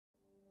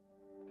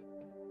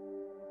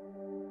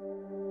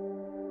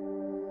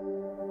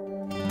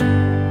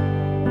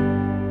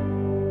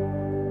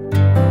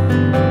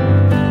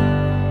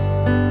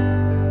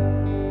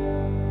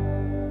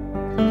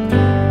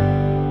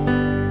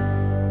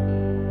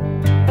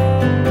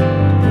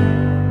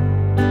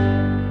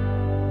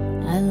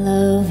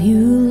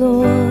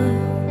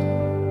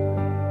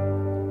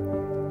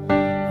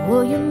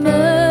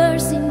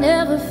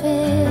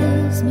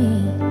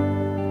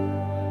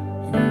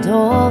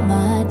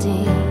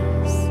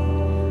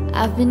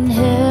I've been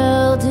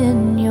held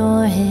in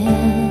your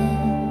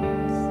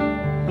hands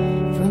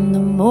from the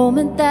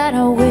moment that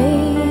I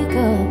wake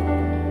up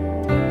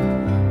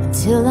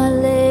until I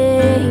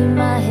lay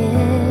my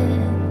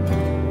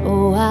head.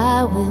 Oh,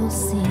 I will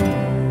sing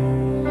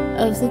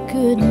of the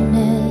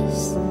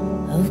goodness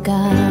of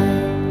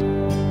God.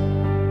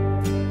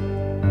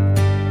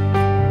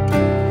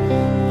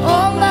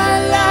 All my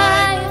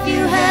life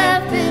you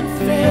have been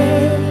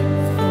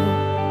faithful.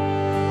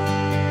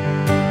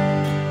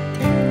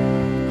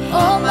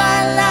 All my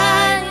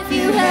life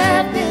you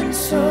have been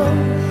so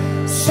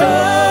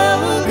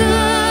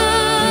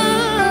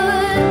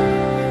good.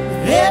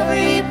 With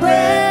every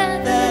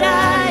breath that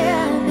I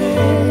am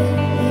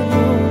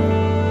able,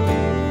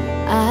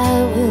 I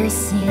will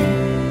sing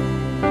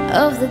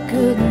of the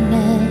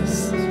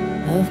goodness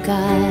of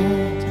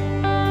God.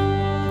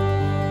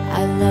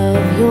 I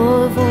love your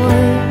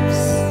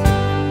voice.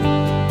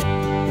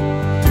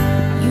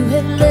 You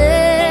have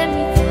led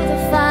me through the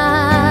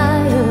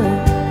fire,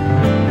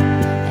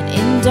 and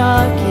in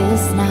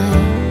darkest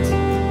night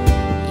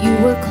you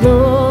were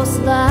close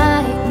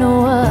like no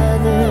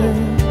other.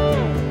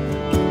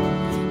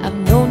 I've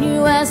known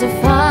you as a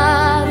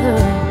father,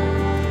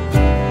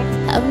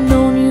 I've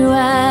known you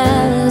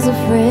as a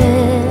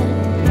friend,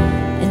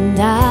 and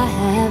I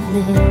have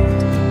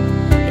lived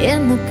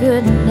in the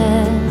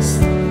goodness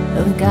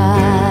of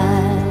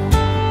God.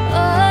 Oh,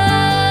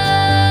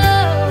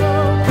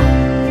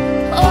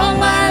 all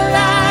my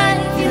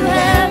life you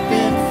have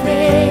been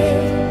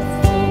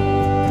faithful.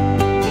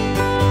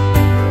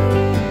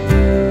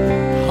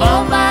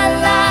 All my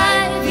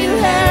life you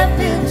have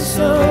been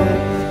so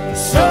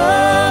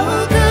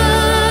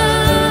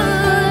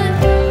good.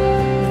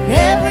 With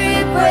every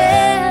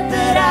breath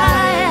that I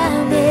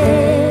am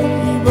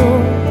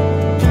able,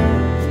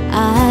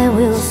 I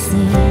will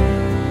sing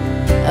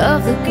of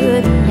the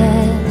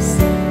goodness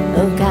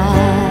of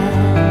God.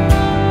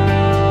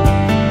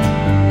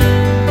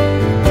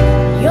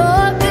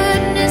 Your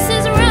goodness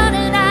is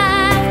running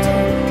after,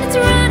 it's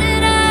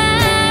running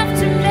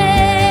after me.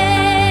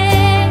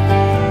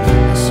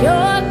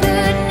 Your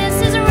goodness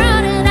is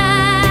running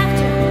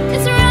after,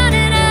 it's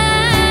running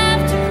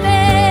after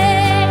me.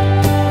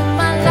 With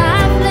my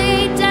life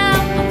laid down,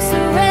 I'm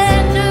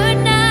surrendered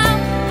now.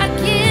 I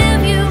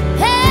give you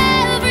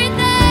everything.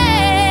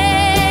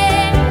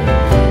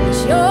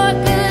 Your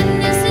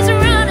goodness is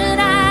running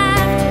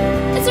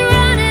after, it's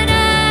running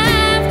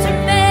after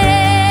me.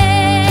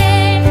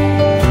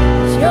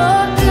 Your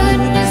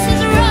goodness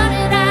is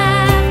running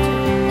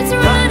after, it's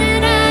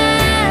running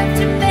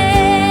after me.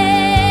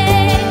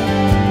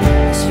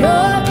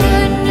 Your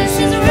goodness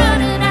is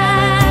running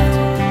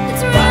after,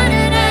 it's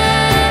running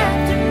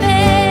after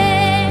me.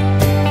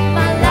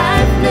 My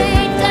life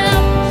laid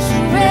down,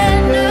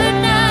 surrendered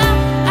now.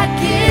 I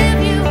give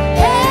you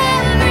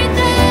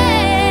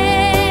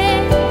everything.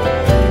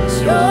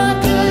 Your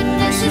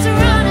goodness is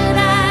running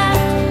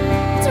after,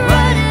 it's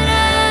running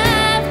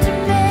after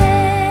me.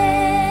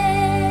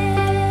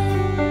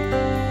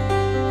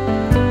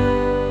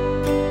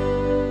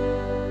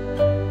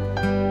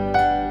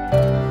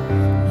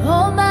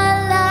 All my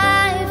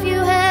life you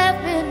have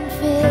been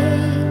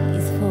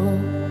faithful.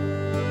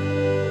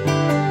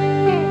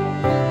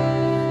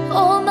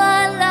 All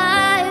my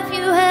life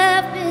you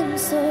have been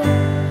so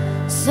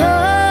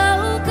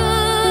good.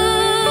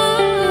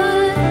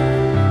 With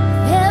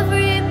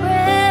every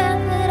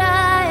breath that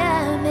I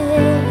am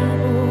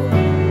able,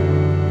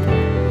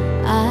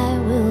 I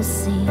will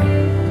sing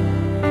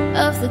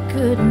of the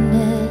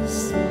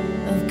goodness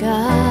of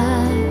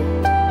God.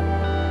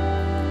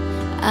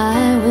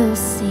 I will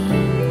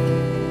sing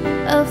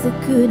of the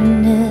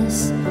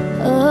goodness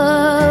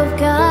of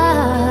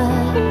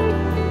God.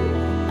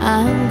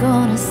 I'm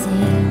gonna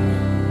sing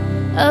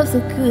of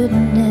the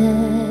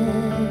goodness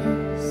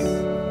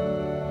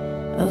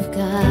of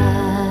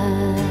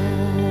God.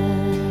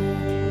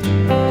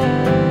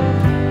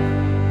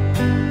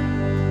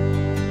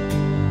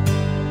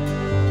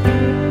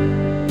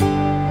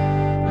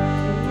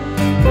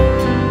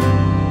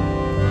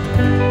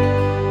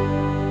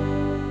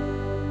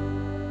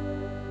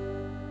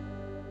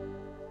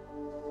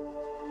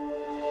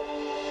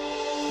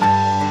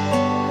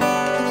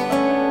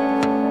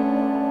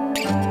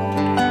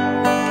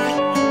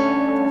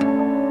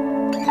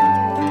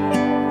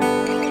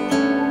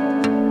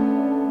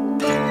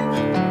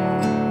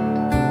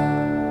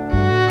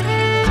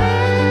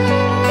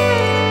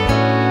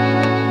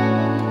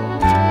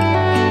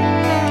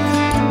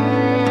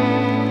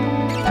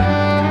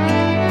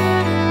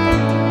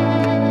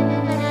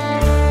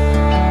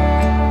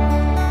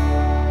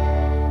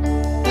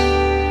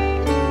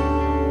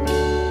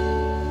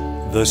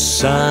 The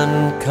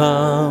sun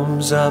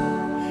comes up,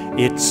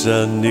 it's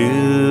a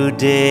new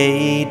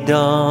day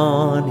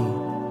dawning.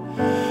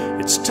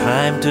 It's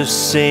time to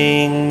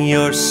sing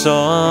your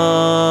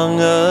song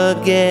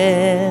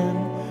again.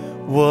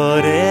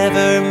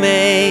 Whatever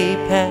may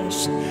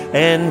pass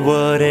and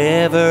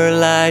whatever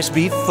lies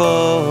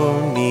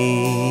before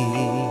me,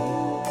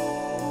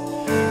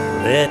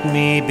 let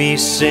me be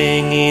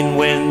singing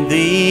when the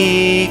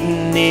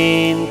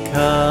evening comes.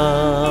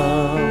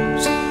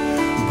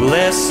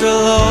 the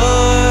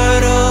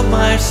Lord, oh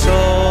my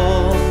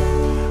soul,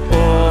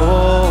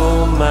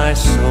 oh my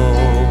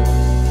soul.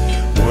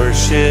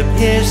 Worship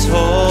His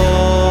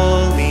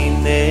holy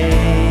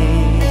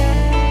name.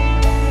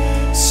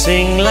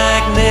 Sing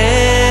like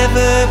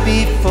never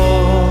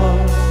before.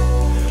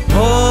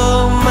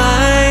 Oh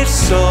my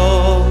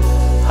soul,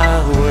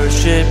 I'll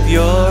worship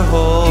your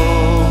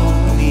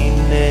holy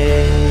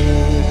name.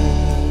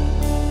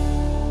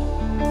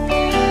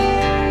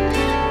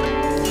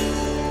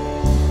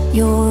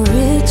 You're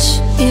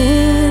rich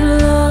in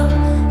love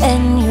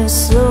and you're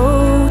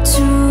slow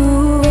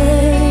to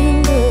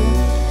anger.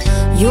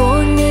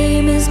 Your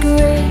name is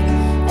great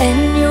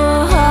and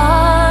your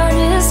heart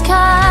is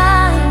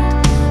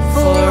kind.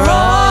 For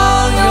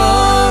all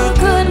your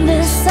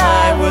goodness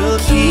I will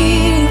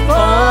keep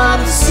on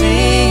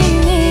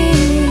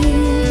singing.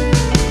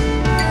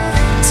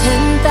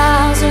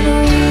 10,000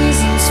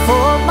 reasons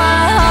for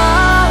my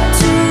heart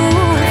to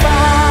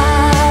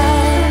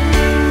find.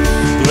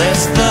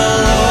 Bless the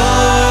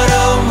Lord,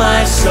 oh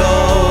my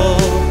soul,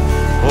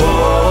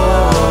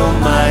 oh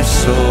my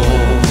soul.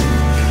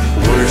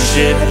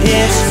 Worship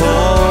His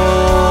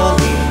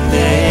holy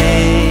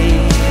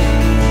name.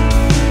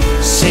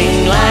 Sing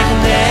like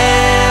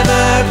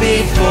never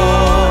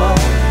before.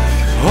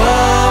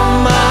 Oh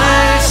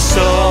my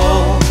soul,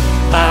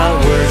 I'll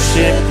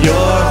worship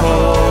your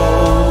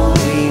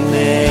holy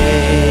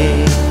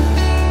name.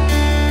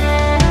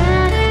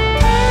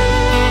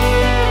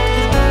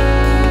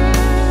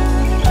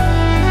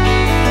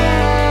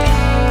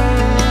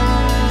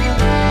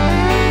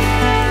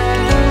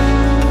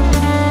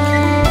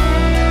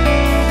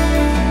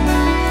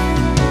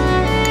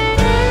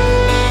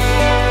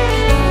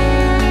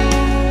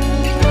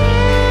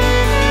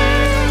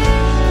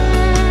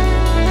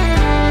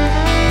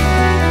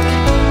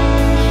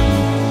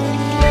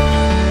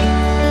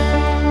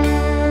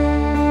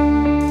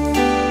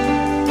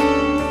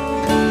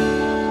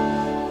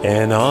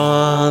 And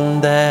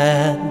on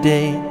that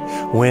day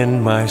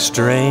when my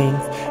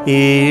strength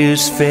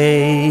is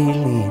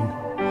failing,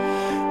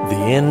 the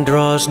end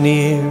draws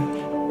near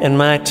and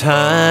my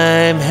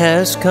time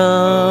has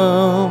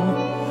come,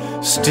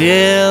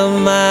 still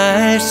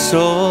my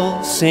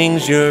soul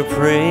sings your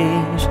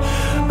praise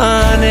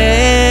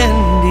unending.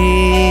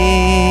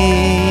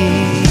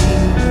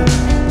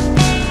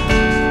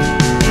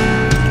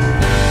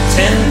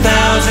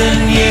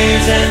 10,000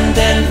 years and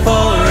then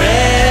forever.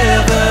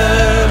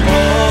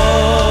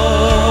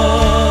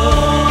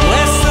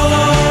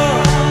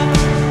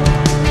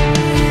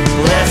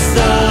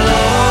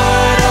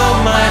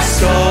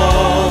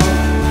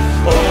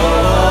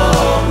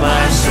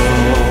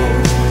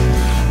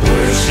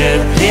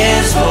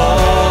 His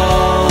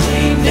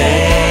holy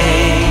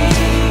name.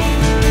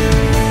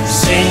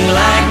 Sing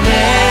like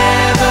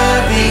never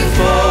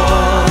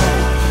before.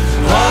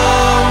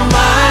 Oh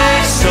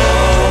my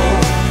soul,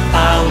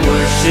 I'll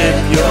worship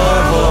your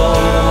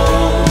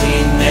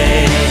holy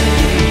name.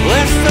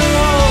 Bless the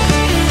Lord,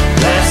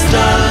 bless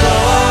the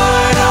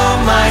Lord, oh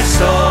my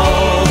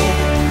soul,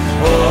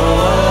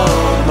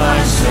 oh my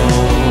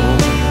soul.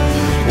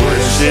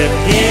 Worship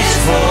His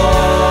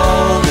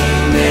holy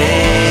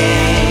name.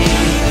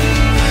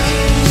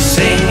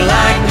 Sing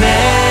like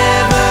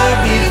never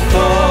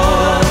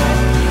before.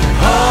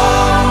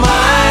 Oh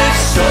my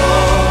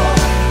soul,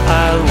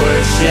 I'll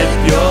worship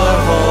your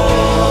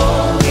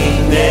holy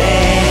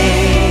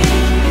name.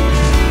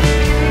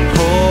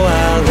 Oh,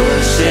 I'll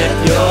worship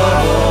your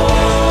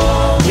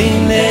holy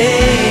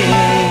name.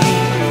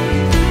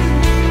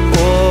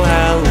 Oh,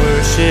 I'll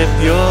worship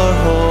your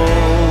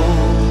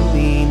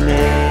holy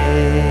name.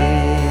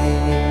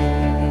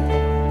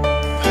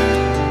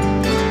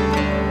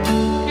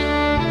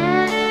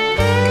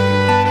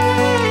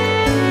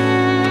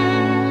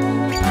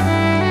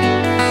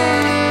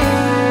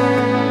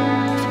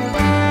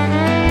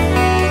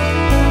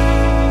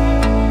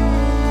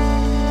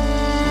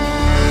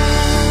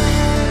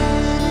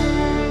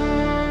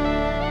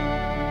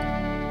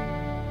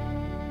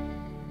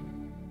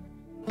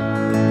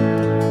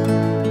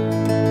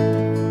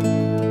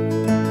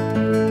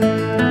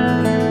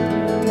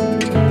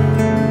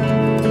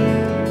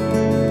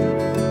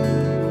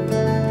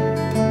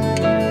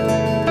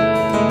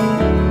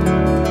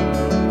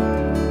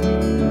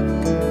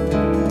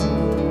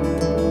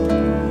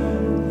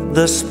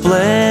 The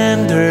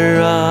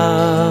splendor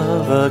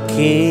of a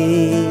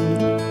king,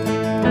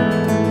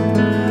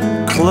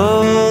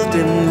 clothed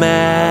in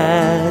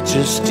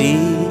majesty,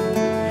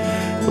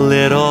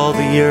 let all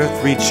the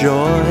earth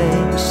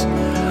rejoice,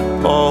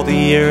 all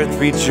the earth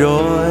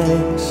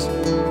rejoice.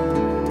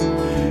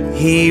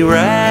 He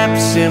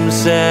wraps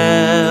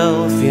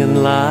Himself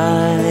in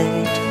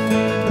light,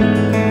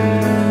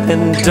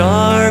 and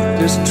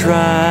darkness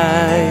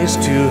tries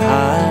to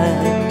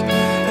hide,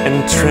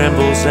 and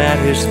trembles at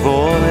His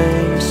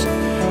voice,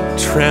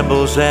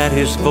 trembles at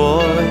His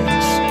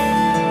voice.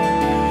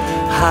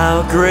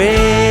 How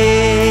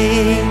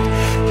great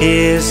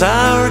is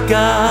our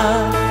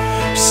God!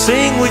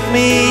 Sing with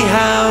me,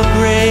 how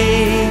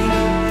great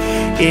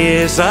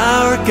is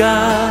our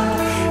God!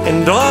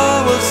 and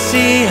all will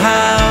see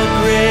how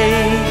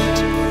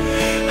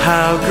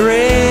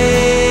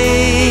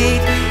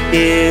great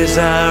is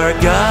our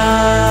God.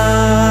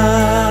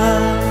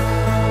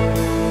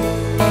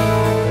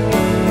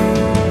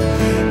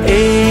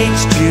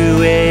 Age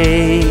to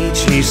age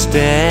He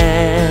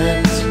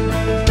stands,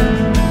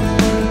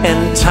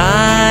 and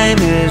time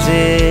is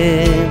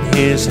in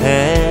His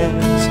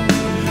hands,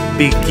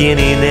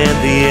 beginning and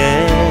the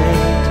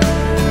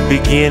end,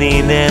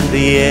 beginning and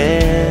the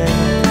end.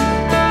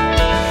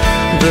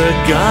 The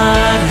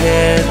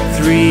Godhead,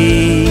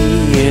 three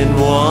in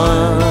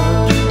one,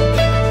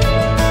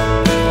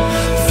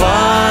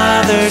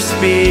 Father,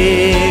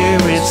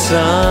 Spirit,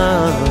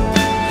 Son,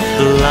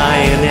 the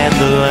Lion and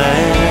the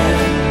Lamb,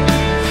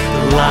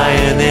 the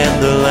Lion and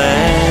the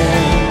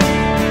Lamb.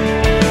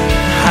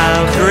 How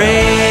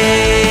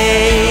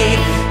great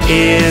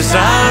is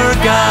our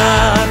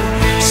God!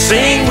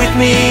 Sing with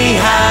me,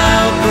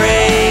 how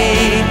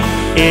great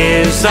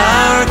is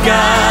our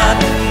God!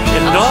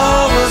 And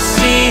all will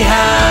see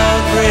how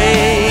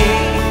great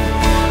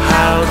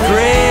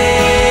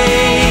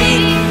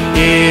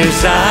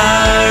is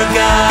our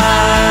God.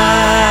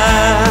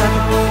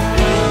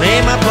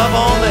 Name above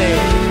all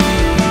names,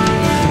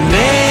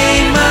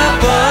 name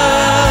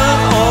above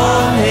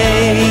all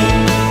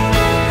names,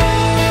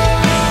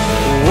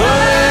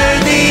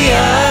 worthy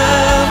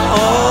of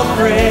all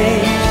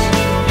praise.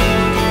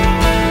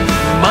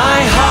 My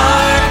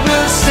heart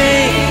will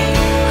sing,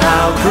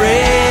 how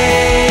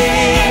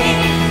great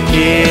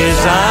is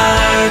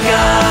our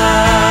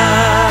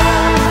God.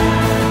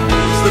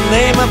 It's the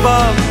name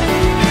above.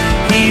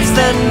 He's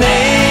the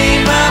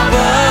name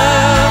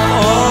above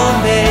all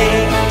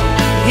names.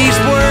 He's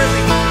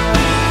worthy,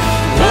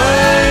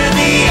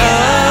 worthy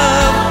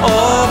of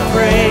all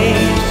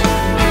praise.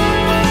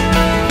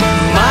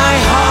 My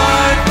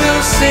heart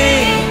will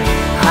sing,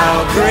 how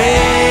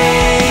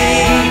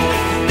great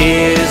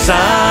is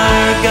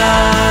our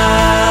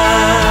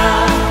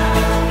God.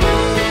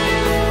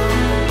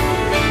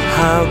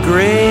 How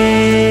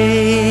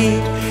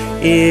great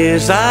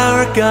is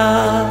our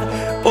God.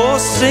 Oh,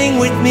 sing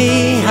with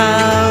me,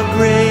 how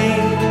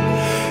great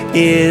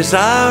is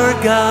our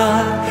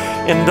God,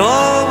 and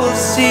all will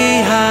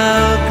see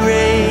how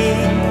great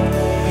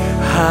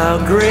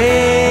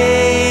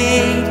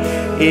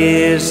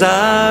is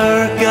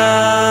our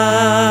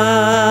God,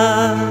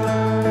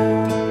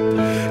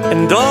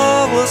 and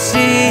all will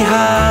see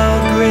how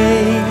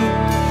great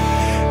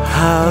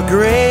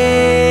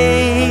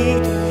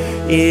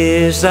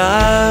is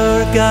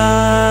our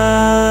God.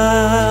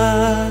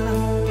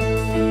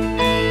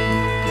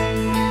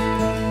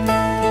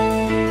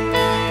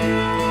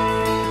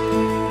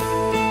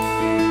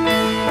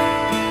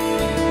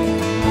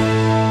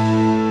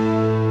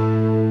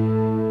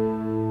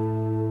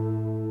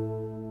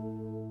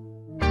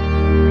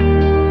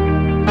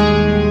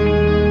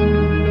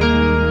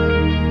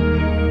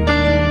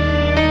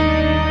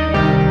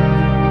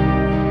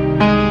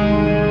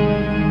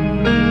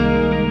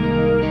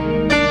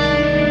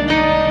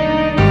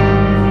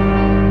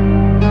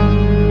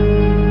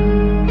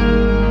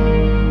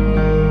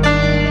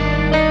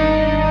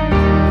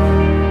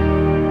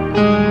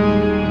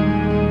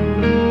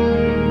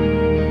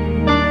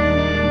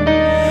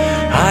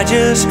 I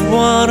just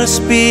want to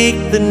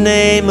speak the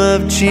name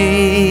of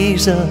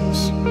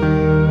Jesus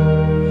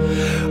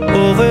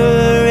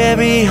over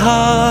every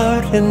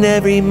heart and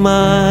every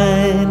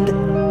mind,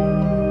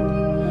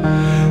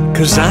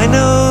 'cause I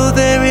know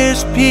there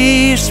is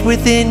peace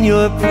within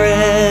your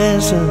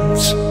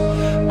presence.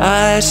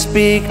 I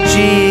speak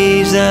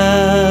Jesus.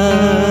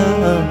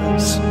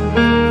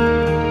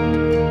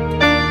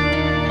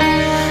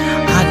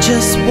 I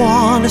just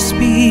want to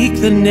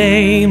speak the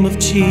name of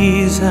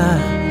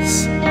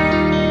Jesus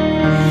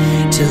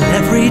till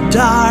every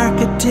dark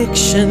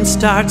addiction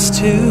starts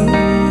to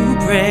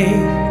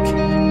break,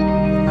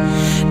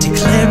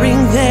 declaring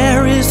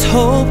there is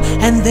hope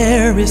and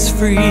there is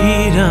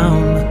freedom.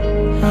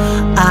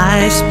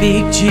 I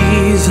speak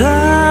Jesus.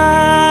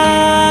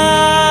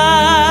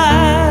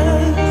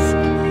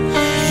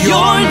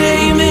 Your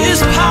name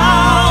is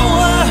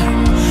power,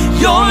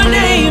 your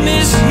name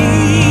is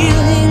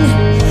healing,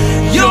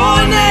 your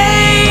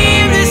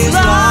name is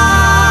life.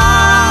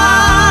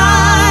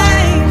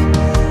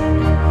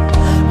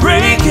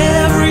 Break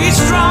every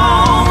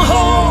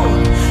stronghold,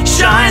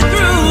 shine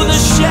through the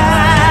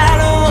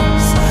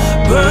shadows,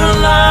 burn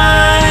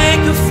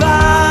like a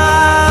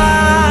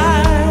fire.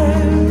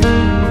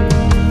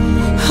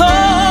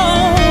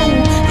 Oh,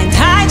 and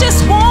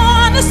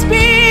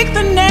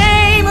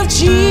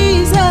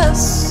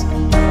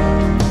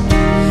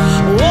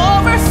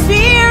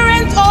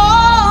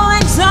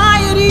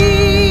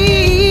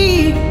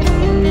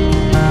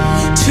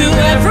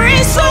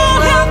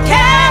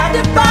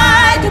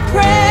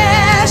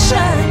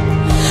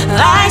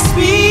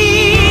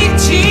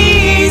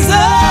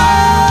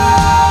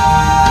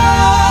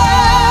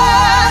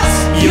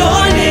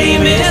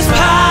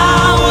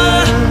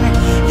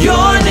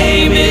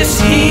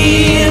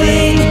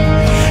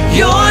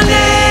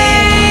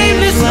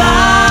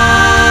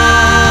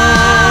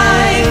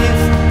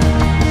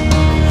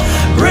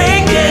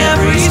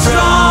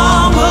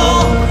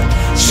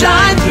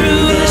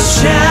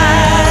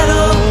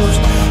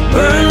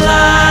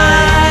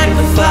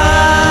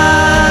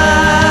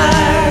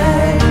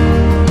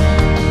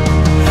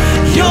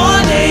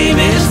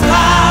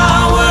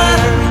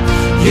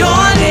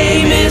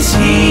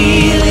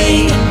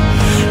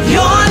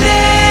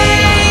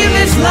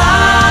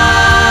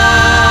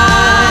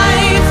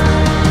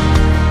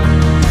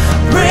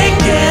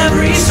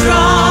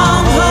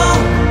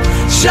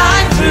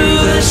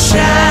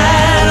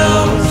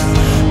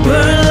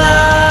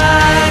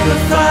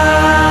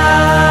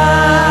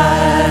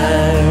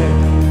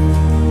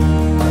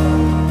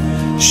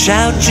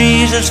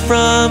Jesus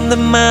from the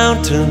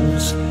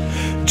mountains,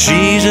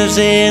 Jesus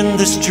in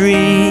the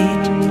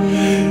street,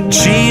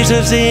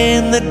 Jesus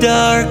in the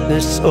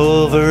darkness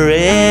over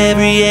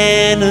every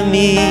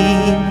enemy.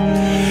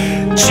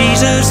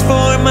 Jesus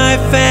for my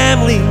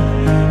family,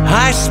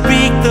 I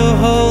speak the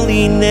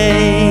holy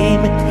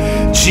name,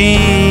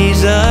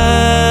 Jesus.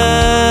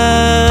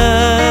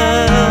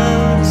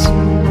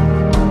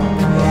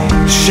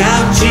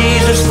 Shout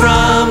Jesus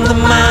from the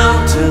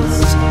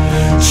mountains,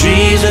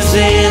 Jesus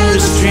in the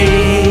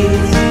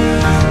streets,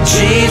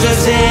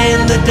 Jesus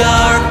in the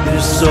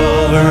darkness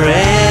over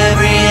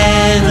every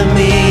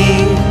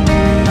enemy.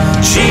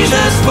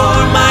 Jesus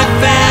for my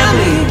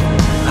family,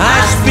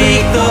 I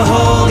speak the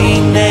holy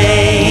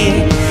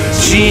name,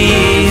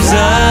 Jesus.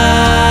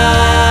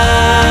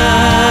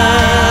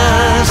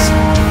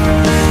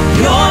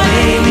 Your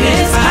name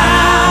is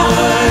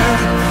power,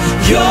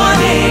 your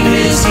name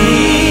is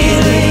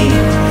healing,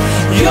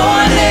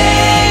 your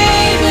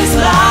name is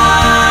life.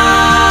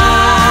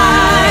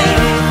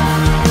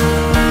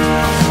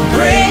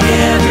 Break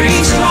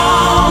every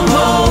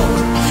stronghold,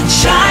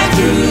 shine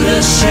through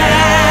the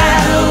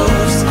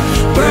shadows,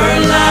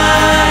 burn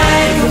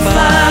like a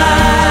fire.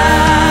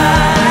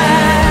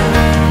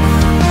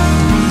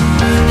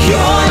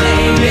 Your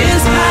name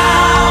is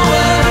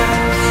power,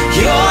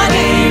 your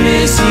name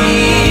is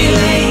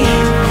healing,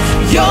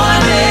 your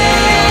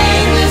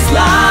name is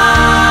life.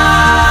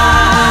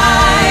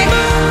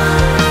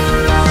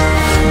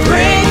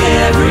 Break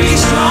every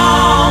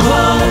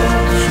stronghold,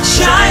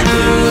 shine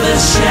through the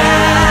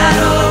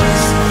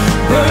shadows,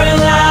 burn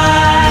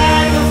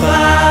like a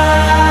fire.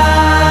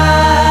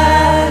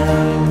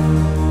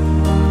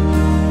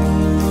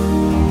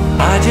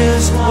 I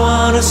just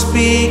want to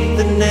speak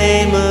the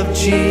name of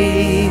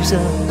Jesus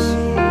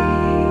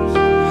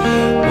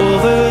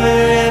over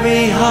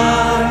every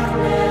heart.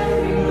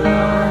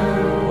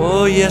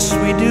 Oh yes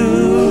we do.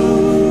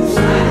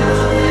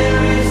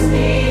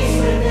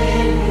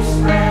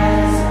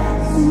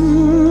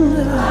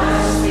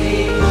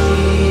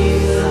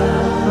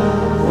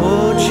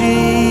 Oh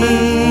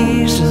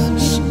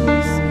Jesus,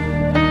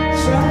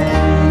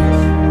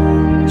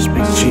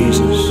 speak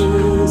Jesus.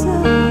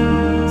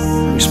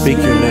 We speak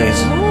your name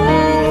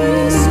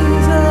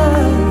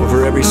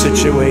over every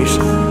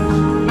situation.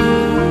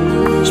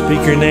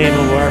 Speak your name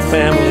over our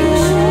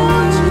families,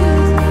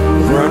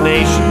 over our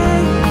nation.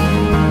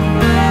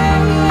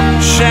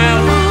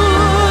 Shout,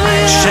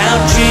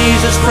 shout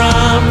Jesus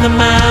from the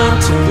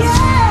mountains,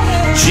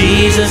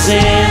 Jesus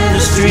in the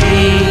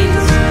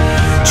streets,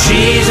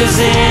 Jesus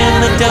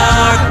in the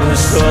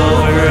darkness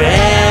over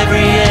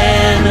every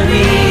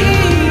enemy.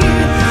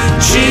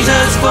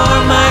 Jesus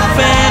for my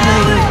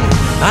family,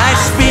 I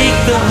speak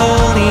the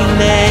holy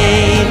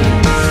name,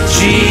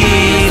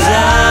 Jesus.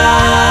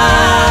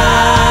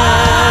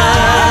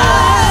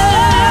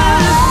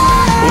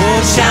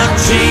 Oh, shout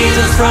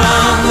Jesus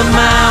from the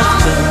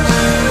mountains,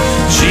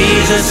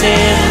 Jesus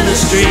in the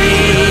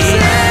street,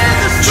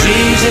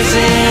 Jesus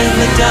in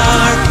the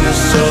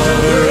darkness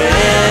over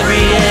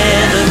every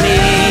enemy.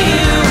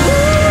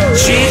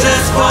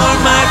 Jesus for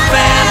my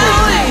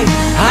family,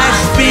 I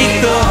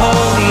speak the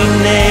holy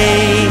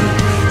name,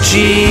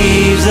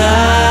 Jesus.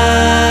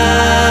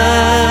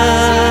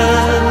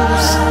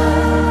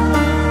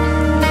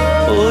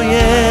 Oh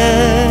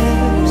yes.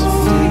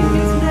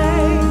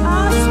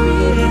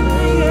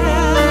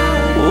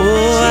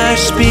 Oh, I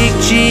speak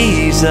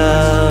Jesus.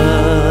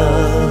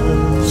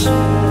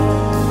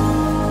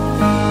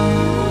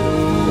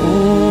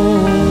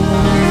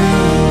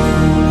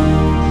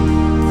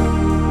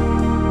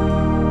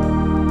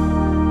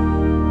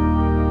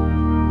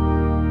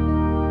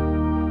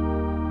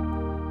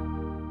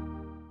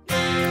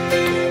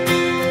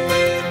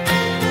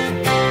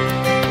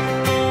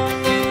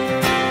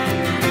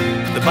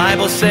 The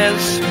Bible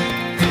says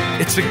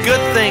it's a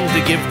good thing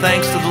to give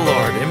thanks to the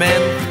Lord.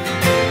 Amen.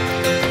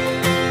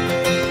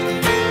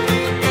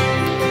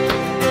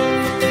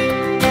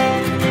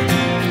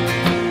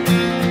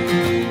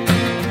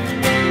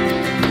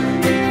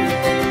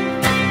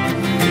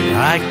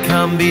 I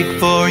come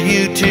before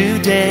you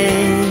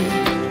today.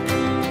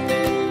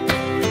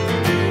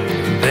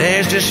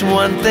 There's just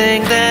one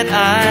thing that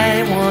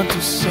I want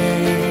to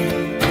say.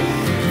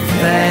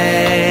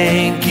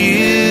 Thank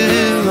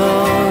you,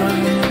 Lord.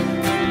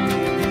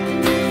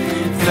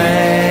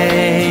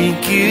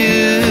 Thank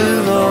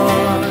you,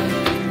 Lord,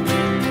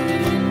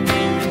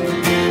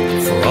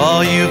 for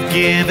all you've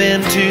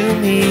given to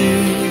me,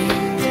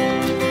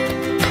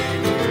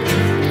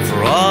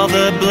 for all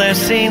the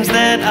blessings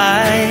that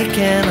I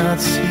cannot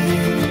see.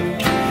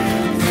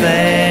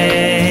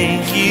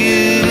 Thank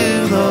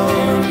you,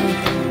 Lord.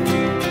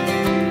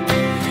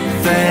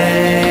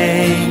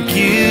 Thank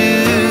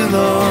you,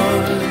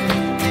 Lord.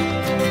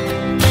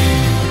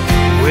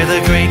 With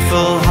a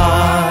grateful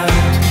heart,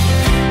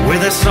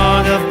 with a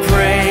song of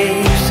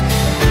praise,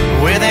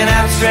 with an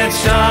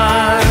outstretched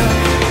arm,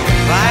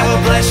 I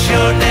will bless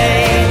your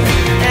name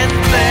and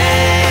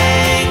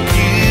thank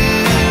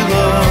you,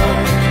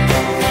 Lord.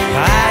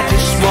 I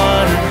just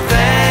want to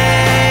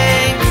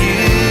thank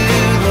you,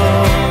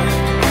 Lord.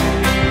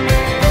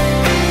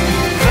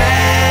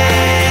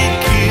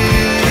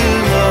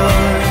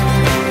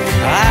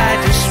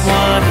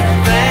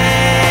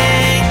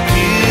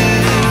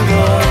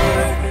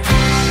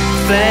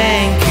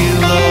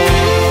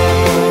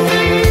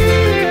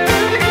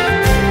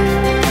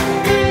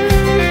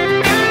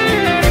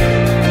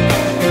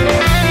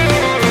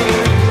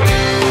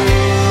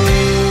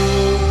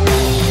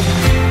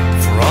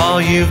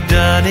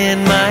 done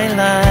in my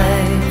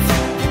life.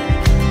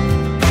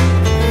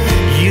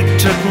 You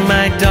took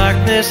my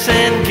darkness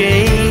and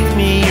gave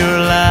me your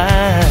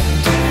light.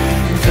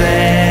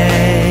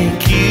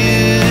 Thank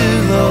you,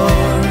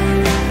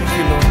 Lord.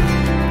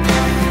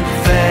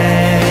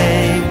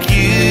 Thank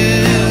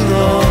you,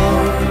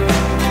 Lord.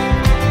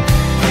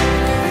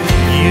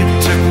 You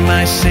took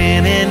my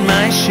sin and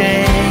my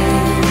shame.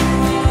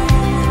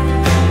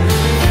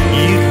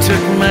 You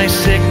took my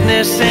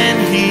sickness and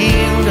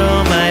healed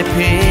all my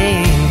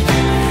pain.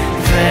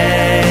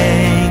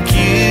 Thank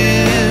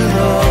you,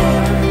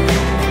 Lord.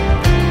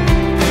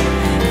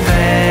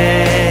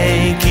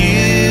 Thank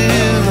you,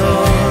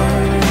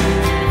 Lord.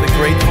 With a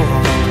grateful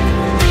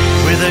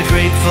heart, with a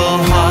grateful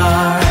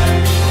heart,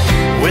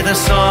 with a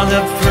song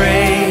of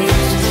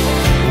praise,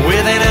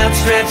 with an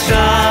outstretched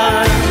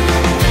arm,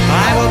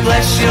 I will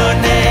bless your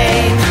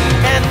name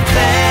and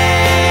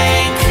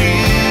thank you,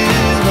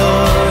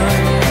 Lord.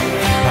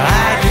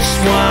 I just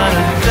want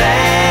to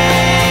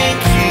thank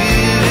you,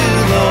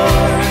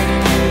 Lord.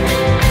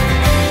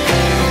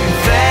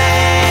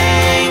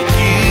 Thank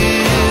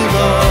you,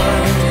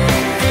 Lord.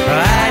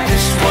 I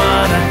just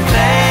want to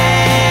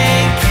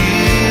thank you,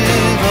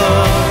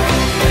 Lord.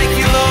 Thank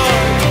you,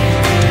 Lord.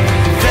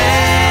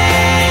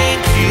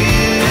 Thank you,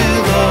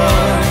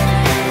 Lord.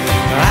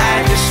 I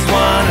just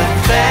want to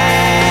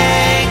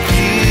thank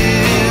you,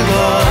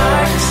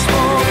 Lord.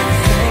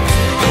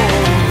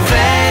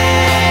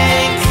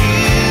 Thank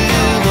you,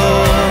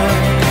 Lord.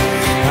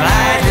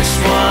 I just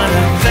want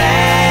to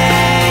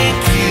thank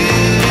you,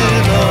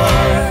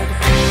 Lord.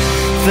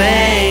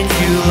 Thank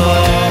you,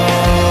 Lord.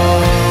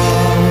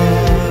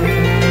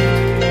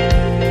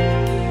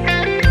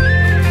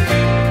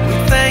 We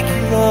thank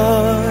you,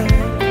 Lord.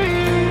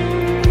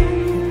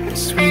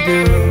 Yes, we do.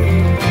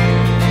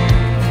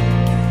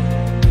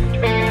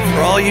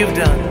 For all you've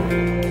done,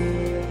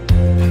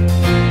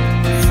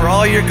 for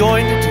all you're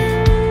going to do.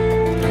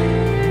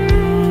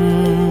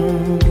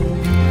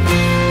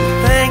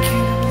 Thank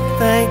you,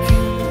 thank you,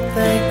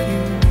 thank you.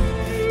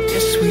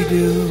 Yes, we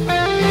do.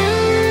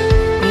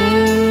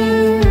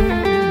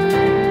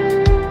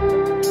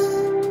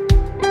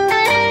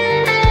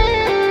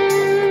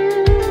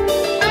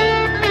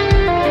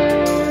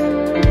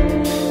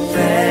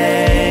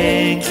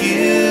 Thank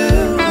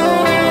you,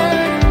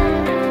 Lord.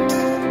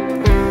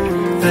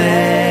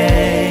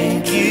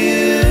 Thank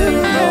you,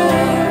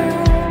 Lord.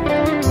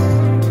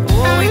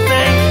 Oh, we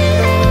thank you,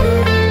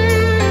 Lord.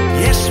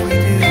 Yes, we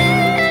do.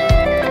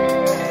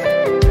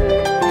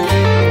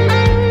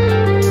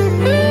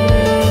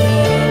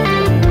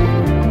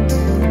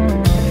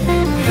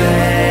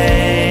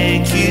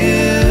 Thank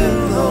you,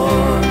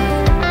 Lord.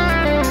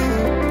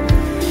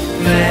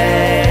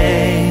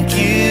 Thank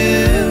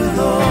you,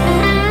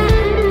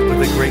 Lord.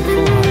 with a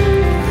grateful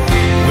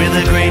heart, With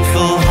a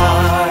grateful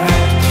heart,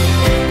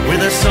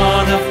 with a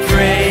song of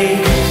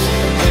praise,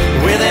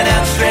 with an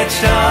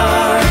outstretched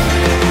arm,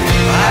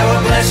 I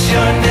will bless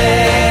your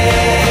name.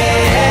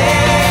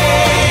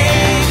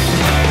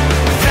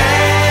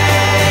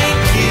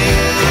 Thank you,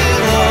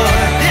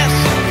 Lord. Yes,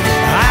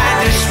 I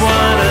just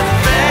want to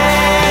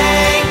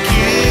thank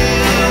you,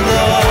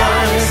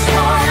 Lord.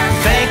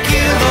 Thank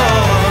you,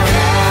 Lord.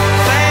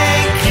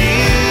 Thank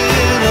you,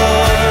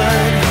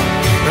 Lord.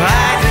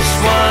 I just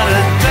want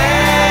to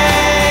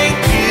thank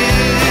you,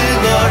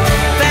 Lord.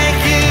 Thank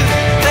you,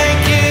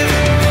 thank you,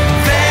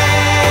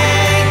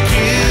 thank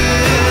you,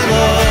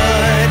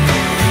 Lord.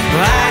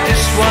 I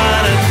just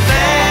want to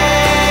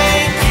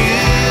thank you,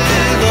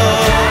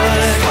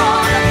 Lord.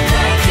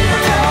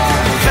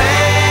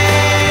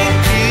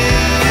 Thank you,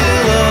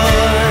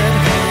 Lord.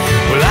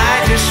 Well, I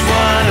just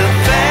want to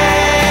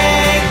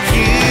thank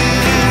you,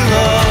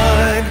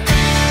 Lord.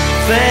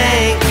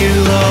 Thank you,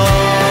 Lord.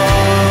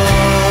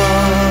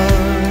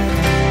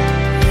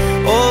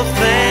 Oh,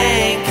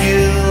 thank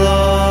you,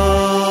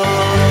 Lord.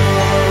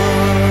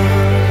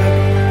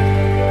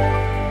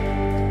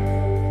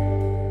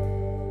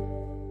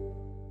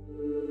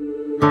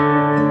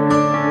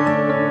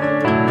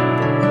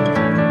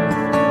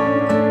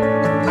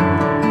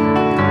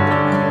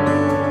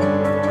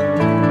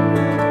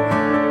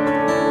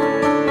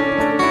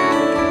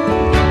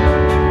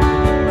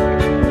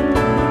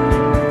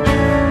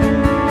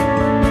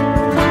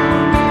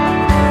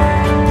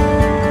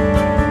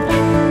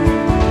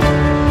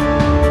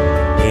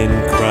 In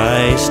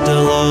Christ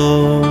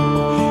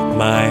alone,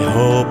 my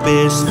hope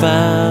is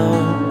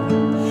found.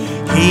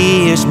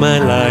 He is my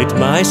light,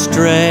 my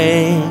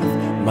strength,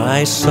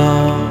 my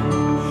song.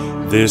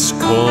 This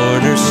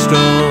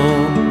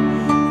cornerstone,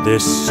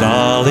 this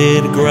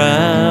solid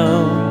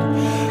ground,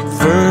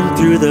 firm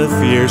through the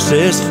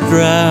fiercest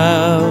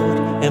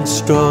drought and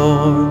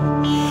storm.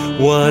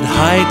 What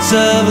heights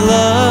of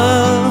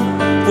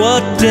love,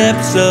 what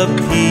depths of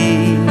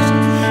peace,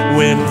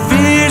 when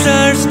fears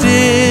are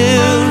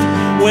stilled,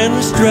 when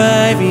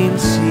striving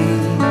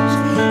cease.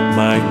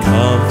 My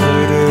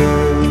comforter,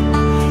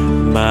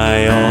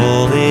 my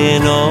all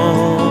in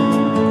all,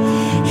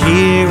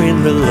 here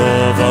in the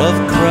love of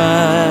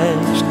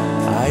Christ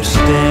I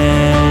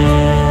stand.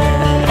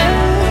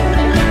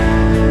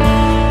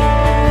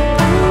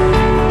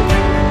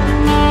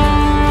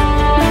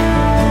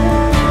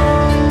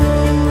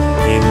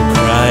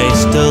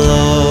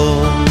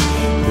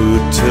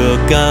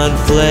 took on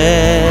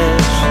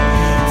flesh,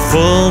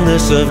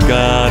 fullness of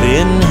God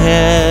in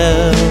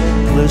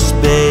helpless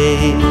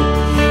babe.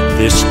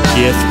 This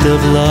gift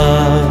of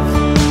love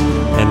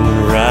and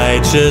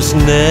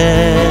righteousness,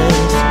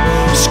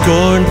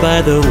 scorned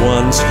by the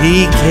ones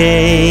he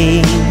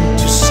came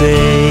to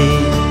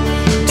save.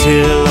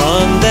 Till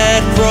on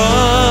that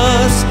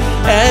cross,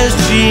 as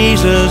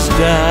Jesus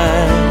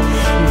died,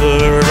 the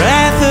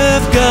wrath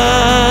of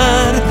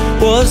God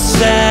was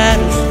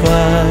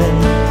satisfied.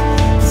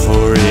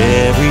 For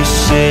every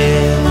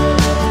sin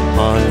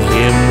on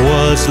him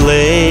was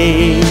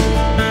laid.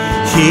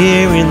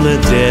 Here in the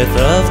death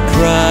of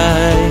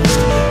Christ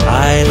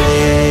I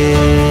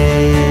live.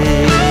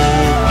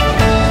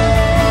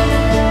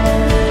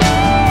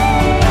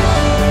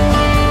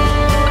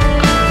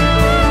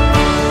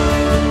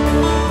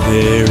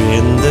 There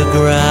in the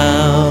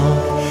ground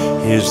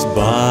his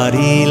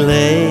body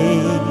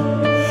lay,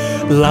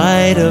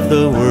 light of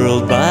the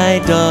world by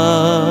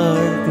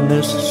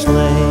darkness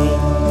slain.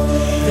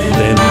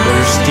 Then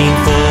bursting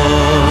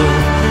forth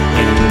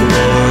in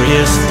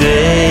glorious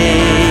day,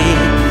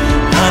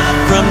 up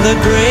from the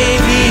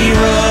grave he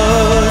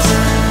rose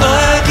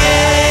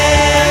again.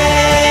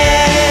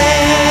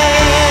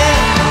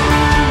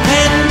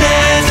 And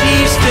as he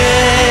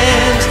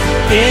stands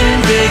in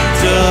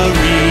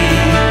victory,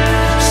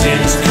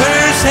 sin's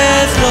curse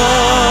has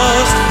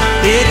lost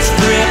its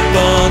grip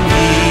on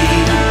me.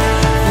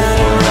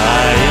 For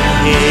I am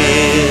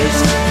his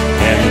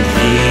and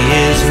he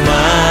is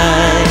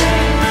mine,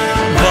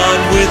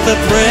 bought with the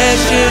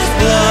precious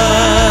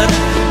blood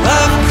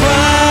of Christ.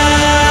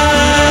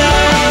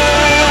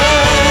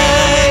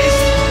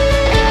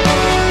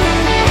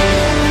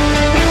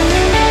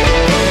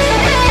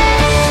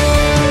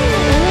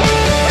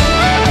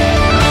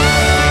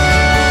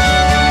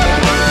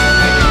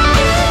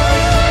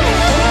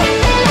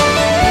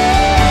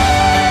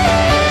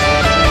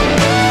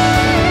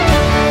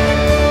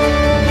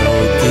 No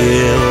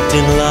guilt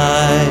in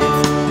life,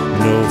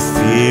 no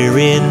fear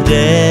in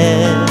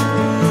death.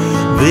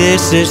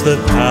 This is the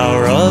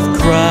power of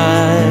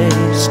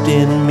Christ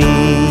in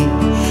me.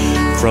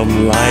 From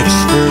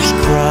life's first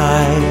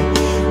cry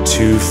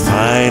to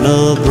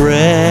final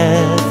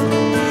breath,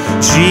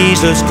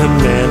 Jesus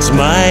commands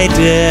my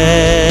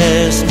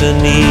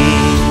destiny.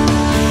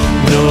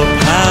 No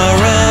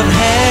power of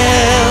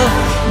hell,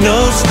 no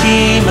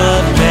scheme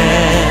of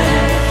man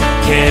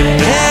can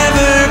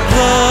ever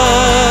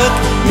pluck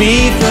me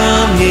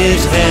from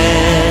his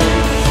hand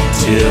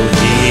till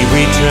he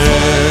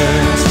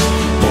returns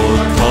or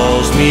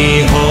calls me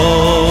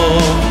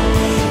home.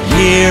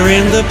 Here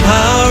in the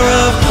power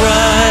of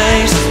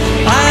Christ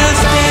I'll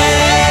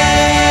stand.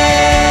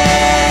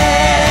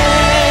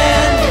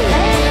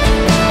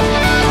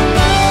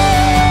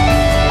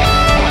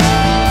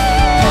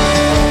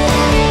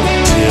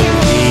 Till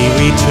he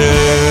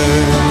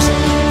returns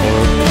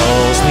or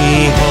calls me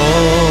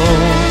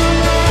home.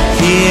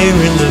 Here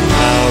in the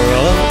power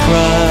of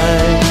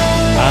Christ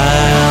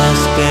I'll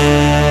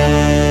stand.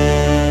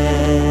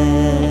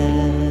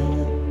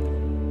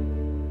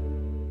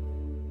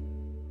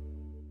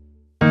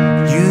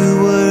 You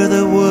were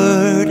the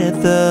Word at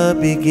the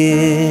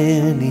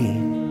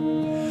beginning,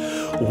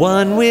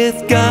 one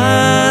with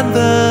God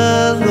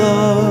the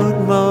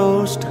Lord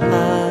Most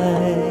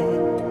High.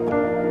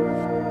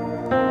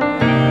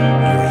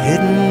 Your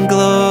hidden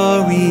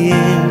glory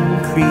in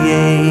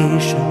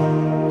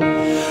creation,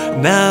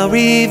 now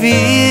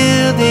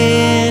revealed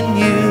in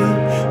you,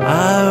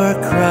 our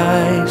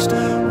Christ.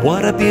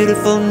 What a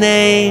beautiful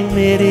name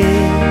it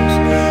is,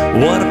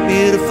 what a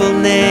beautiful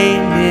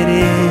name it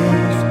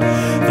is,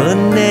 the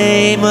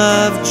name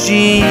of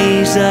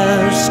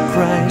Jesus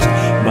Christ,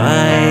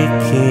 my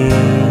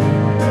King.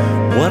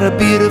 What a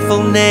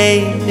beautiful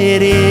name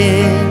it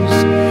is,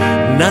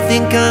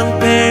 nothing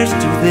compares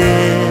to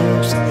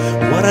this.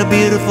 What a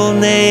beautiful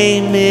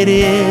name it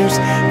is,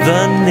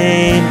 the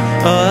name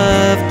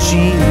of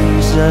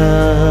Jesus.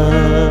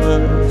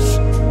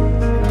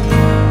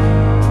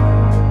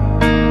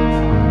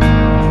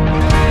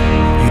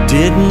 You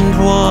didn't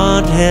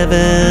want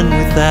heaven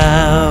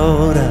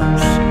without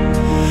us,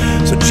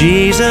 so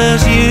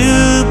Jesus,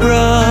 you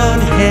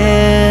brought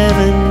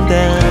heaven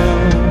down.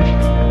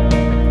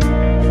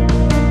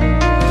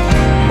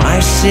 My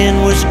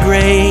sin was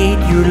great,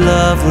 your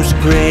love was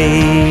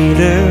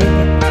greater.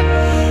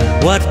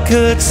 What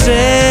could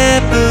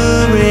separate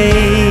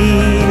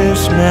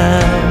us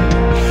now?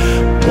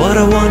 What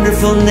a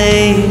wonderful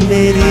name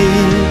it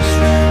is,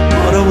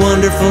 what a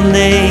wonderful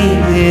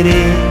name it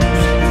is,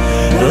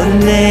 the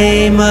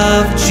name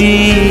of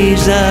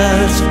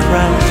Jesus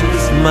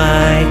Christ,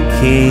 my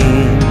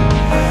King.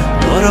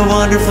 What a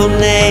wonderful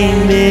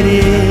name it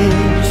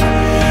is,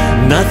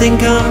 nothing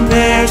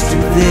compares to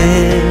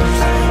this.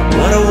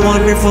 What a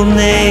wonderful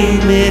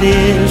name it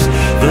is,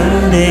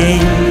 the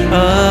name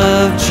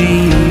of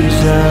Jesus.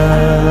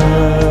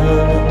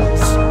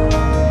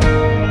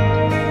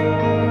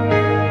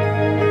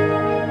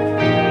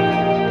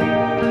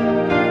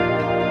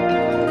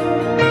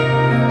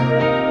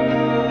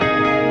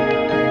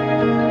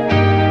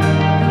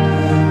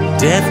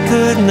 Death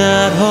could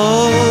not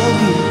hold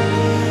you,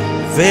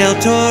 veil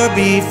tore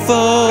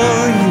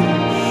before you.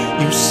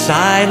 You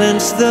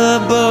silenced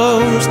the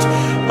boast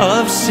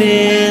of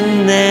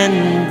sin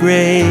and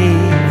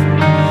grave.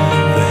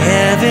 The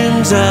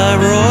heavens are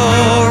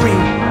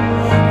roaring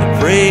the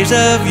praise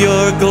of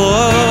your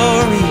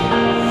glory,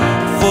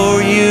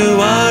 for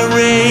you are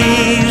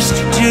raised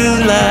to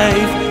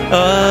life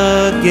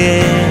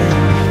again.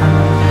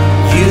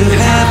 You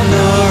have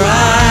no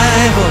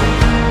rival,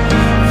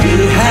 you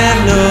have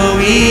no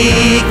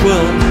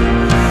equal,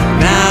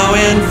 now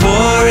and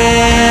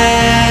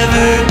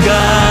forever,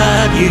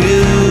 God, you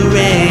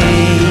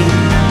reign.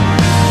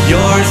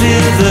 Yours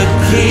is the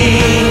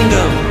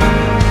kingdom,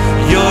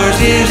 yours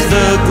is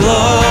the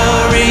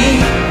glory,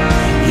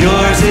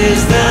 yours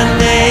is the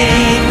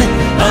name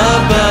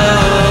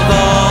above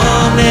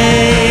all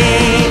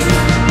names.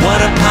 What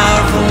a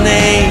powerful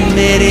name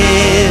it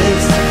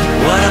is,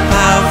 what a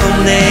powerful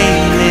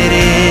name it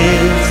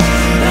is,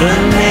 the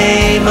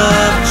name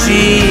of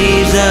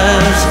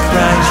Jesus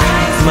Christ,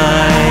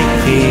 my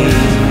King.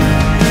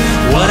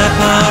 What a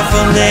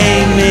powerful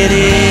name it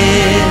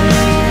is,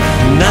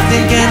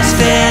 nothing can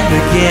stand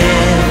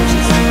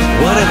against.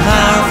 What a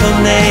powerful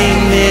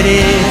name it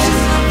is,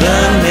 the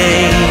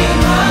name.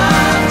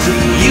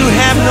 You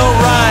have no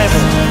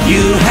rival,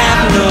 you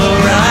have no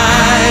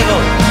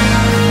rival,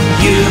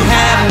 you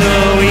have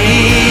no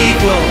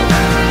equal,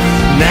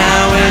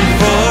 now and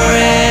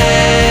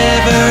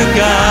forever,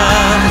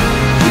 God.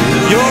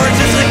 Yours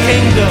is the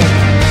kingdom,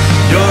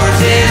 yours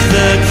is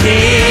the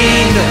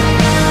kingdom,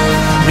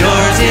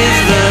 yours is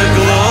the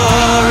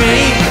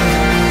glory,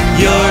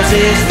 yours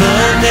is the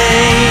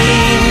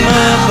name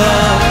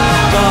above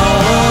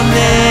all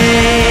names.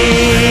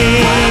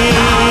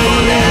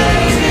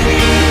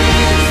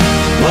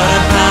 What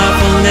a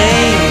powerful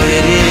name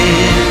it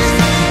is,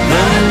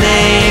 the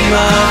name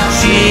of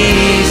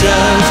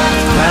Jesus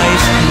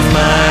Christ,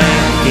 my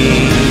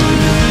King.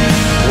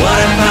 What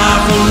a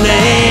powerful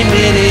name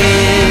it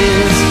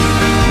is,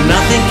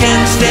 nothing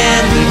can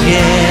stand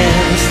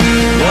against.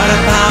 What a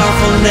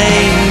powerful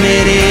name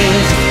it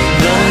is,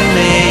 the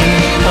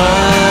name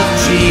of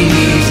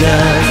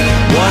Jesus.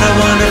 What a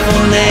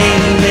wonderful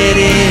name it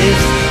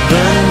is,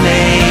 the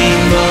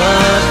name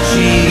of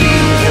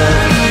Jesus.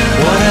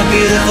 What a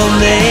beautiful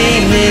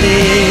name it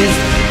is,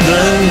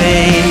 the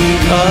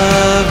name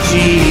of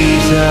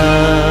Jesus.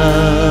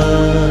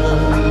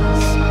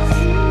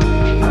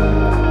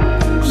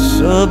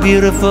 So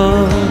beautiful,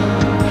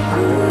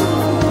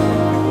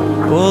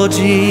 oh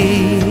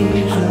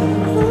Jesus.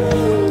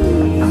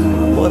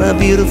 What a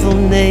beautiful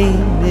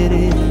name it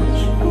is,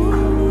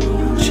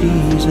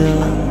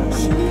 Jesus.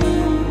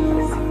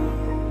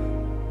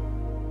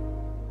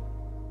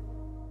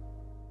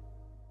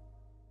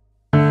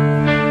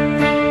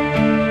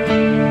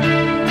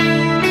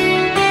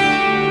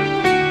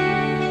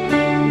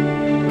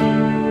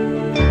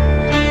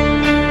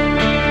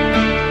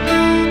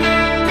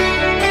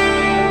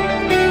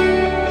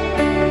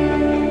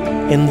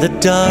 In the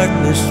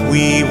darkness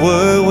we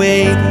were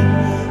waiting,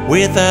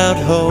 without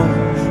hope,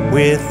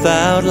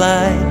 without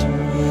light,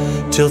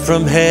 till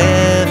from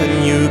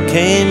heaven you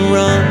came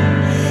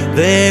running.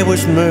 There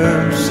was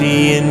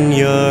mercy in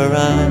your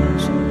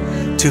eyes,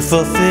 to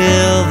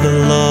fulfill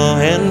the law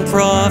and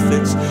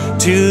prophets.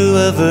 To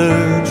a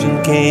virgin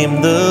came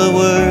the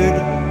word,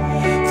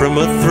 from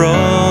a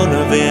throne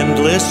of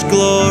endless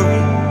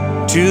glory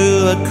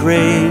to a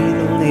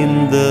cradle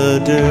in the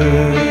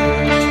dirt.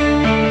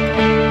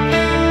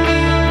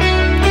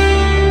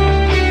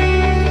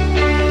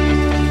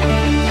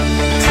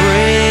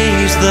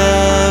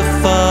 The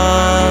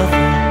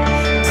Father,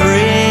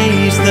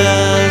 praise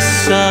the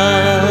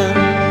Son,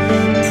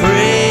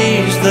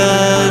 praise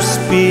the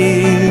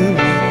Spirit,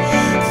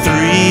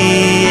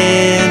 three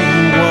in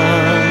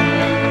one.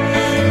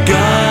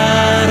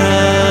 God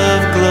of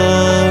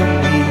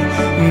glory,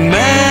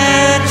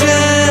 majesty,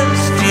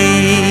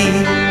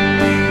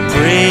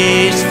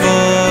 praise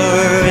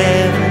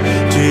forever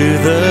to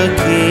the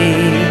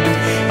King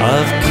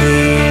of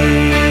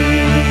Kings.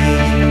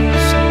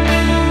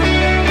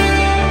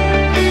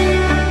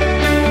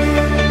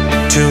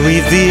 To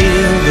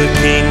reveal the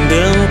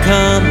kingdom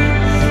come,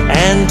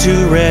 and to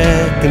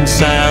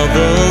reconcile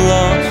the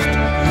lost,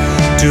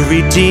 to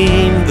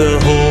redeem the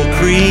whole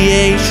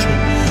creation.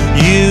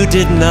 You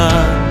did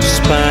not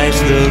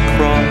despise the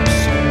cross,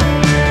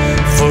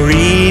 for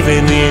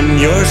even in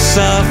your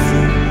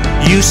suffering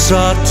you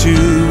saw to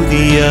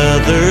the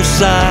other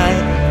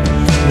side,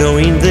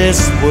 knowing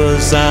this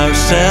was our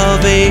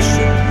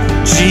salvation.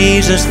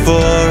 Jesus,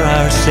 for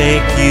our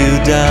sake you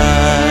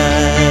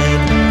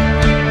died.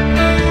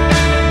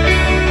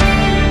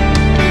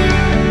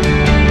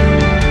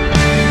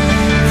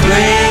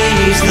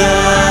 Praise the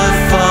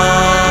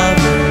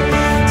Father,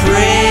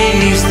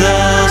 praise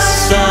the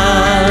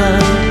Son,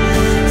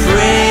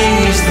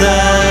 praise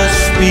the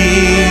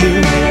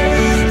Spirit,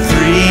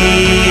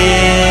 three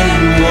in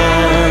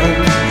one.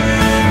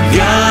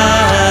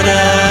 God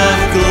of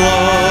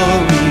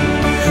glory,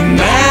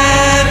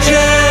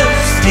 majesty,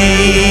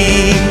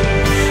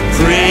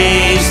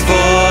 praise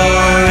for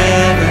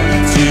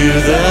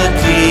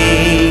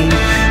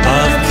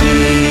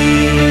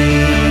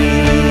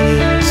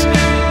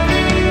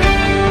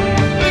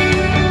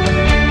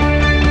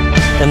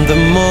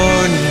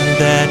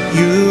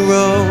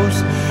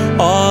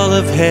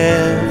of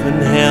heaven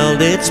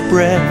held its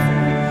breath,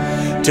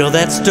 till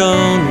that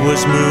stone was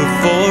moved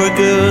for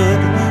good,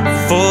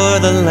 for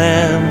the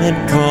Lamb had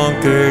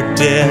conquered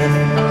death.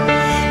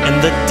 And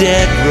the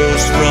dead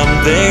rose from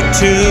their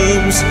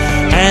tombs,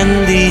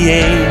 and the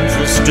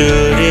angels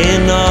stood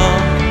in awe,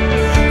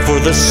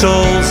 for the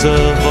souls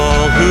of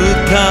all who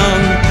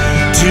come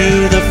to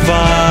the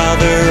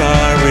Father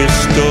are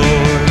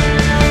restored.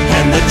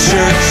 And the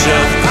Church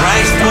of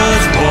Christ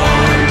was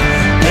born,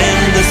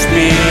 then the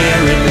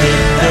Spirit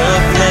lit the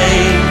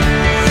flame.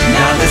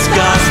 Now this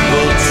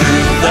gospel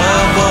truth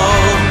of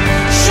all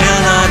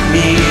shall not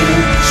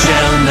mute,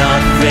 shall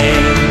not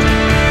fade.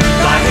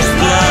 By His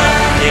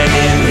blood and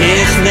in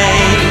His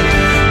name,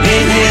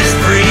 in His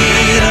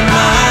freedom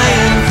I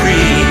am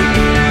free,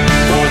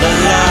 for the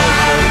love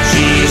of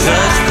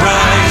Jesus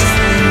Christ,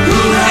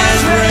 who has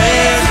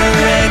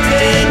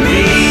resurrected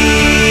me.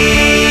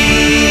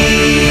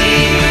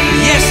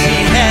 Yes, He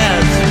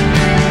has.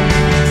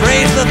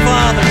 Praise the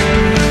Father.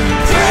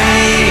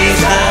 Praise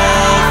the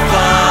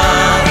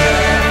Father.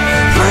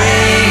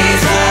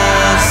 Praise the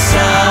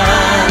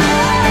Son.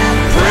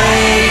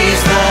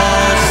 Praise the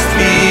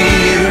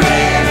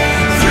Spirit.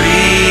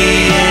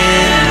 Three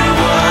in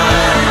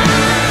one.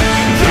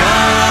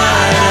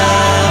 God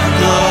of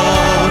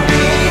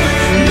glory,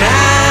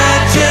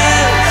 majesty.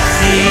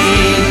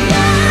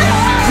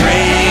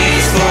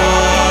 Praise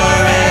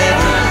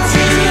forever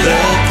to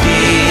the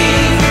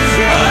King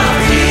of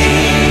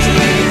Kings.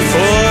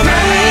 For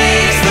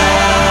praise the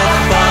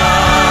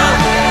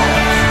Father,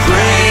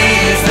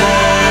 praise the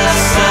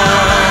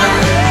Son,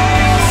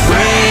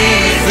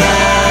 praise the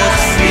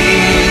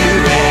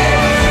Spirit,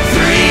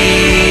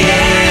 three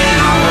in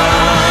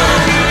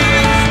one.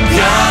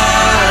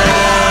 God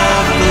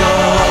of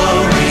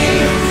glory,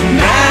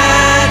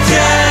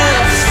 majesty,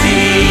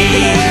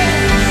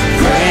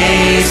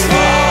 praise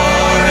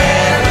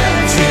forever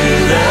to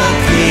the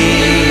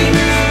King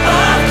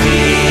of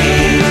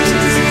Kings.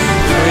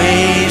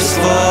 Praise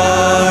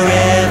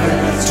forever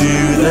to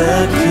the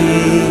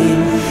King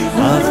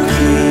of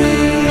Kings.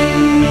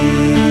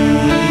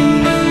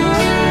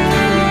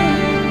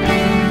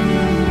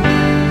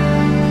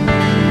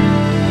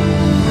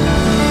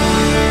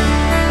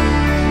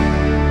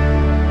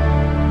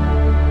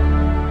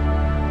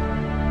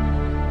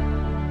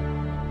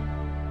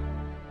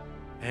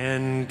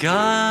 And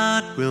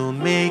God will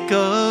make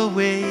a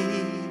way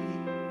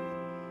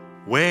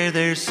where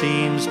there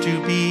seems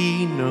to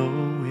be no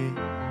way.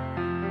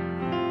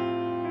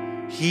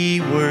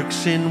 He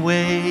works in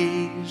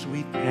ways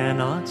we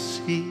cannot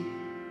see.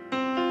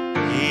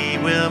 He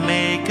will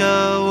make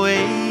a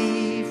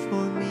way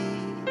for me.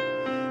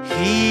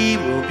 He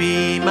will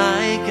be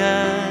my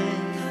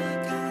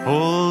guide,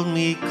 hold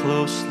me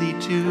closely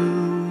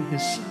to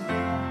His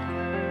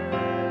side,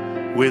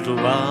 with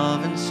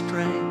love and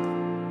strength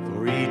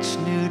for each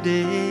new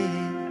day.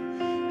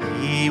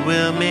 He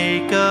will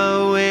make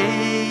a way.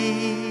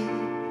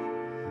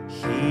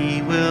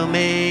 He will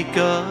make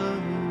a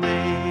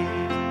way.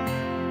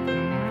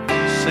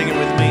 Sing it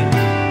with me.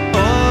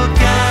 Oh,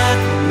 God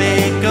will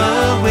make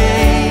a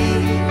way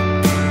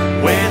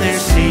where there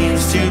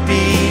seems to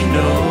be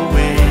no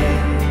way.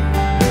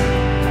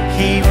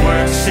 He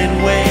works in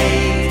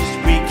ways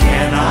we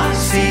cannot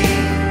see.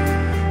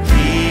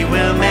 He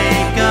will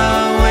make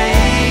a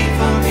way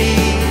for me.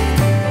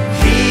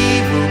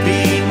 He will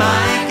be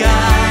my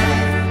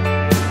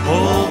guide,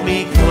 hold me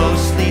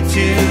closely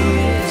to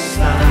His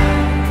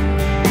side,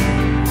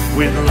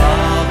 with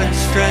love and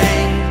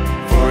strength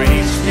for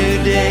each new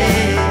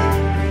day.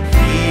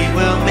 He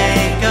will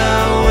make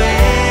a way.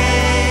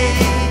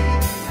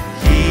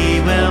 He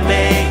will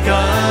make a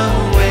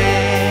way.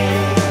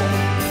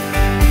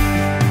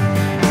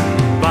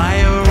 By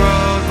a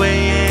roadway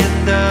in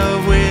the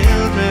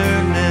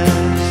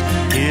wilderness,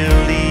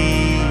 He'll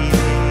lead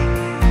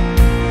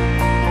me.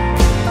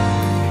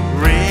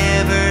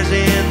 Rivers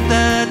in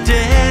the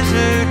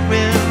desert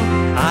will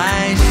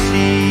I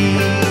see.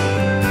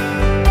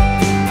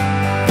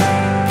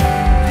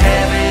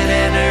 Heaven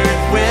and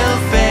earth will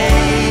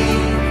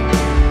fade,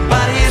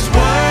 but His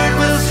word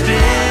will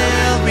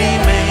still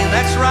remain.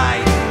 That's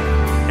right.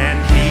 And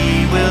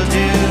He will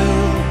do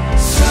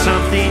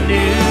something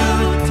new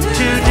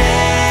today.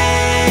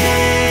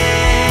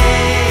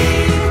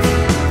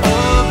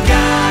 Oh,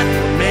 God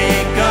will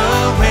make a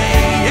way.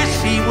 Yes,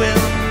 He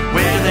will,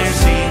 where there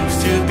seems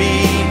to be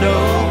no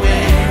way.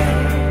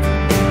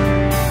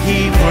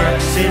 He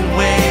works in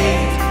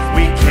ways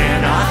we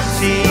cannot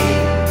see.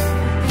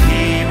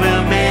 He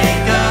will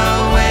make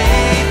a way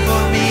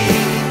for me.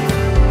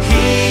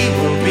 He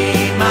will be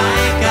my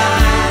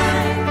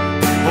guide,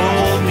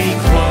 hold me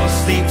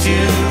closely to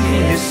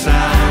His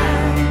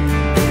side,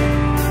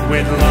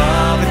 with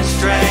love and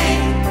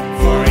strength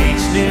for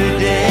each new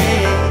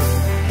day.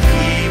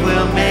 He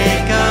will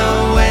make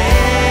a way.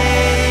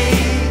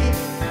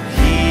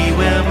 He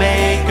will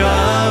make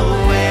a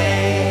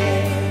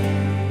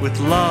way, with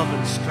love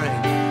and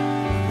strength,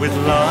 with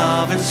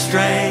love and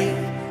strength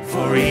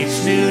for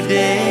each new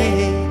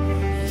day.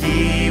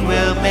 He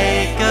will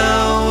make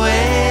a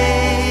way.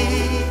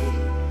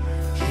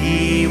 He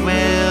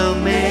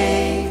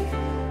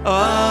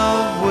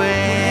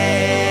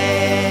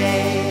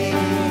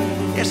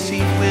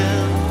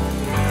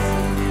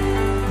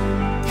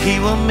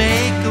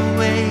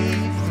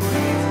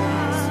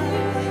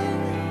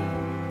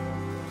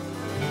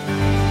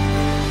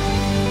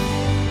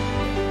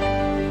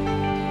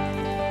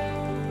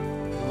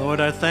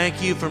Lord, I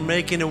thank you for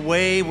making a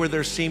way where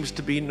there seems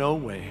to be no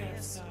way.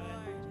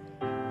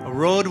 A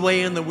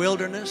roadway in the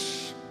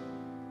wilderness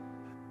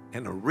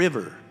and a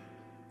river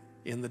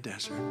in the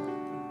desert.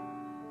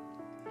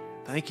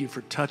 Thank you for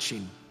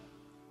touching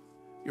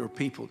your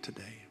people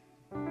today.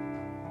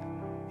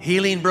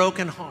 Healing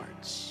broken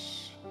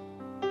hearts.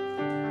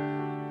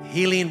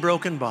 Healing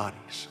broken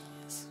bodies.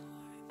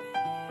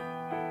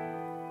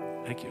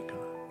 Thank you, God.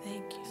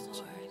 Thank you,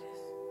 Lord.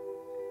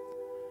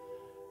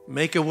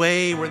 Make a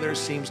way where there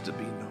seems to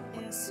be no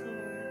way. Yes,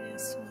 Lord.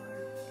 Yes, Lord.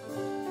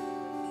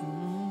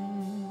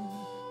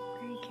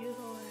 Thank you,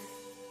 Lord.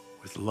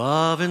 With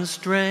love and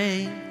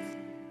strength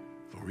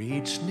for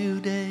each new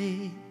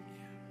day,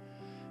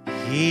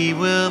 He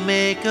will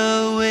make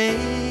a way.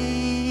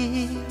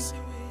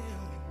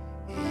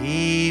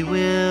 He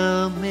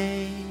will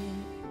make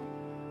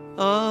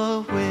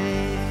a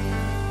way.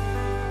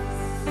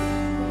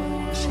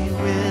 Yes, He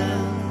will.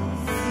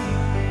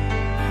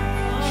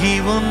 He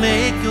will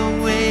make a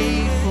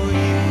way for you.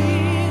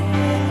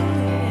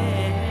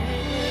 Amen.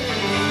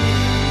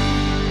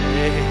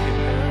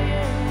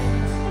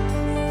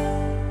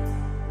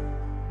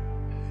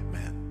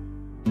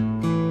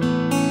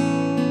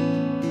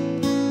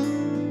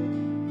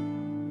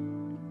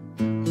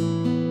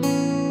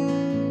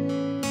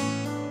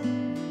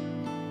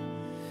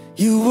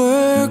 You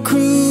were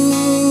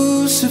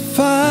crucified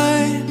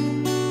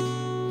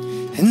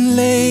and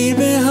laid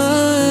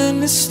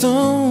behind the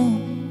stone.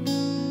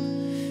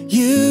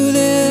 You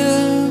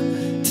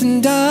lived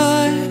and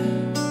died,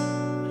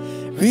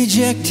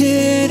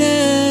 rejected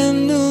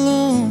and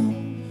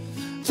alone,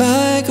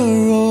 like a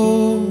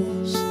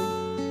rose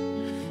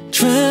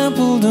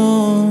trampled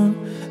on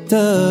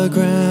the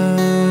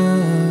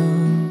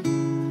ground.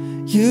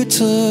 You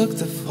took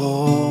the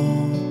fall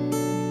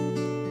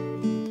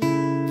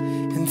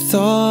and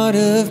thought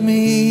of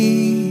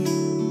me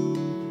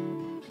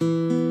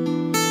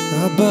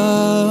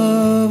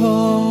above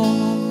all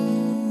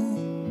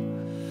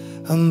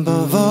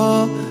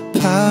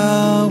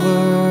powers,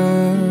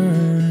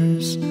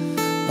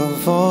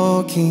 above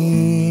all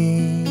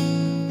kings,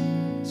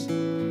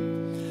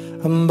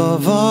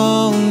 above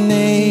all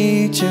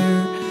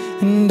nature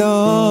and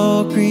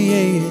all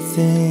created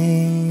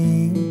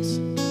things,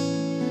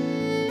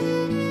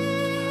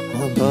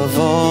 above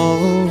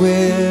all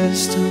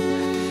wisdom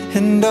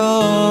and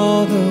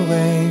all the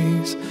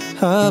ways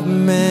of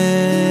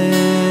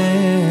man.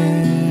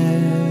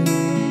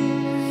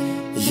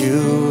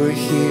 You were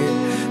here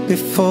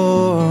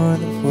before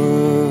the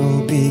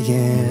world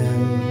began.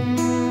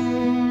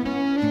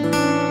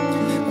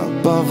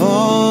 Above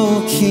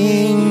all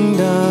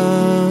kingdoms,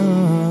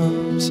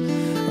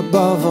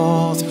 above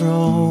all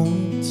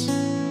thrones,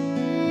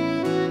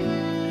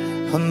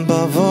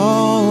 above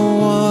all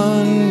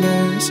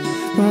wonders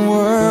the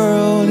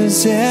world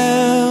has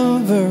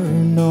ever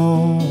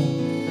known,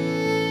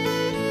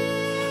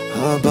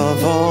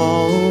 above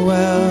all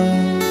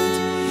wealth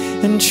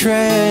and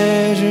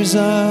treasures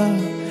of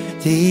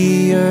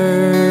the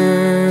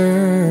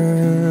earth.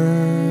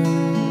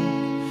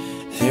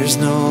 There's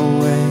no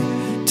way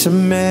to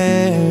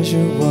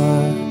measure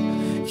what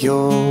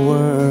you're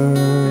worth.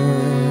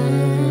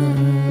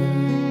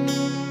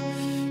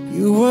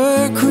 You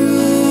were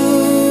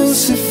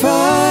crucified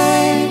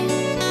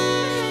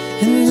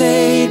and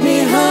laid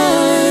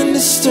behind the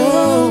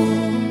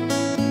stone.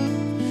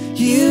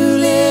 You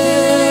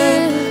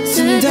lived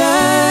and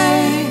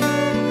died,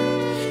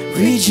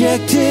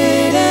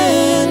 rejected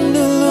and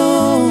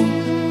alone,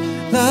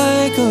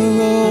 like a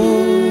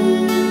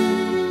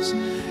rose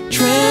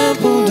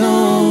trampled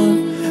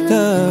on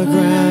the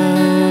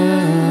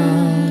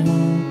ground.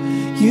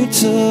 You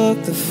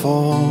took the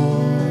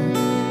fall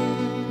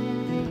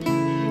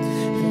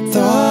and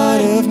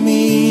thought of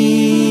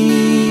me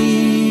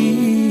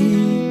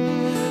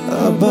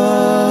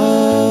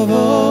above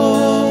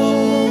all,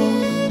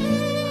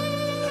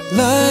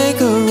 like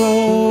a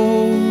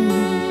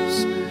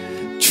rose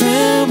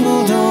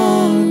trembled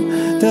on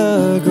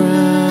the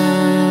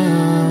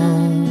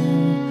ground.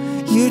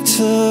 You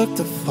took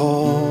the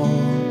fall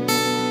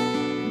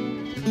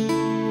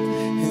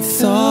and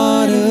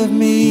thought of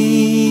me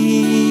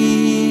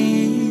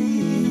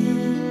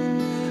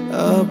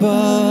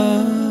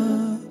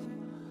above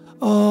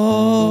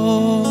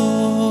all.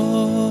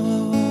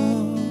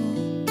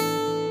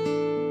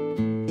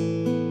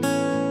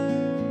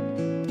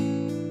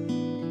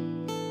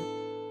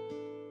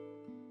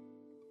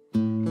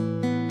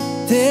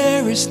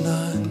 There is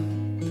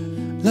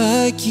none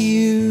like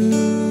you.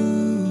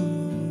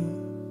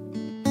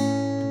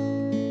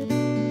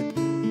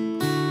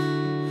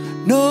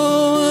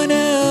 No one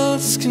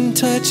else can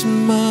touch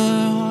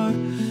my heart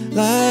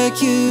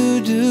like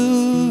you do.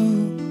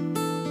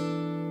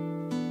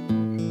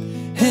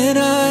 And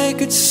I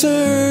could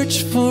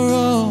search for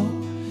all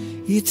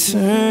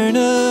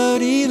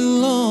eternity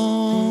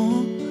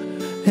long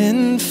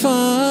and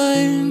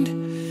find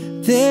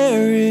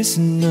there is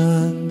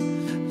none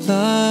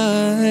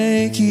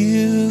like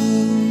you.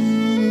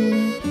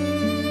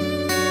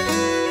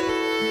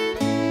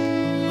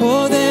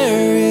 Oh,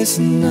 there is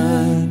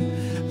none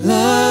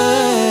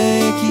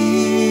like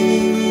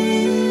you.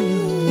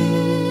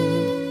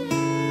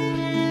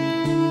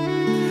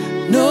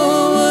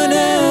 No one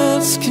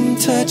else can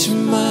touch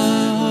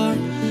my heart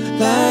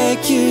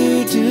like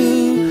you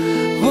do.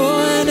 Oh,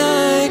 and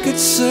I could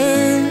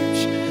search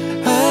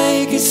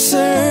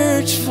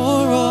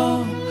for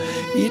all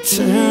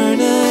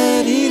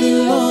eternity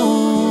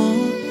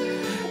long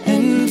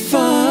and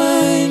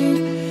find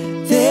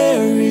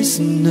there is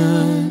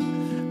none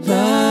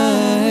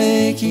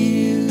like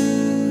you.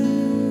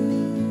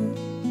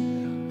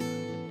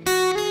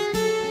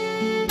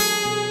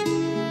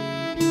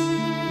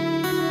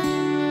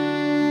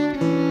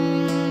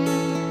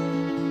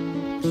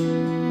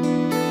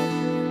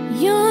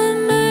 Your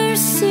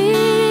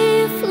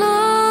mercy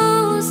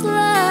flows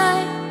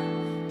like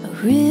a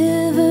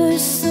river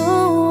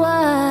so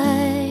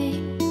wide.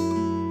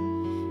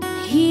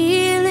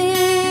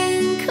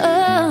 Healing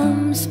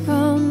comes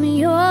from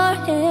your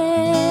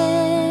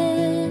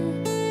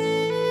hand,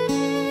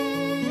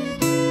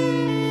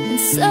 and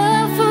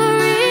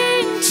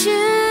suffering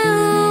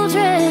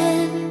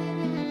children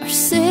are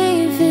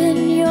safe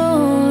in your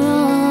arms.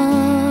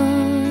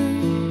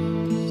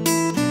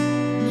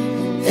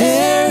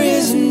 There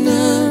is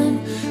none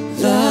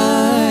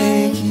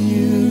like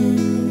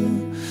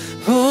you.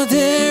 Oh,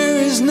 there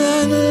is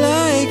none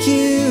like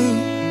you.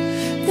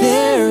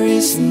 There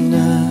is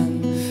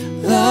none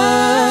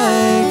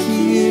like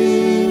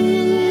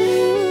you.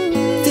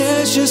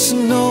 There's just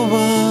no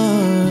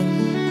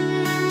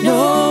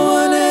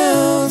one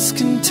else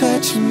can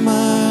touch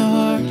my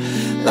heart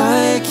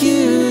like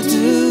you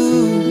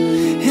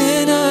do.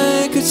 And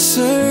I could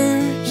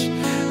search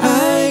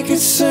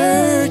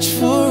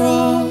for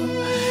all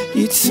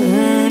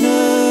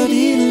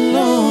eternity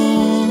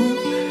long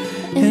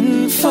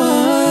and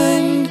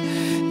find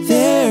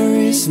there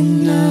is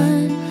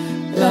none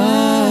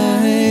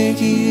like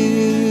you.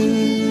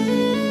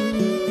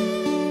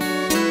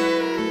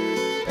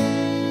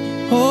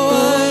 Oh,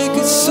 I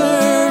could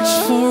search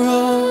for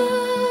all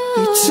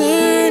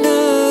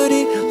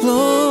eternity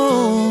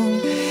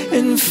long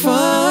and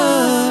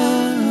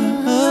find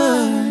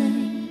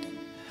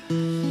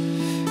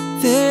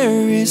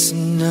there is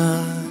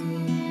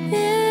none.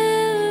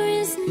 There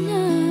is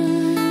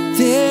none.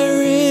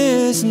 There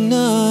is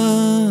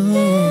none.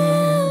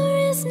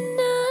 There is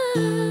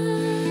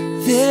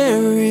none.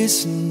 There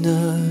is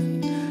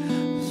none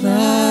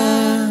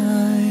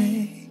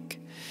like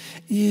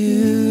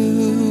you.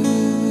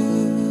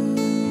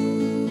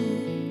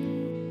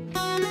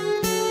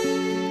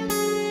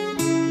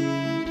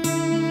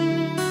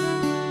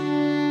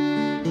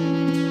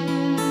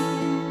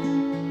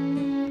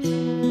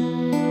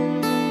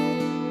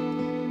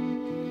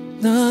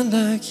 None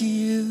like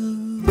you.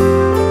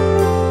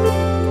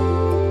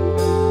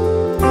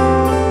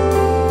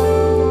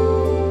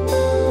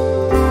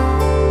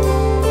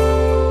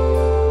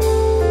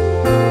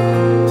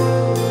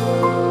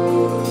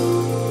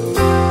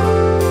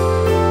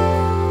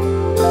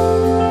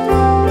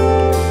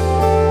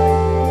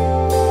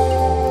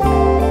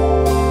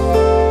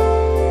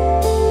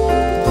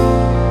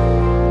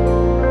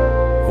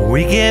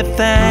 We give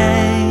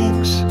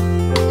thanks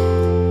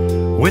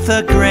with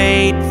a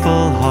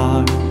grateful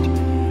heart.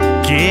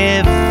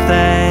 Give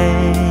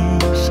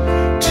thanks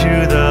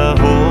to the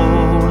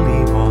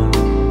Holy One.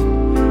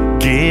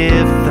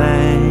 Give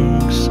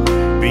thanks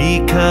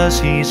because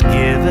He's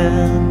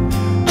given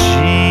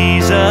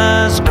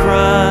Jesus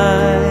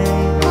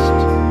Christ,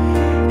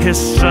 His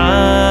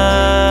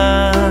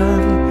Son.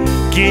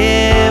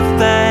 Give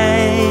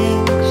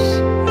thanks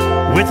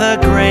with a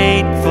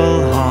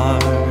grateful heart.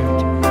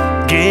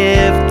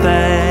 Give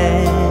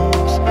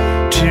thanks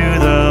to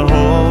the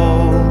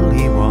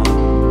Holy One.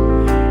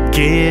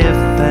 Give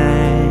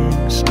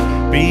thanks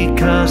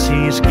because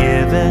He's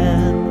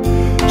given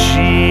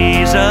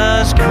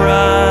Jesus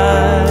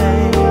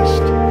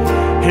Christ,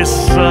 His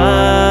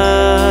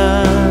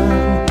Son.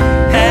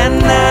 And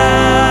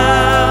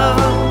now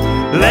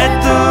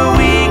let the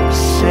weak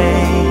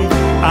say,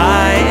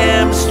 I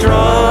am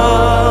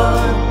strong.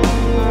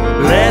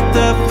 Let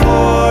the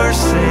poor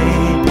say,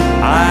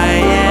 I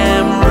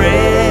am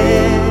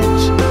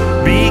rich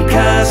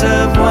because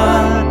of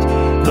what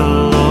the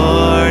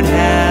Lord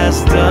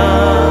has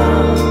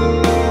done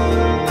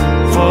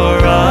for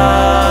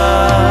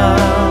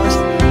us.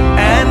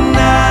 And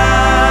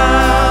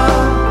now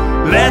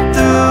let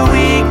the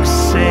weak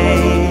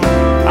say,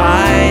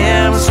 I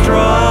am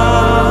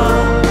strong.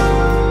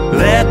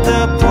 Let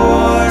the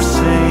poor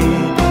say,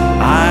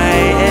 I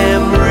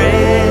am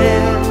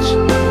rich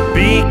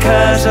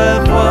because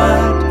of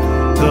what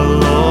the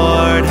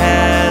Lord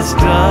has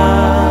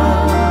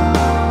done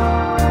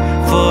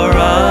for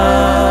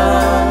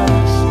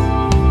us.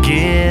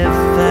 Give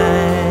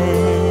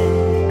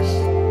thanks.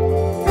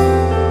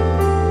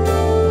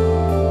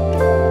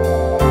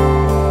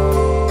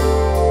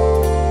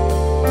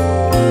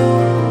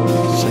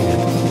 Sing it.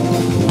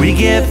 We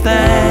give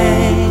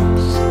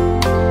thanks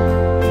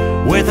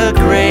with a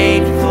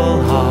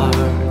grateful heart.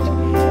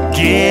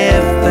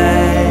 Give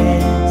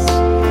thanks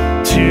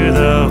to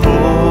the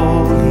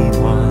Holy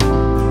One.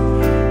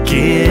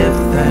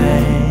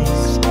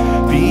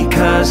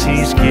 because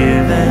he's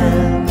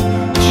given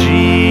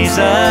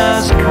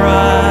Jesus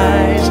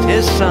Christ,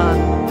 his son,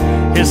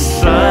 his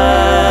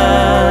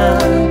son.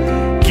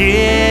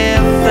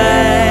 Give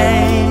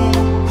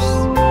thanks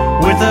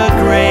with a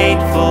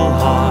grateful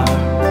heart.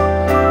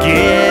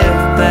 Give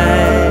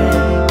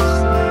thanks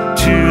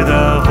to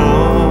the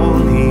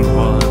Holy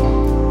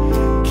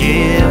One.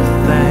 Give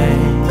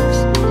thanks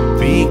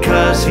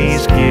because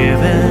he's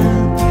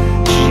given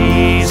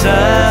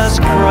Jesus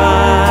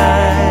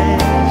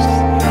Christ,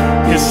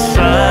 his son.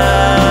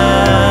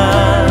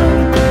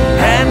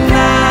 And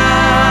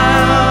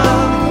now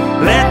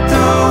let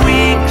the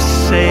weak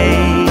say,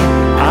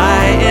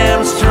 I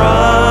am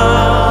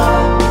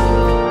strong.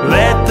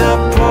 Let the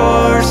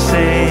poor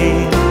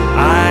say,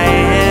 I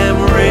am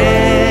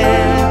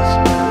rich,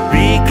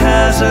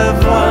 because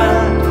of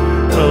what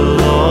the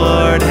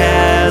Lord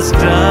has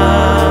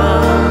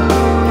done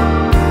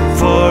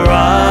for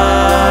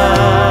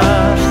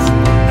us.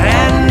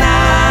 And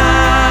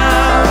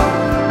now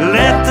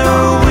let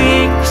the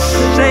weak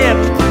say it,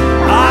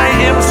 I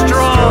am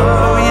strong,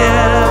 oh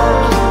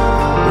yes.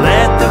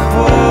 Let the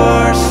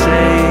poor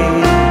say,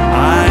 I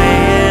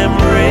am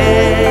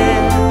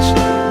rich,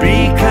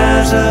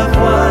 because of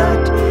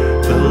what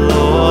the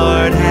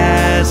Lord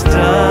has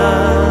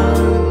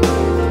done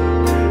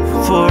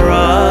for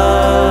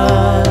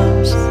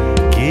us.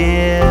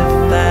 Give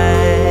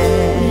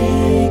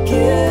thanks.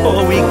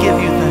 Oh, we give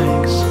you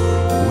thanks.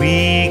 We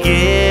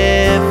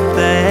give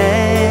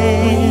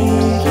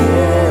thanks.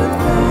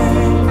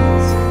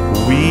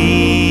 We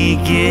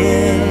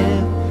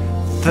give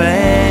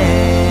thanks.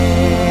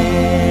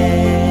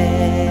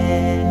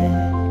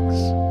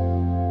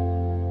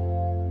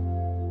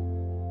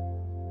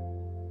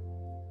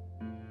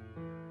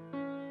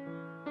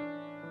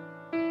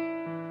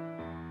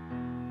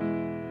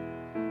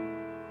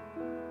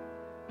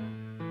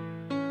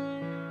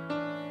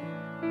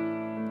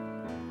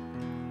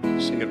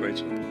 Sing it,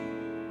 Rachel.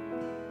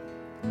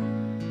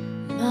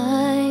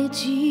 My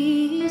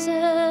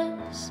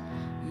Jesus,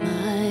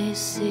 my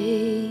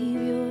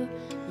Savior,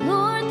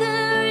 Lord,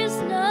 there is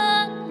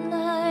none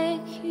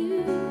like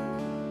you.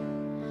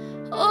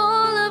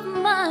 All of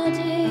my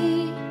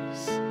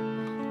days,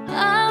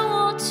 I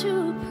want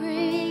to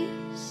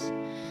praise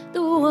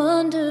the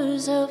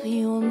wonders of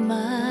your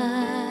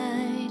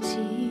mighty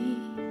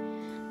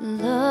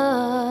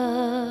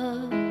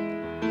love.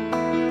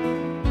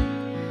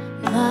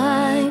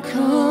 My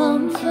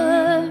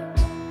comfort,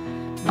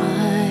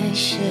 my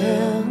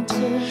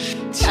shelter,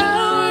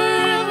 tower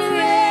of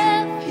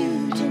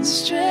refuge and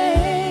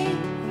strength.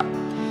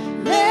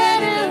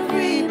 Let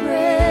every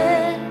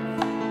breath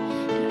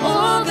and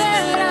all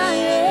that I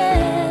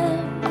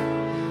am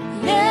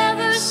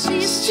never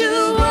cease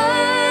to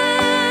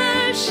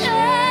worship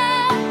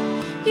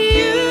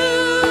you.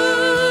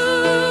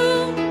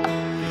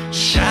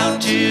 Shout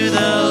to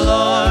the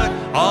Lord,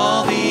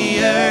 all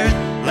the earth,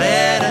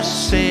 let us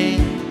sing.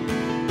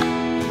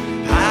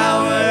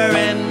 Power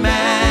and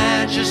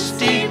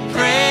majesty,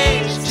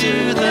 praise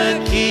to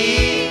the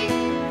King.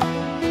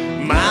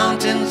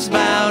 Mountains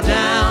bow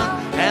down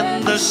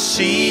and the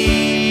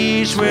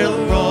seas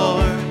will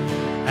roar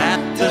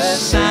at the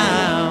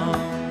sound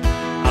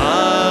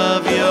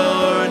of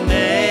your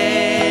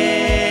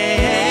name.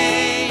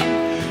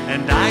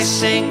 And I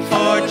sing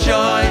for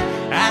joy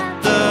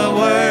at the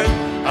work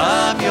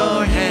of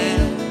your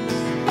hand.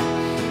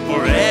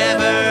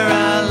 Forever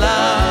I'll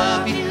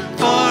love you,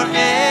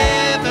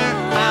 forever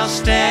I'll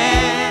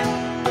stand.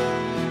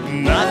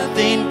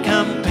 Nothing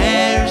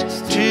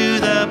compares to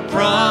the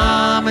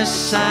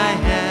promise I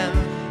have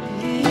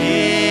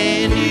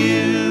in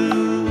you.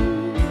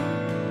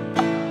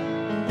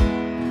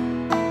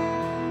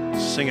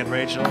 Sing it,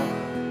 Rachel.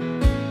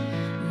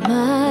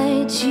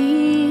 My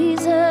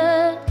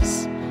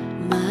Jesus,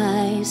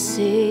 my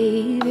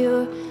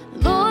Savior,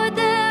 Lord,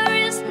 there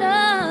is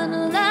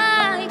none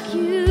like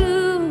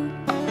you.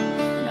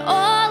 In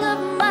all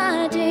of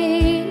my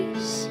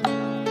days,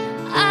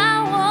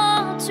 I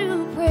want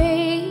to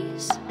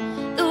praise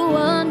the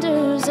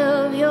wonders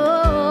of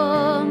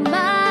your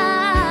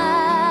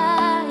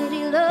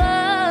mighty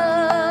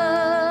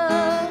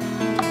love.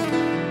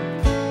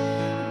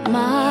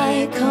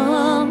 My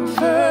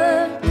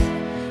comfort,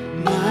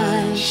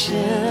 my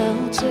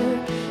shelter,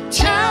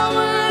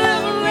 tower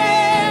of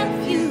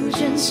refuge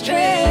and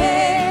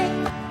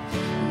strength.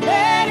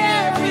 Let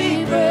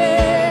every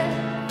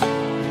breath,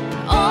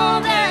 all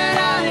that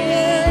I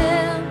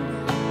am,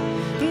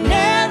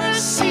 never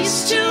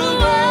cease to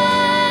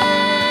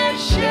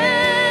worship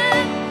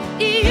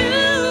you.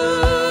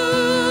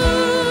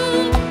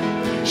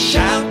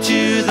 Shout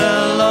to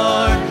the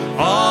Lord,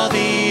 all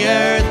the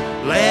earth,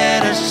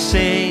 let us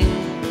sing.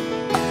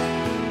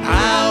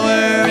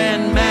 Power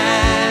and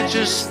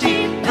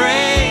majesty,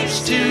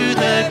 praise to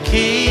the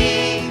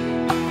King.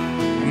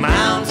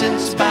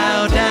 Mountains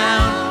bow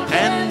down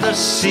and the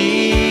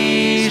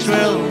seas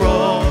will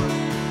roar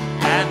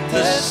at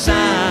the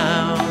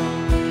sound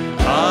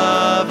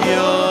of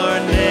your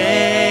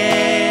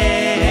name.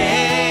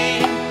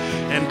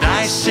 And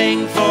I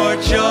sing for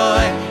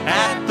joy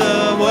at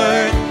the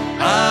word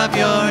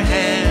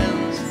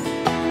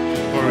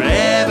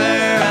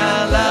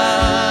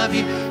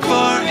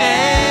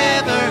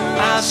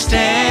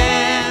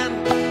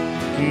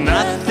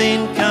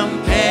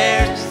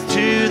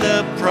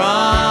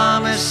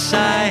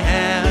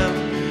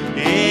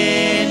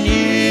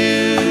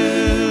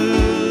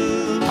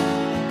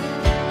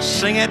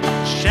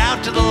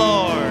Shout to the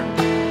Lord.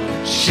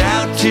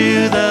 Shout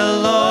to the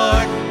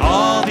Lord,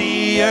 all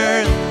the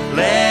earth,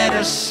 let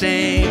us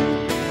sing.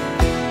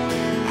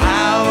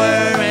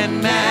 Power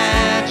and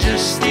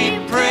majesty,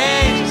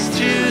 praise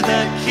to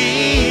the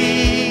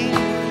King.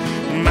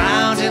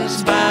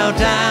 Mountains bow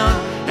down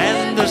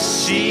and the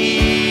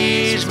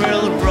seas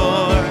will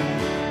roar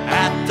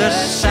at the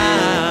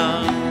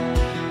sound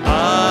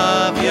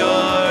of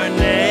your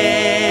name.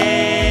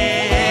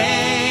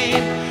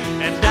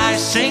 And I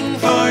sing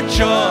for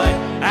joy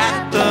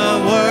at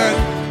the work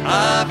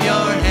of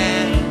your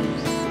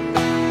hands.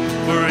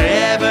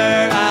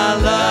 Forever I'll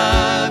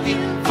love you,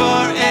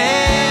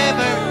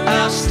 forever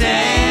I'll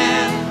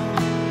stand.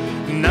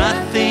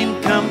 Nothing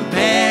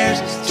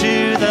compares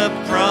to the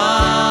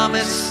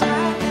promise.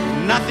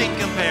 Nothing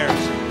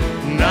compares.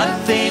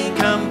 Nothing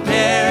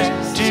compares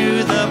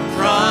to the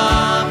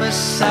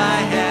promise I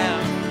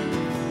have.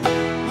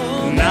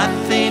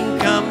 Nothing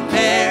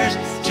compares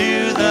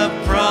to the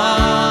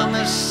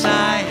promise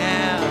I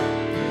have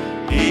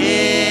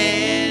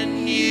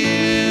in you.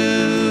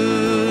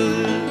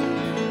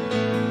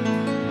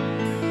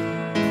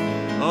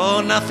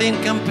 Oh,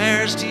 nothing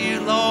compares to you,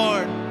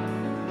 Lord.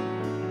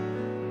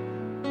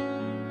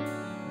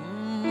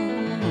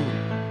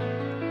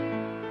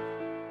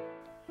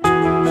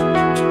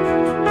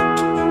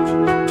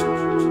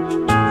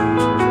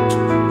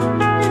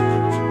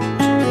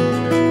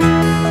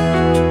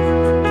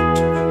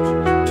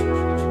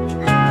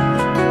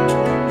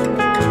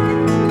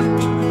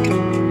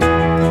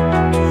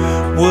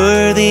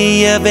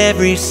 Worthy of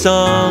every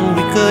song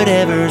we could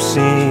ever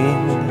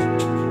sing,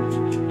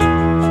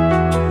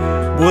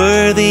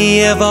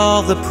 worthy of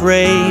all the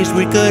praise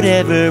we could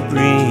ever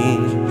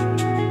bring,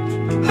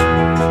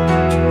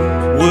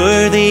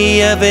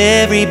 worthy of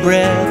every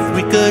breath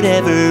we could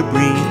ever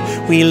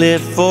breathe. We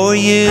live for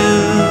you.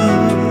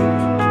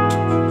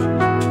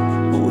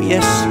 Oh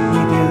yes, we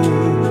do.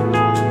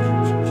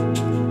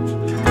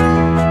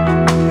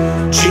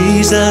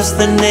 Jesus,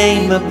 the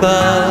name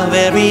above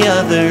every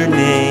other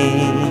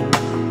name.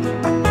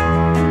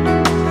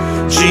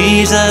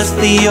 Jesus,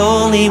 the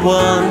only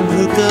one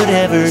who could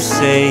ever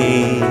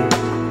save.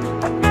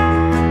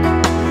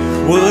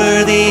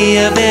 Worthy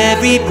of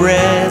every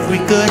breath we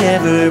could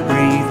ever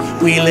breathe.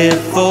 We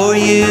live for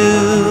you.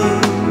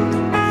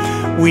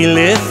 We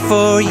live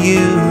for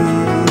you.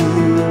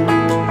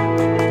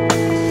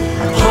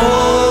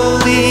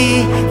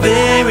 Holy,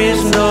 there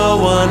is no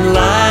one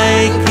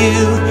like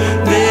you.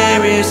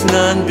 There is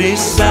none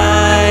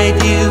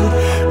beside you.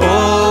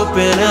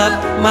 Open up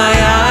my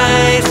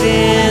eyes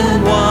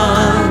in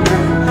wonder.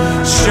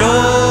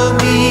 Show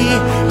me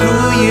who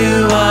you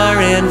are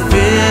and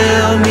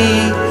fill me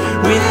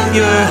with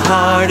your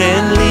heart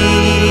and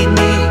lead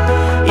me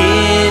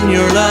in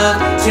your love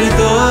to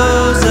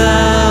those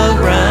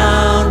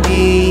around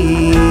me.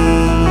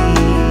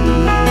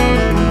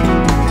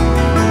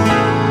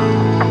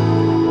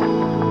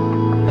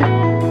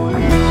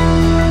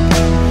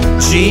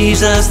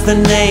 Jesus, the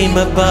name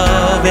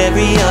above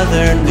every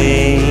other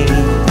name.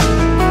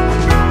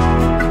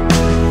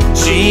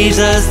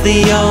 Jesus,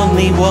 the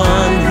only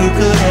one who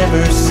could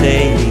ever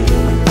save.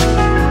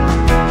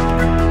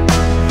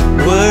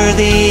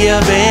 Worthy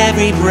of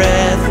every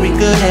breath we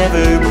could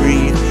ever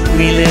breathe.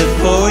 We live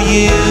for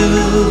you.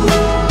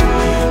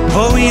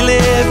 Oh, we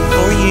live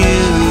for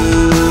you.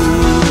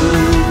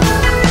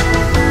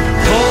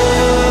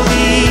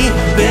 Holy,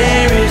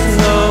 there is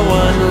no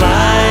one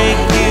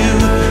like you.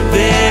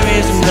 There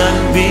is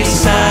none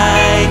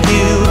beside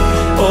you.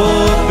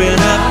 Open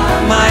up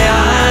my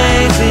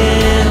eyes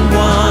in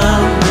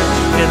wonder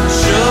and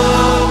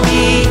show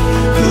me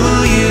who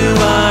you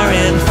are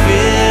and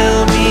fill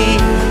me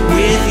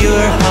with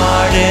your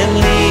heart and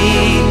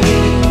lead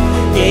me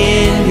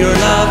in your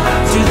love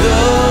to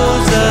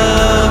those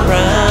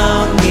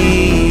around me.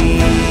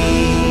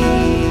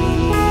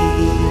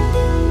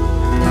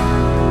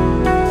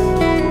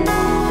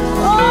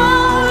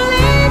 Oh,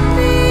 lead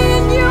me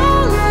in your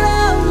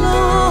love,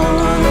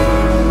 Lord.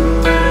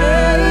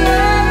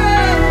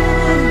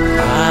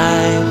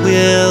 I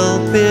will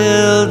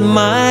build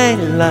my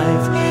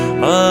life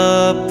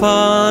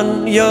upon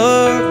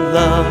your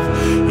love.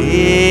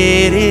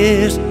 It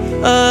is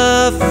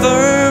a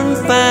firm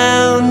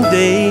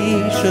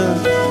foundation.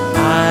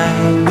 I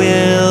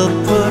will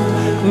put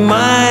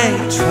my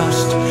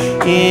trust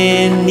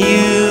in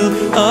you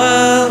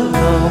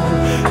alone,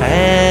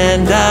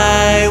 and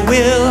I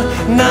will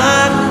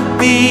not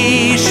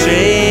be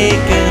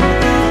shaken.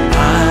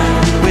 I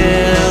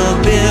will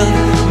build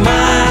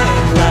my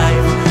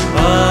life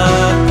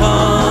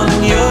upon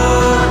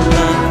your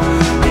love.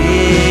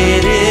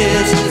 It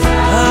is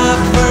a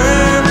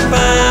firm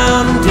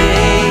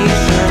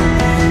foundation.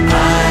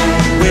 I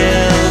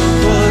will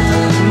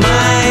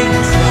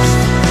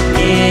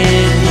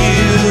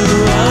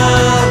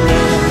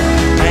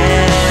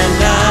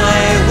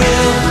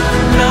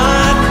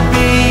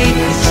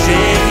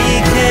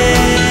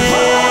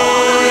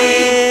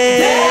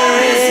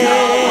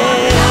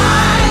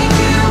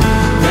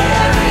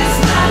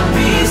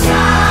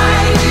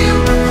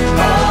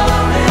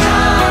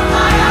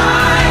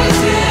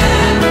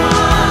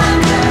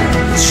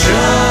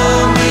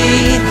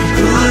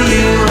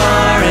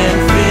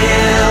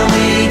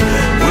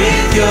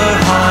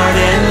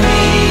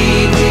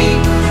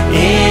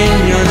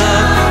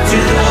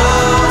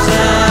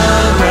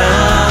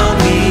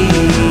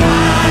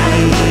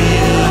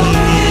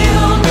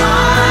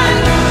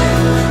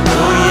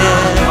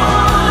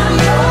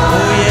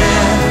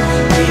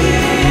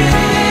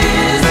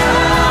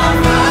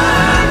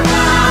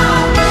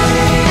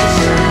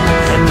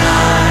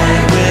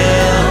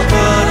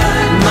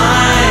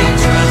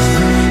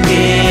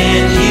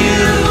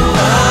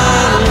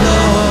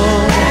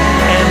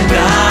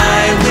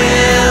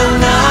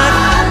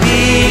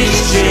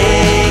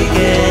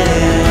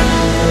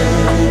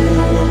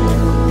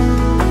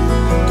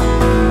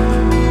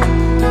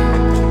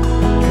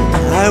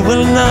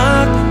will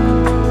not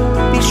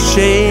be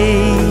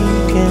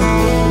shaken.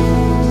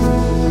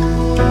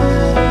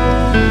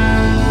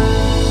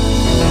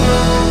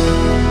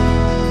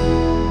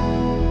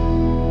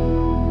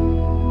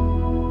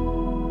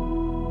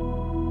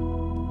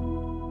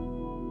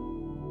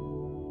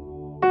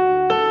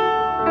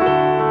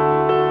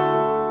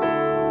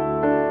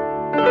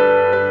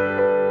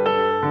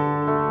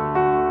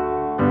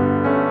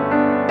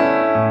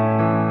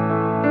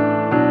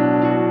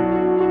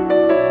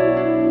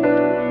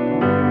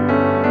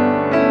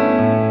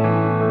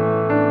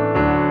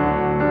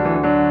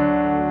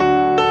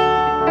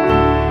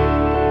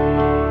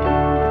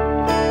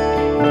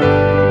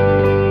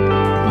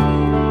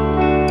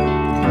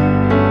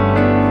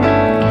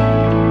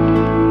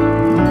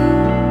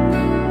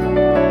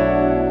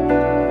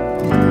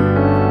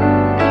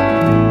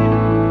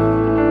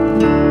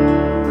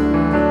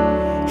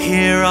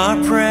 Hear our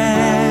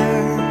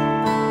prayer.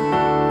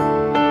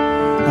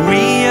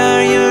 We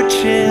are your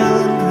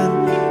children,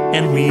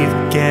 and we've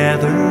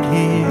gathered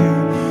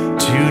here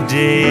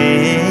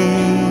today.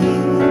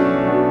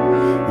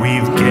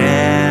 We've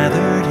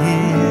gathered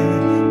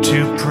here to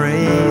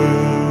pray.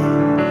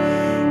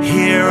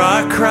 Hear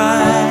our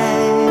cry.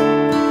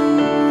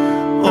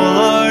 Oh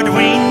Lord,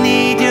 we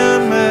need your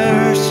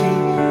mercy,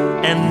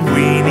 and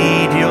we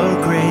need your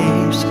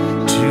grace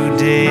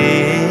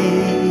today.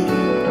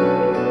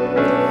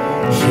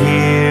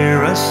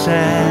 Hear us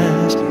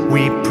as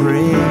we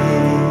pray.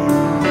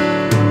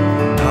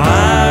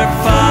 Our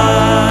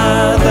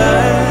Father,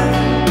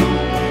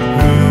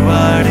 who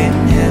art in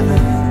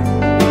heaven,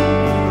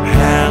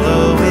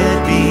 hallowed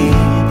be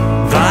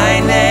thy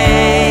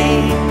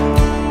name.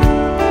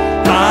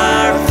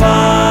 Our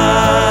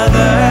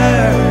Father,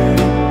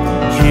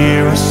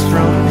 hear us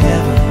from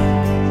heaven.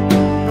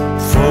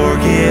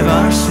 Forgive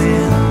our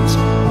sins,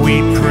 we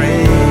pray.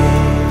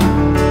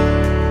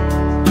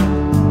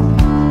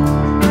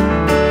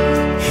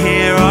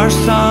 Our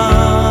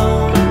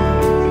song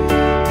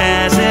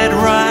as it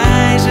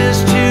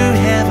rises to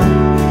heaven,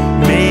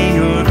 may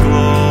your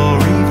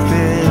glory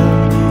fill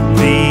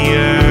the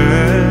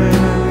earth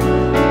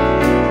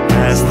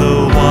as the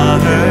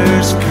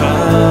waters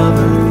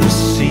cover the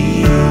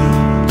sea.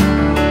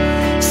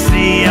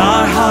 See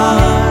our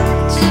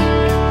hearts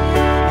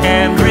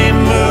and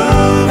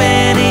remove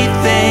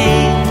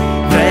anything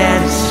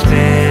that is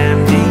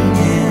standing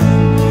in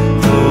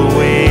the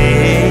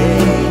way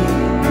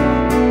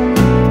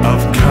of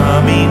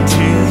coming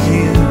to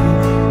you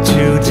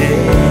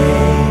today.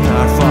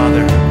 Our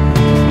Father,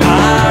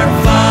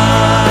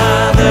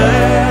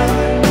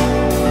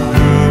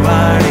 who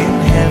art in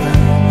heaven,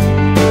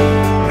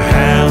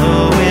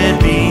 hallowed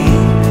be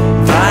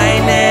thy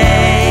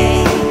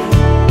name.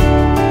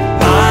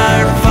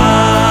 Our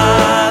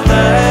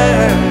Father,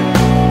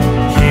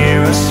 hear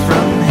us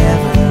from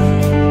heaven.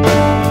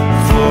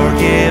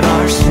 Forgive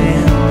our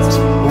sins,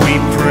 we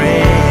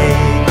pray.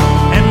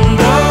 And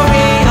though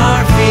we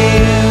are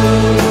few,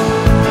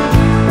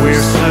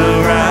 we're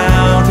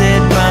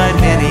surrounded by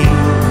many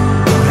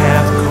who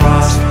have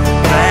crossed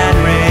that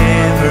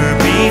river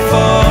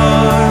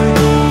before.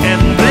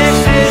 And this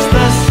is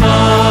the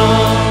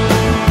song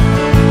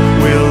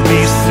we'll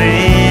be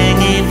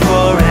singing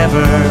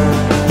forever.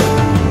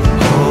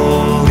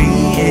 Holy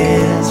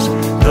is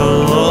the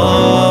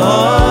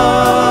Lord.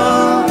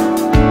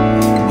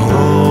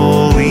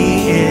 Holy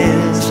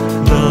is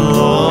the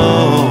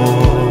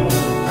Lord.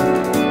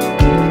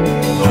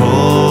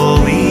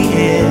 Holy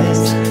is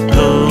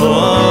the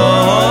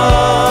Lord.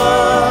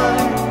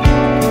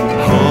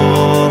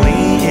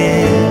 Holy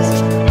is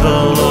the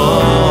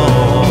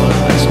Lord.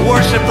 Let's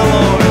worship the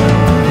Lord.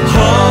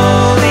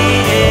 Holy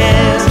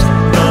is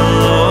the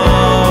Lord.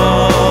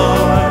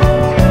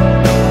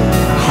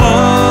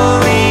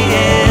 Holy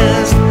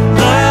is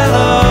the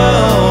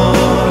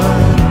Lord.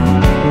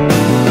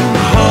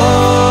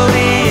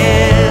 Holy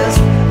is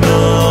the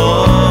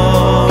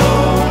Lord.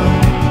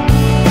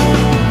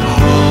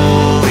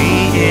 Holy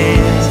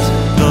is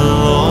the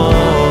Lord.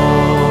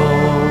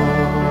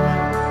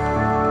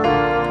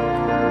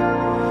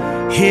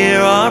 Hear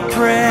our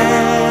prayer.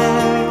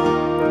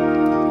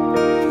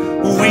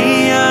 We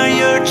are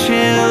your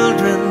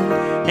children,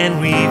 and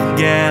we've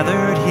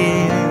gathered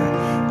here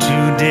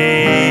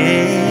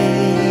today.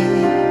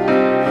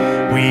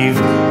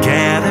 We've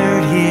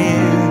gathered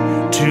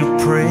here to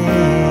pray.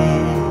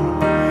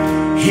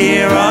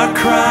 Hear our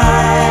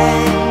cry.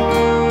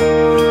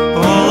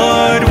 Oh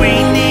Lord, we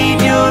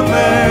need your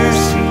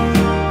mercy,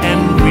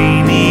 and we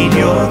need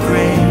your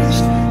grace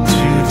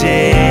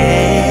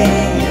today.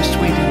 Yes,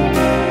 we do.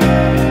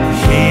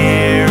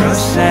 Hear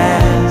us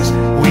as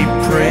we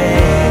pray.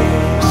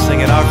 Sing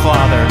it, our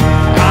Father.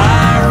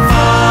 Our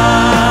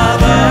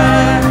Father,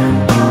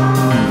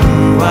 who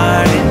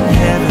art in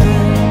heaven,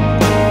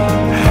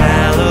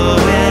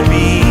 hallowed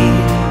be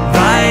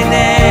thy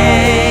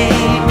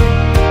name.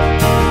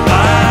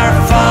 Our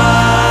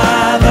Father,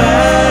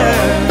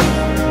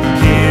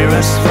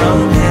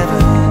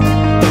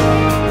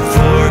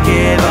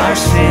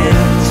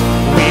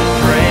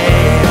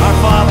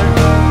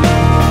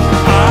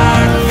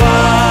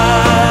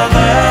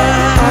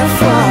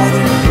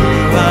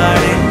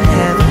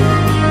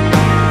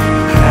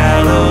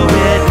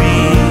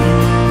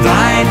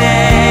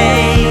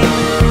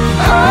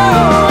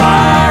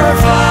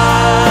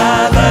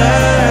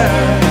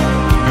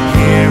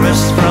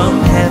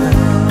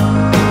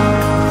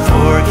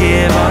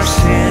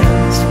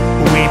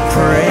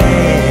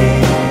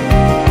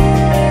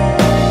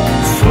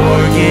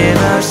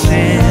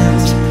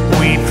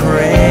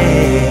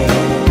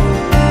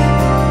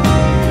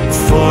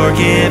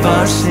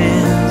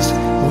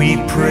 we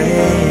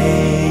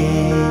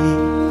pray.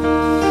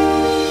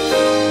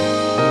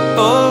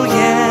 Oh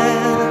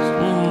yes.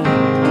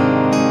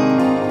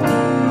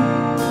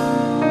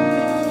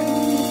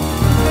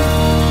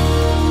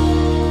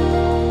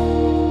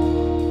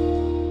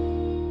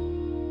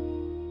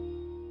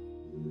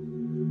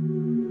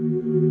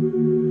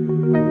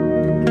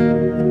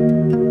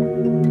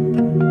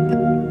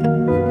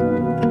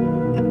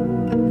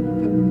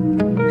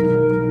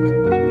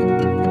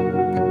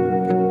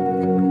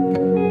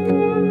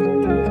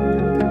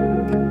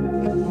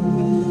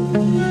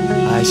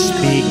 I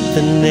speak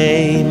the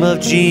name of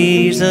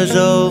Jesus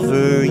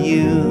over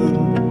you.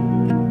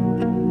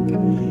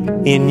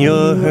 In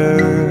your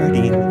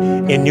hurting,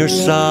 in your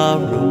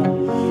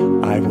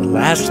sorrow, I will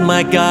ask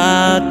my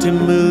God to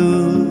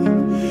move.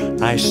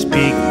 I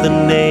speak the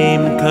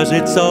name 'cause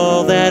it's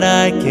all that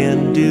I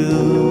can do.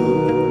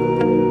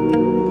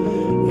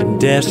 In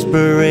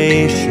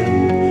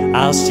desperation,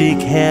 I'll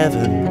seek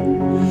heaven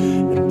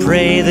and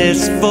pray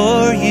this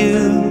for you.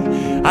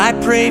 I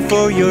pray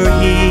for your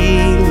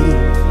healing,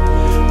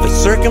 the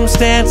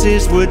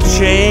circumstances would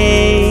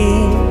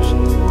change.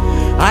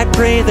 I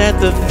pray that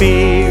the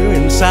fear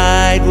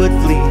inside would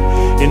flee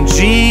in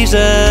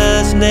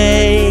Jesus'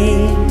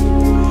 name.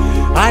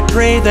 I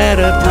pray that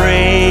a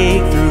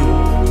breakthrough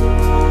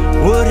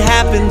would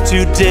happen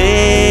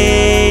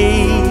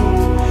today.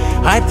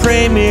 I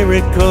pray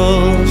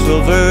miracles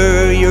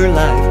over your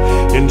life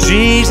in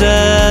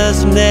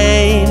Jesus'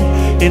 name,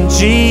 in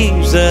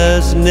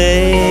Jesus'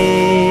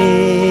 name.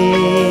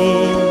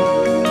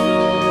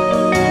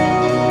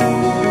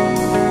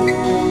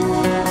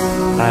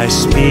 I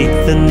speak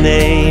the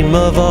name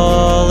of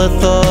all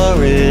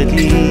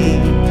authority,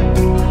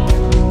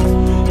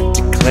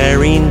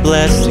 declaring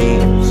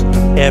blessings,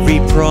 every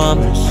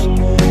promise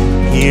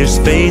He is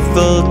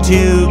faithful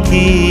to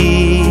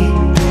keep.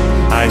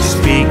 I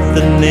speak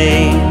the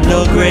name no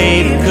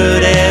grave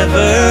could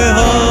ever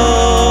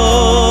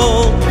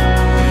hold.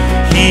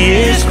 He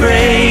is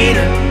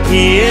greater,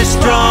 He is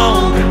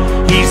stronger,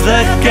 He's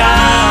the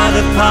God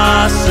of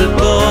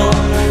possible.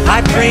 I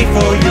pray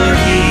for your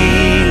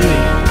healing,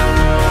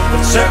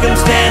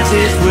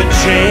 circumstances would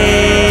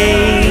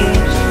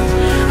change.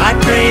 I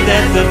pray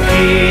that the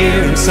fear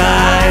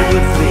inside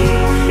would flee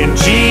in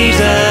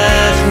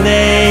Jesus'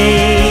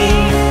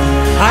 name.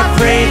 I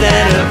pray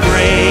that a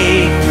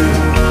breakthrough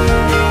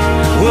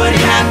would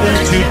happen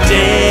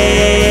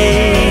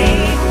today.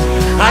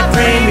 I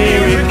pray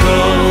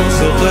miracles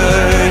over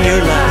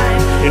your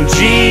life in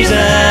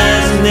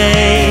Jesus'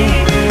 name,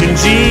 in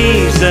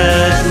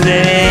Jesus'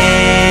 name.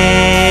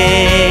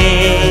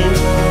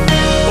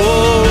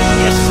 Oh,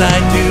 yes I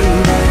do.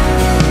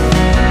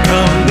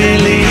 Come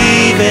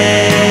believe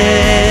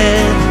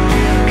it,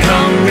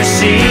 come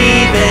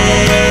receive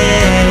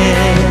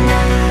it.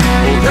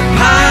 Oh, the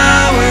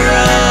power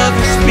of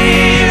the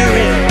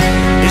Spirit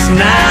is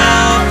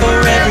now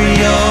forever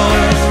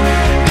yours.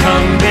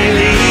 Come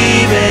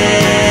believe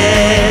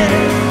it,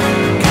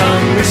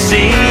 come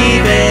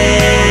receive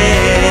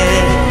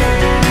it.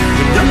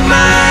 In the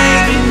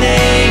mighty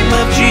name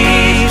of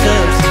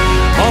Jesus,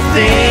 all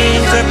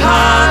things are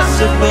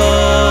possible.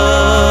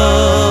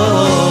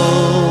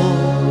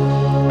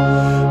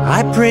 I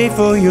pray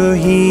for your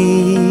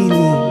healing,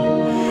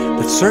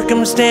 but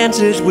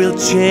circumstances will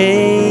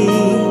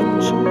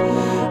change.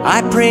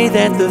 I pray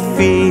that the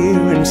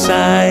fear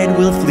inside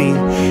will flee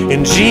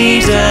in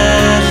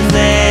Jesus'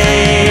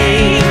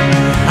 name.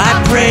 I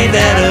pray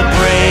that a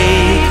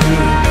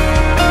breakthrough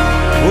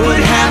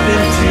would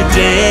happen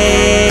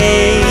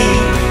today.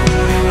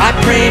 I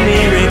pray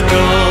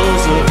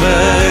miracles over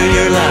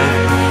your life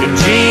in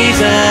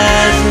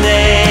Jesus'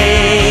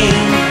 name.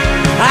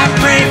 I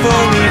pray for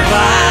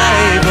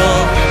revival,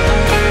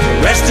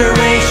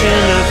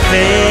 restoration of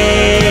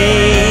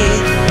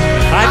faith.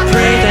 I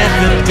pray that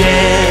the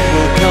dead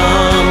will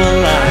come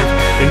alive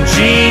in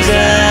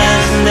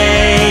Jesus'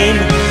 name,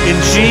 in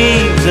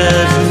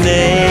Jesus'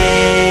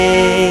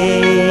 name,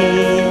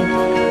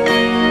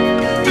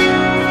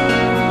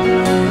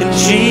 in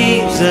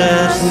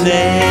Jesus'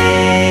 name,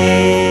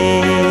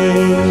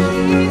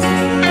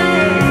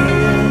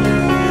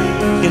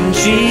 in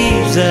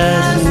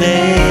Jesus'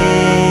 name,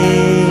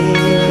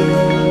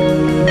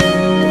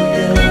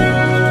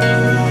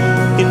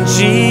 in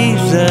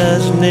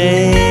Jesus'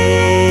 name.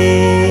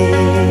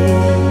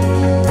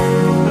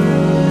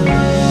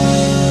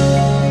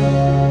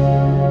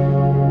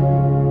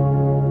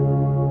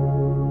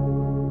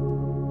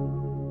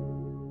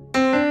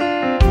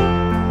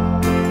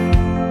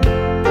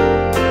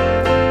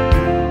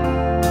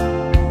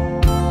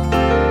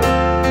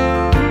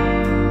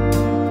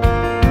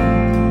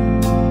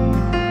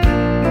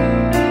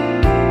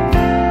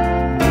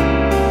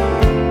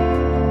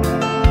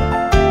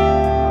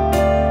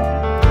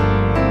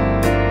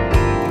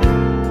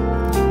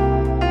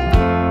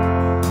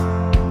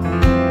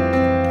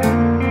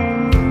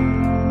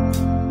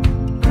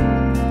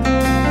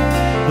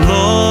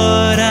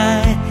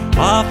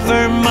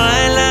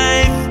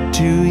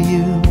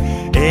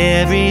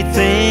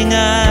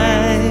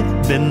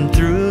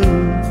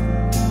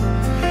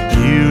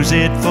 use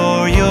it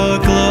for your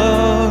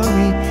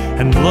glory.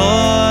 And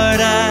Lord,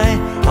 I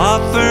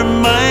offer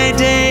my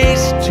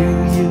days to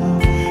you,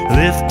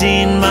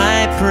 lifting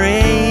my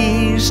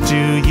praise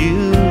to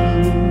you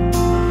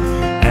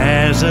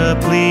as a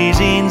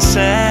pleasing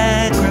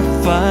sacrifice.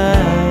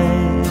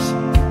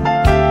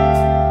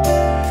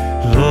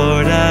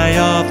 Lord, I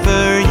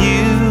offer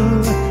you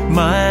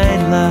my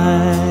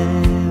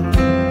life.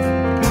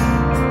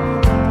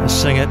 Let's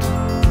sing it.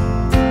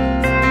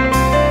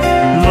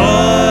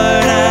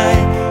 Lord, I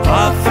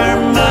offer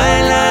my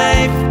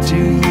life to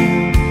you,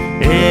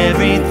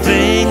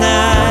 everything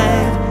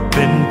I've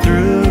been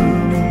through.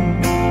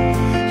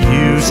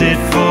 Use it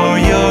for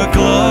your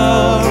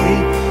glory.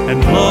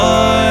 And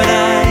Lord,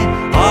 I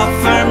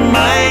offer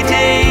my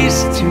days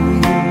to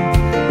you,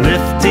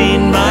 lifting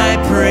my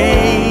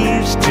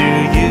praise to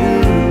you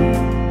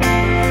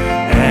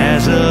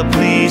as a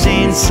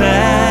pleasing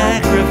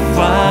sacrifice.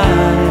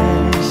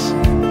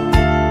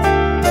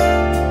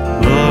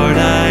 Lord,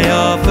 I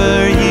offer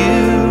you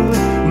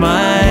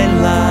my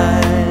life.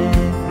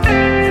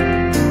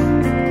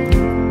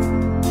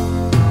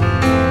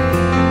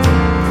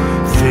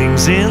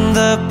 Things in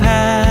the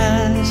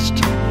past,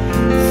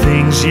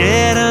 things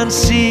yet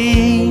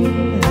unseen,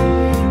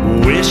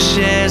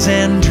 wishes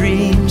and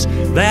dreams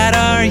that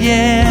are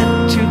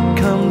yet to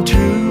come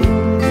true.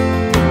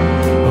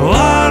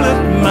 All of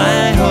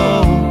my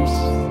hopes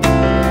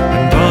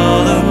and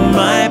all of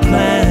my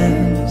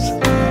plans,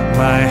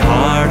 my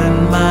heart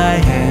and my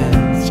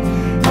hands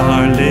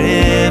are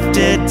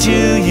lifted to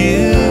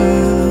you.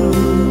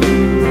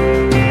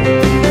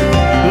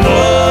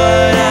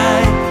 Lord, I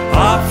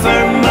offer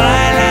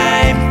my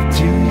life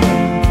to you,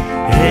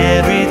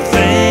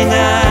 everything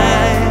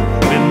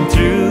I've been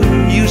through.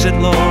 Use it,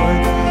 Lord,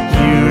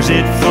 use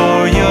it for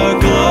your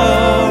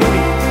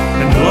glory.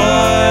 And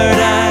Lord,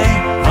 I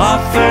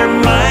offer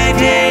my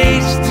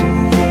days to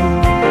you,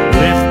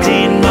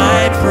 lifting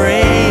my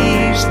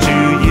praise to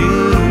you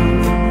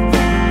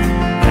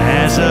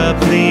as a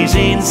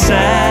pleasing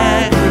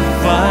sacrifice.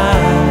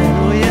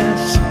 Oh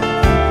yes,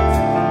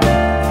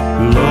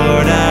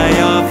 Lord, I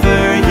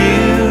offer you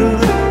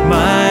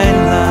my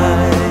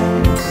life.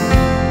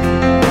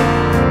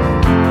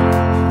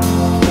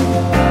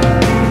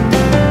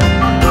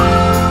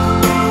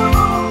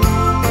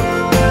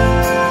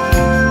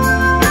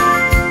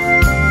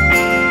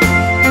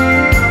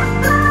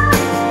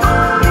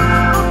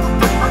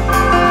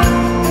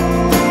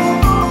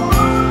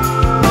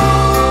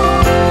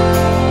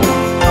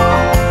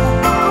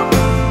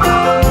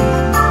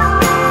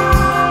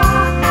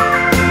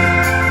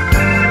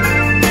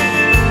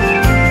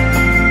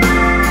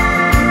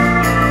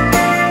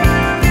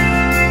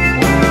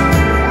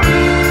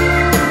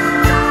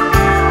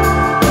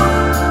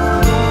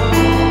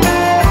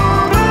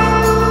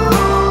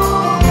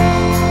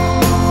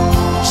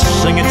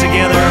 Sing it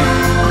together.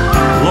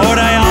 Lord,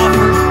 I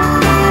offer,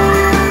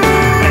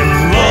 and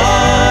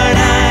Lord,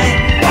 I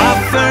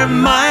offer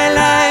my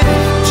life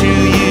to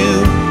you,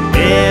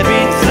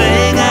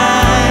 everything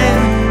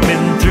I've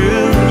been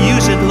through.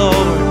 Use it,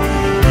 Lord,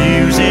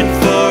 use it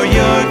for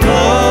your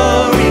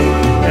glory.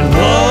 And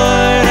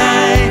Lord,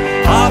 I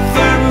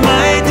offer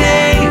my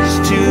days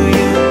to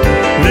you,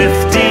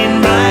 lifting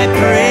my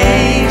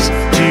praise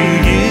to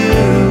you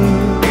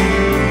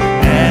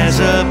as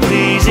a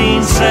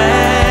pleasing sacrifice.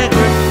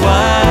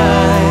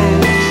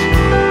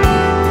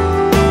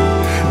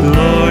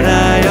 Lord,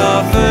 I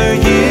offer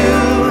you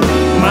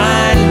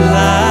my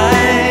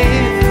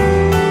life.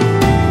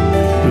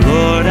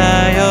 Lord,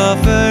 I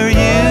offer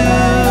you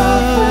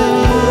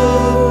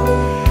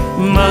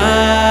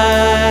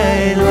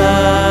my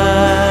life.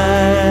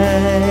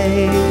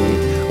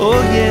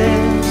 Oh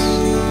yes.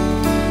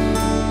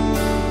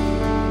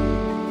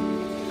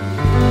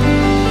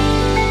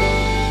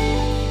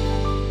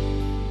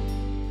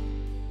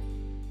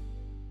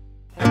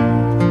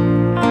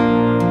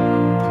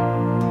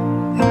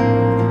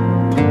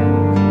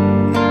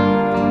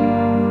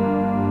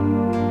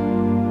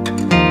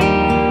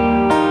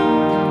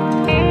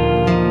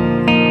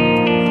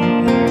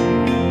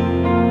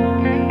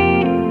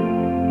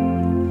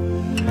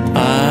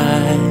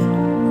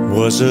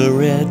 Was a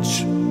wretch,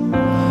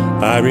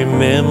 I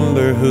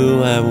remember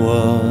who I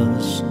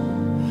was.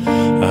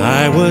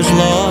 I was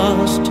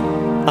lost,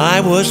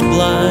 I was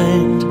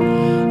blind,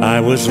 I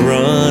was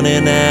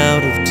running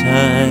out of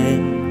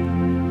time.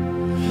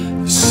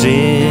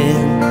 Sin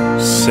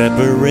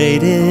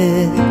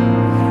separated,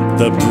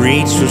 the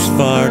breach was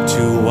far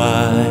too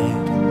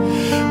wide.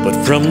 But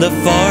from the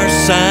far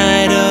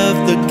side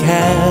of the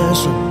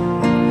chasm,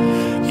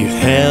 you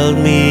held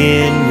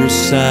me in your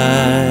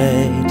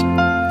sight.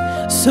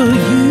 So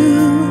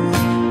you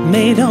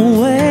made a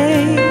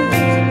way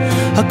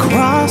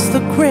across the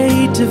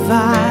great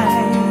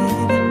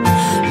divide,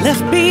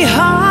 left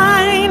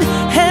behind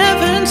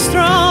heaven's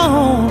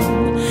throne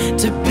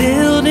to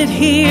build it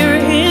here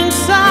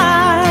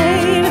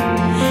inside.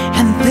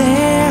 And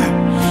there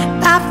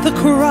at the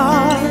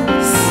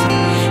cross,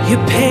 you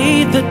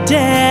paid the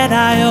debt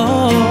I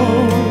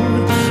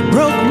owed,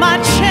 broke my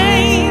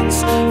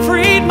chains,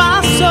 freed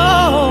my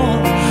soul,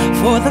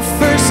 the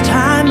first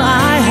time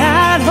I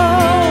had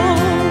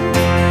hope.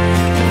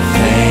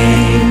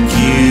 Thank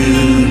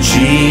you,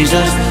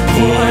 Jesus,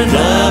 for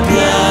the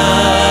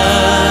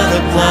blood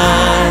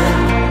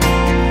applied.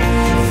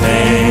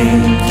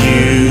 Thank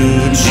you,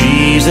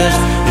 Jesus,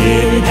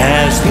 it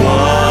has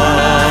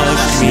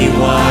washed me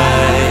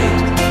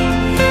white.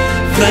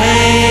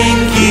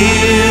 Thank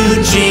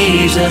you,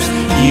 Jesus,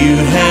 you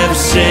have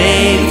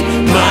saved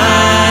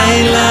my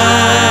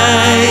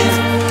life,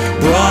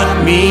 brought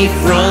me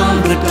from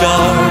the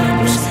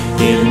darkness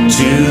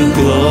into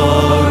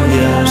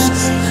glorious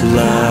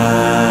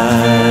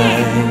light.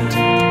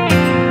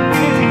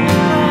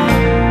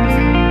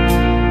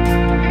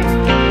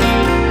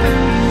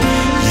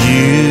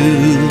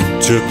 You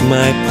took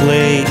my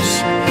place,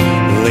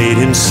 laid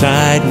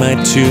inside my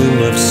tomb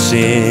of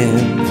sin.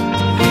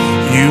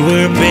 You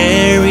were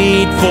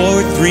buried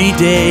for 3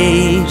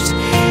 days,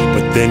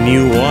 but then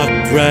you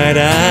walked right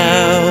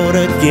out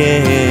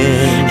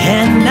again.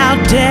 And now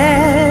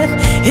death,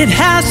 it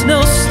has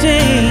no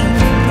sting.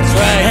 That's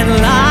right. And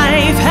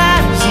life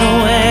has no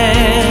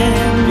end.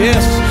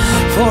 Yes.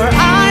 For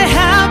I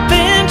have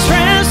been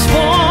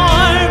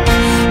transformed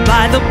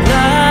by the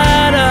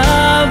blood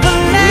of the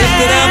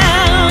Lift it up.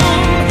 Lamb.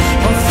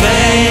 Oh,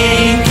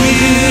 thank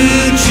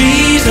you,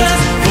 Jesus,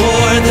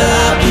 for the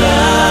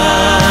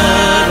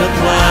blood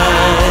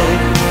applied.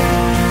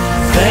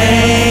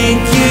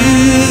 Thank you,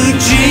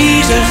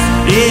 Jesus,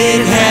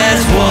 it has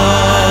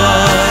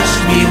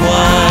washed me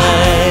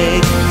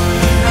white.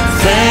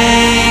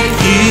 Thank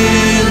you,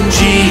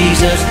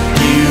 Jesus,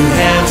 you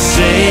have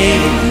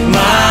saved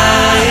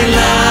my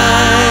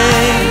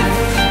life,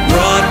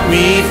 brought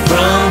me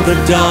from the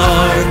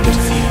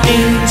darkness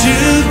into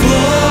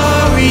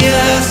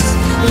glorious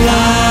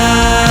light.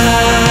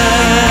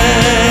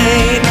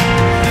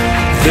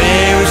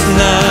 There is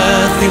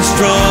nothing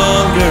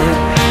stronger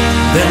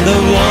than the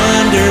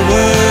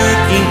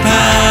wonder-working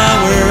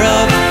power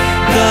of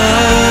the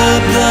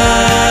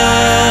blood,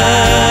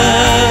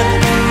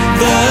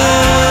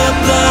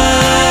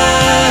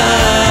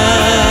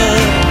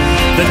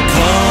 that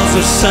calls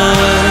us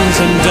sons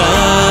and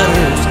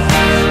daughters.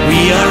 We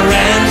are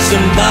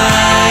ransomed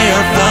by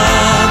our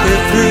Father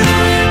through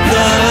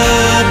the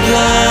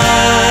blood,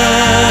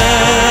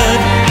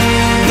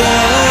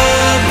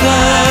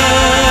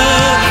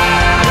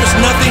 There's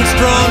nothing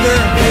stronger.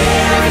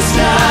 There is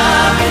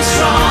nothing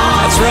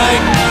strong. That's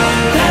right.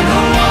 Than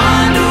the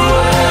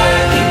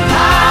wonder-working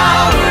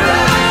power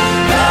of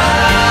the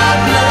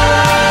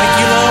blood. Thank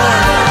you, Lord.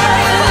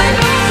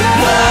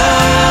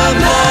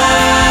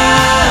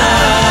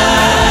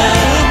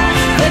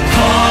 That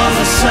calls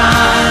us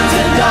sons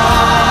and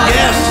daughters.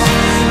 Yes.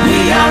 We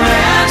are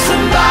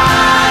ransomed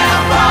by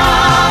our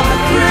Father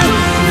through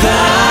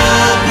The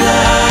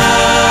blood.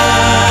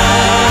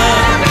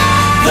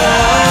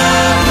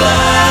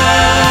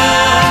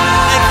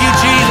 Thank you,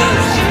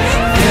 Jesus.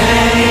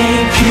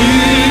 Thank you,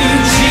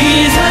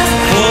 Jesus,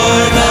 For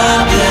the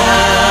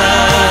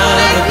blood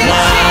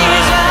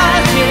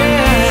applied.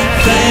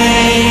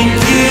 Thank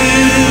you,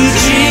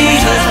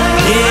 Jesus,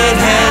 it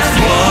has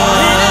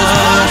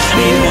washed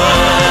me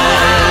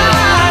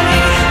white.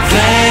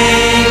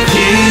 Thank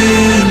you,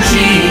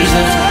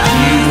 Jesus,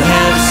 you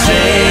have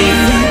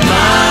saved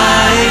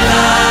my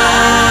life.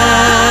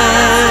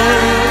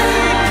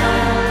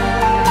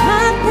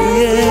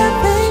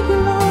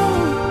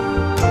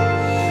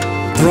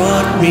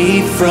 Brought me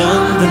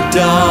from the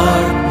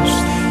darkness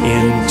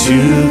into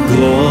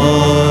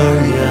glorious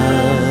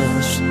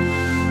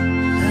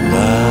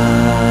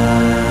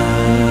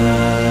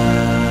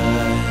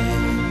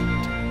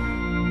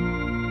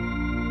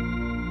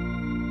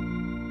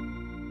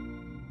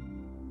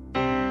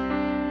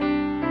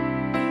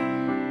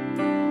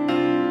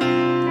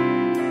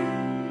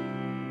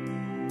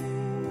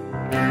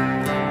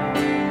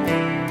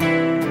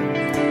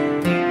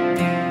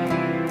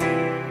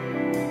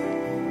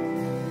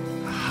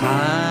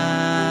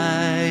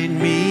Hide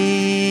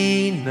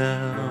me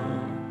now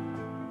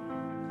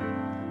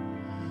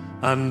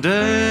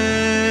under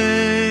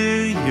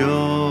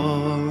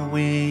your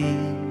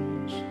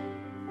wings.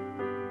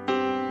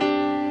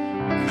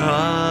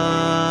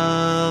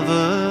 Cover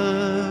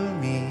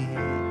me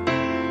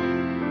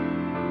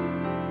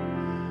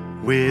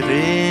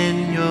within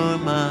your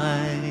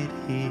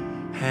mighty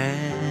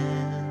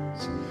hands.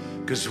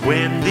 'Cause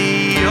when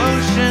the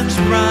oceans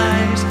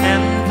rise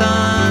and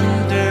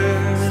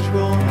thunders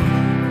roar,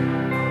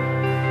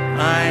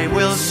 I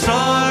will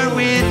soar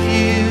with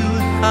you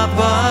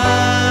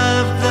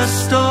above the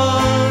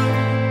storm.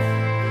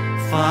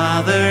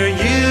 Father,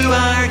 you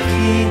are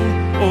king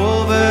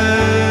over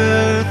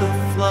the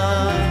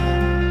flood,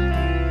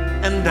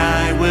 and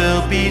I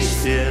will be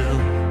still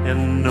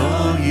and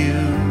know you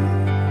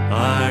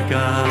are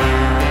God.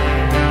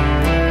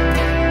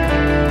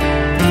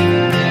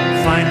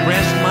 Find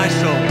rest, my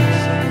soul.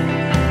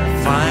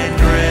 Find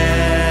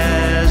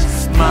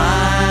rest,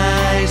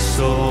 my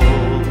soul.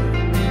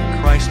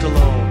 Christ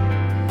alone.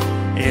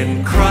 In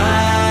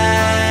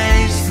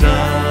Christ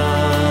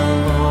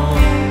alone.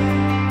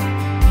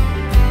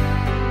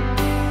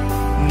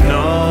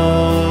 No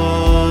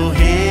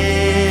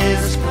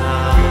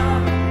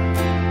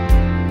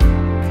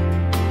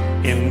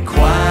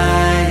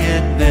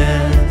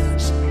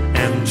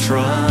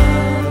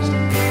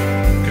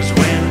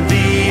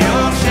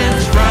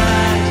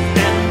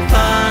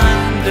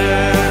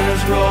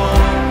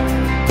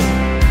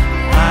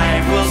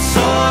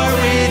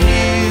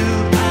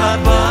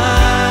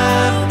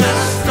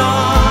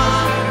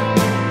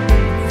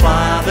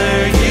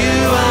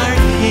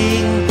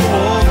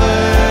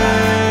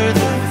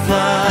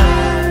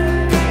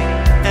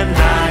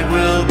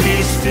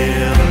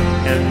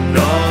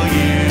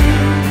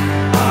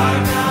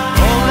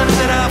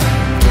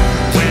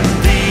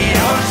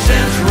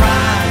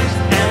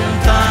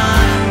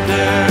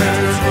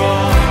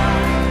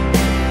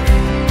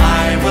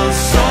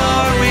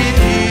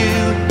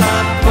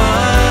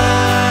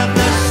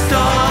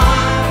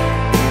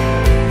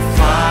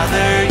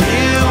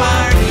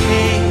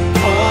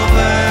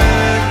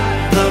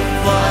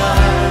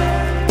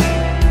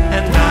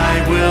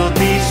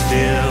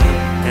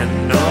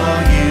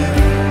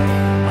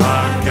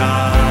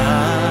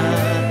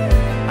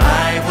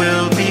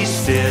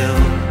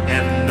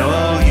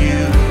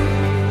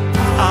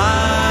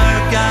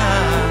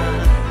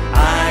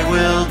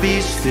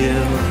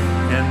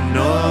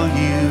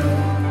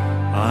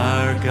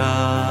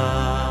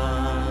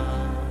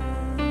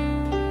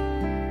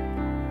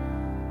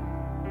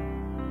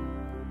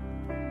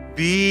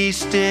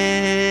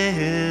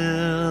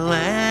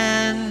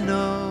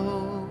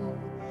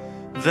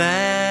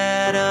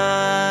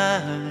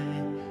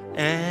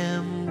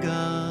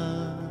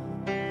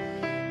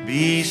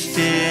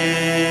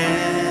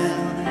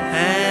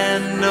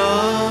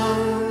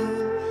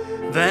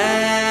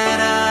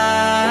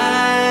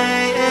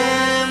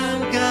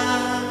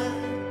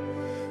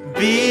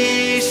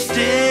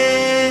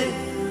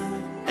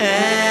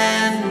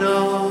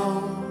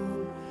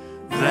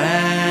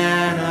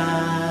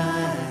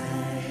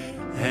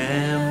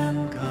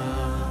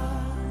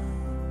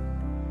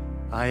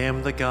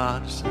the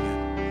God. Sing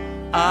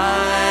it.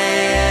 I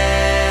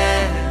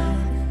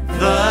am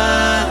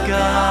the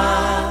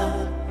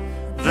God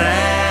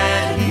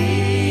that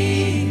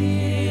healeth.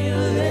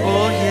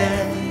 Oh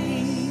yes.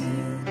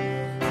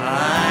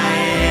 I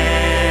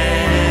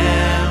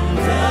am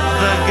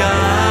the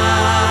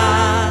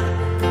God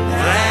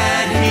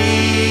that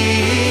healeth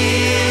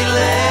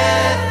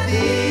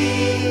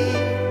thee.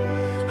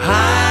 I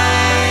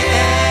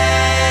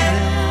am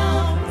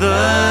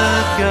the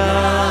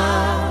God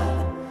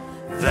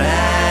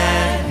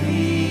that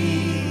healeth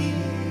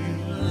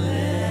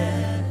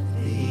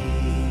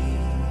thee.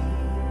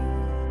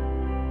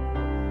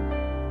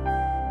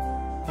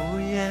 Oh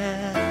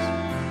yes.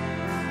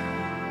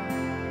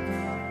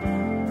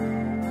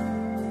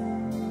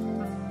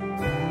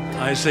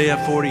 Isaiah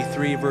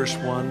 43 verse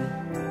 1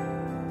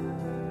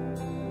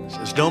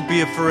 says, don't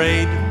be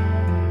afraid.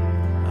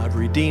 I've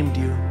redeemed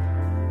you.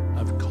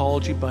 I've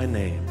called you by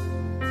name.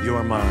 You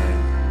are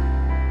mine.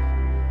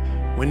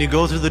 When you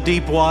go through the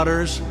deep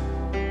waters,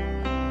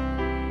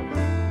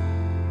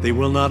 they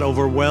will not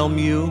overwhelm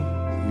you.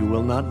 You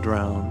will not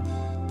drown.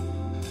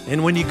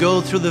 And when you go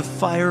through the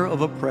fire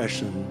of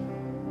oppression,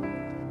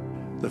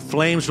 the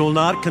flames will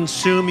not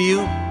consume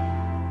you.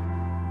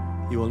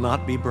 You will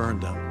not be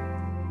burned up.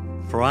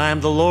 For I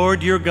am the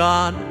Lord your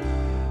God,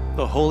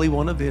 the Holy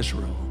One of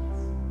Israel,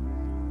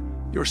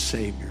 your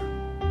Savior.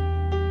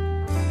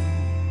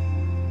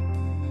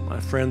 My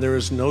friend, there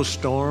is no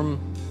storm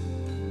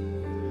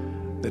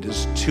that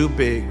is too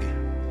big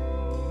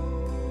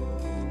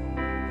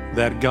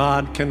that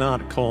God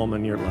cannot calm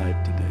in your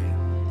life today.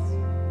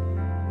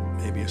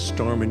 Maybe a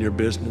storm in your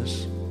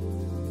business,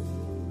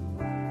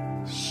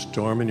 a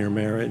storm in your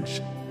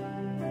marriage,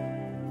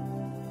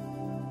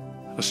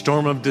 a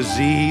storm of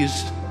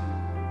disease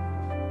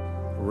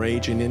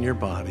raging in your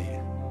body.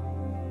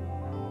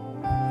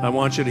 I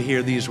want you to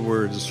hear these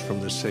words from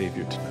the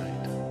Savior tonight.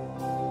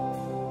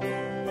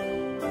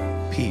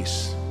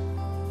 Peace,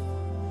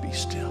 be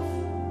still.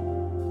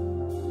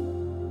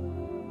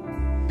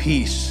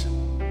 Peace,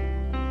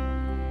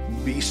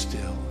 be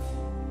still,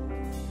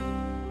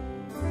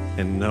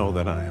 and know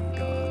that I am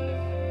God.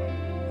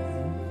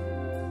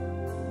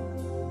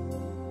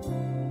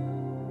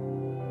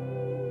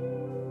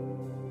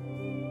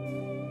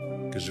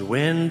 Because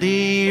when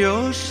the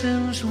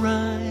oceans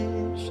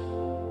rise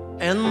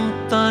and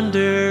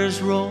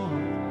thunders roar,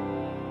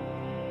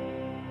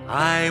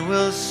 I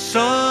will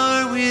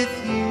soar with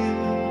you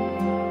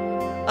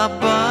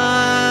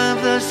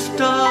above the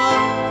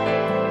storm.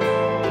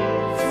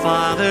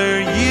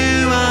 Father,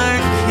 you are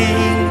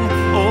King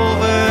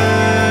over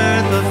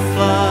the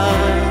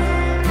flood,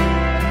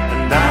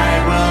 and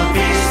I will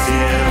be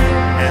still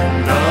and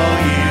know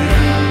you.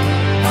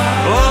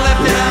 Oh,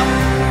 lift it up.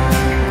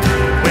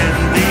 When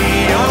the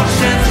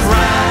oceans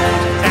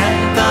rise and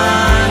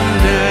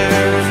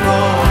thunders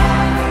roar,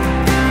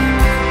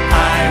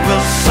 I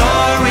will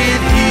soar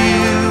with you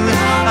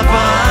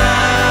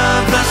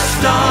above the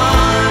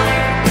storm.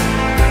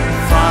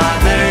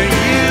 Father,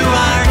 you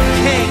are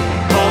King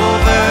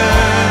over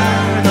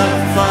the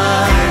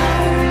flood,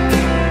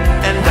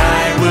 and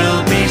I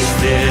will be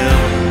still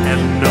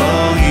and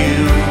know you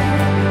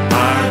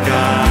are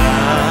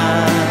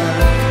God.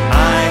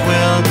 I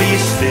will be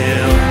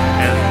still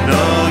and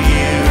know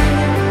you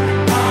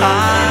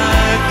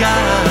are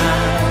God.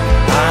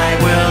 I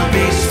will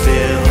be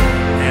still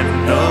and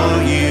know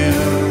you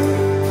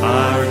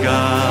are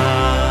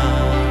God.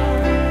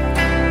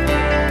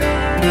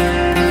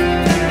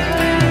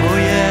 Oh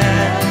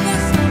yes.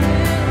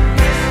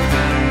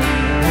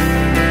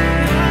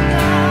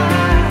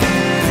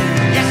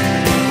 Yes,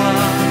 you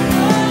are.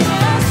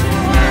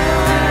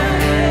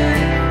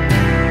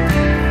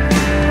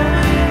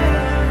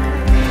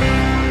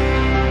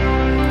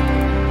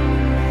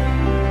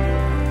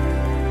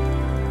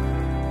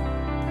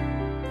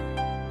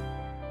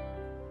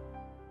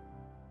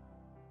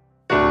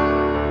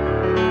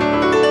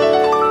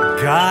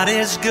 God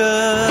is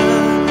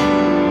good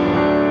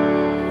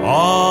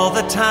all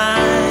the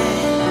time.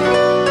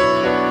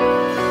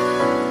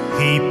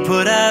 He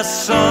put a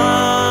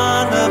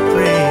song of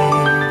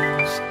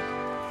praise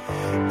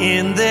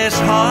in this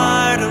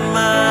heart of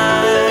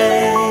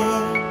mine.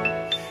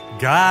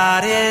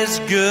 God is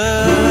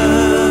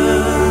good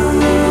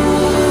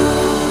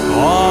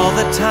all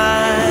the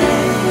time.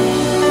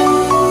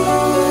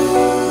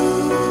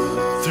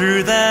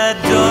 Through the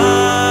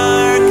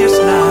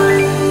darkest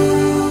night,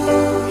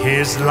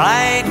 His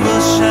light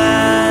will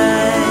shine.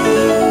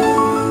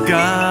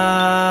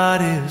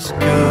 God is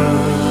good.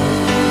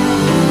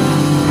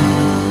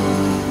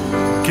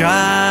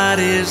 God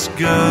is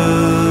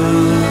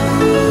good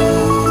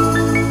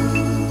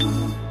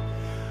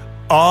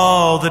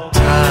all the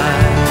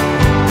time.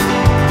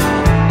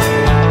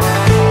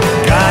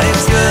 God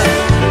is good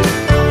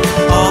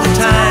all the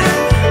time.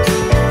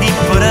 He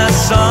put a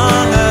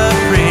song of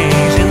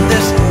praise in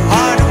this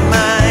heart of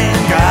mine.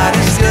 God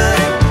is good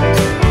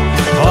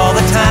all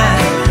the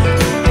time.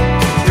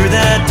 Through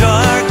the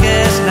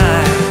darkest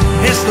night,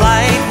 His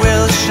light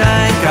will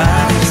shine.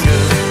 God is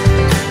good.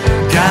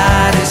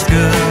 God is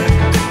good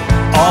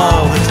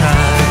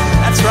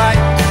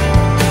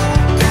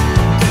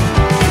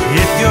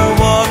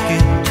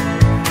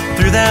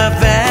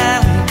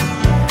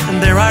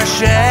are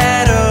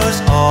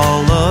shadows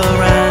all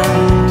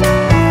around.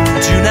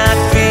 Do not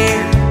fear,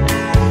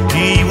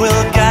 He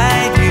will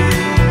guide you.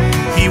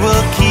 He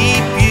will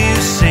keep you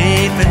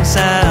safe and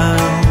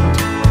sound.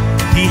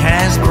 He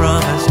has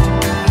promised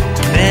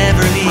to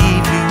never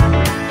leave you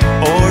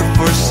or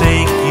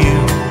forsake you.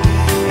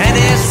 And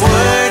His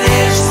word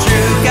is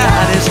true.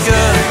 God is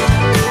good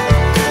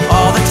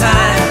all the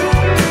time.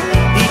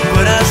 He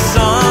put a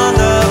song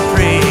of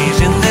praise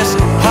in this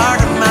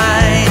heart of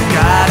mine.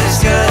 God is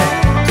good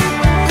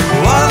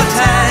all the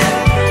time.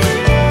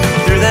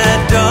 Through that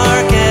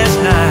darkest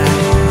night,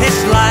 His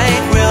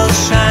light will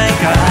shine.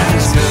 God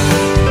is good.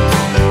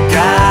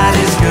 God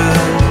is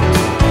good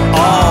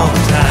all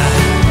the time.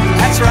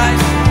 That's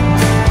right.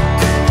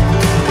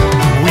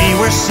 We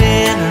were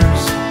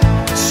sinners,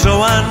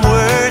 so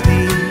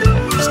unworthy.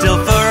 Still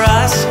for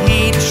us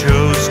He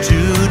chose to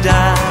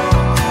die.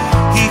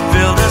 He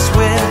filled us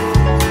with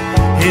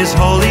His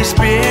Holy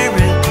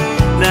Spirit.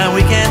 Now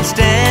we can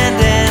stand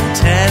and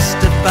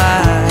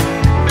testify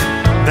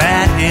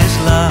that His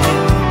love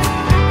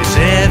is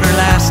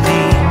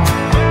everlasting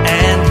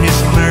and His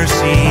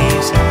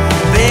mercies,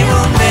 they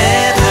will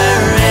never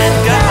end.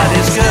 God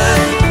is good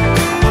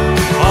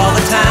all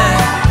the time.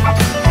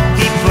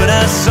 He put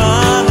a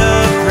song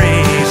of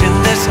praise in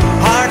this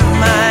heart of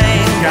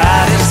mine.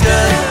 God is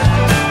good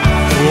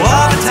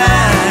all the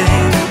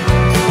time.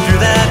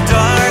 Through that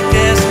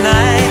darkest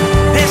night,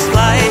 His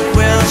light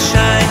will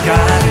shine.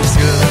 God is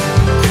good.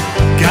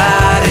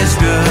 God is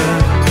good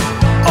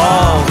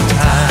all the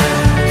time.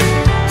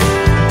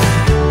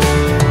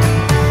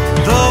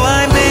 Though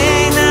I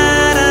may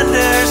not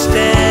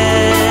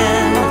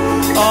understand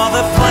all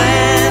the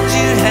plans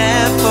You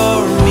have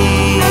for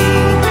me,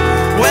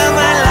 well,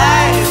 my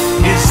life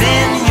is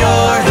in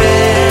Your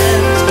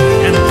hands.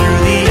 And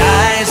through the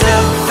eyes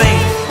of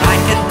faith, I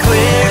can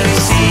clearly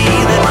see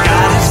that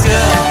God is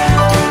good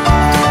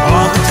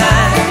all the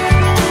time.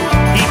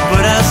 He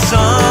put a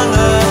song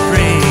of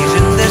praise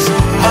in this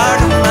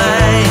heart of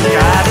mine.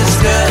 God is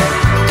good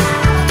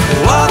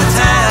all the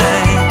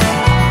time.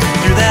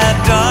 Through that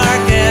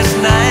darkest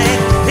night,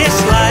 His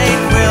light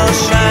will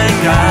shine.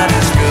 God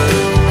is good.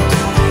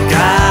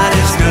 God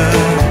is good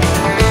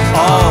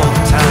all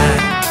the time.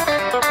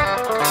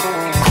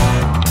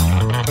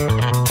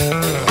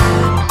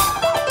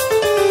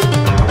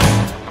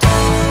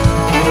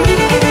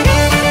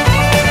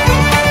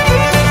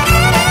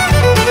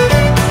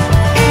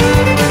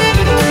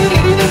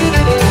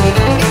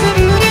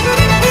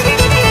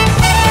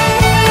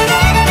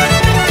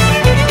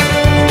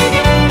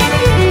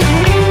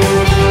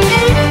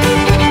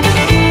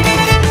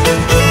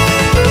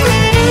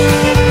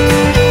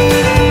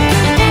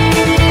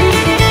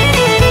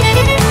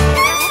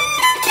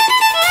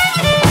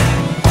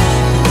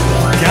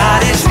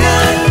 God is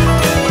good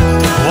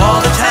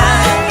all the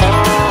time.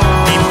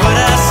 He put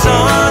a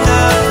song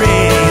of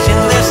praise in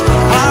this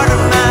heart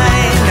of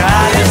mine.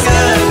 God is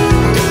good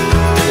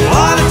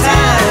all the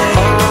time.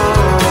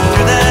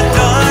 Through that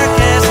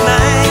darkest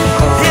night,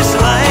 His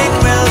light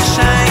will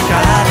shine.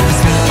 God is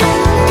good.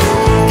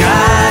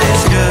 God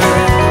is good.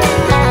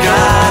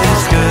 God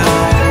is good.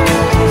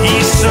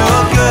 He's so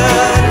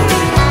good.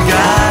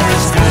 God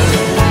is good.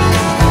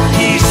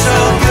 He's so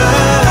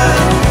good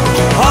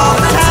all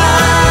the time.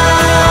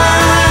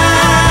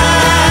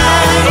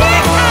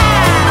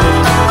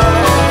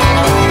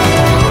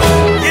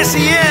 Yes,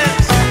 He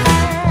is.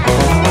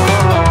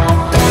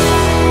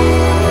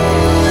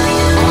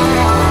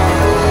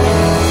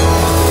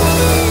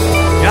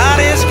 God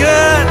is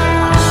good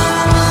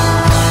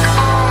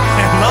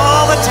and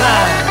all the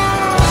time.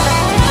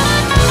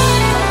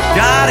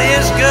 God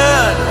is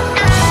good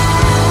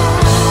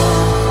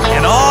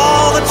and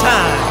all the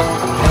time.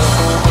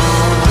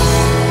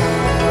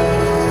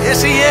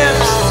 Yes, He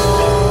is.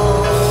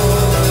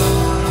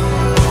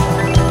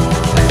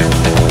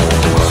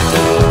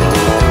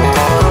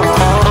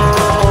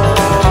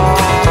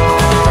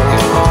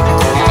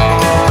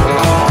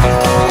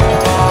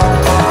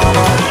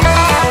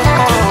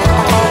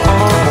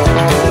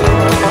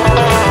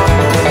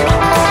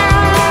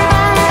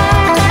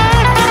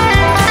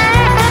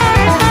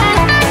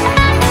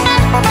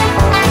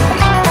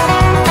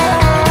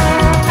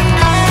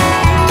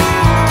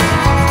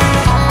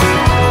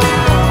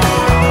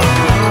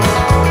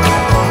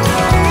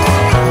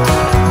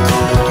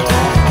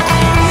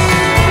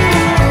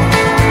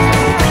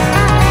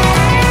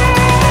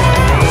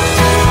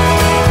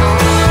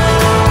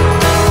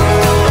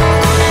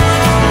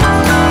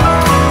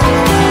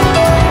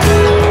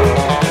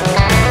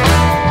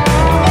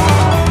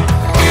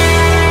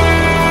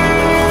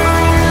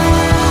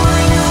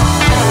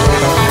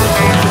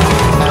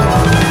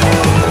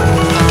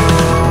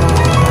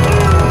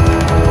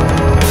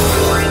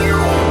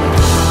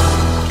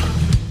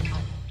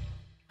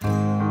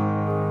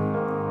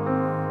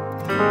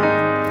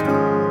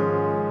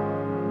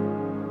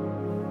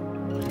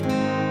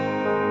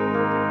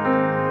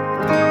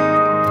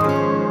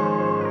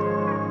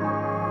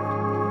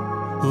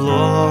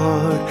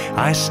 Lord,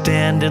 I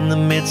stand in the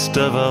midst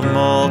of a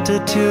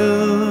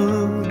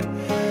multitude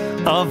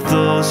of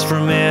those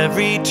from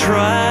every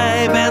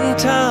tribe and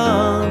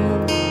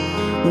tongue.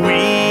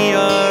 We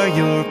are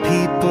your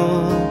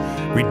people,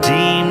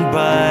 redeemed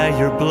by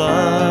your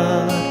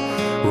blood,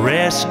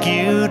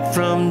 rescued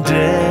from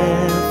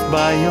death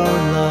by your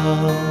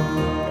love.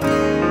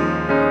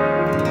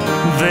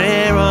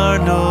 There are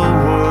no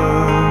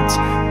words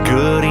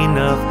good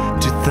enough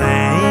to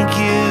thank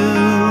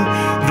you.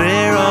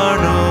 There are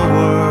no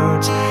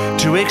words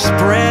to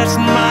express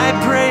my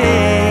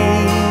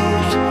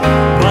praise,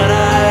 but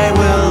I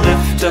will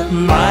lift up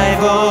my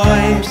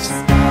voice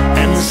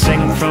and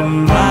sing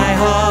from my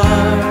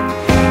heart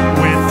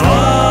with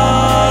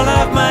all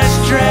of my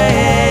strength.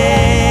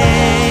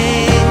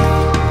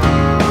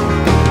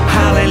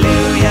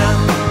 Hallelujah,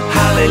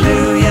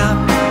 hallelujah,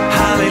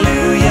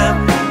 hallelujah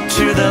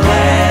to the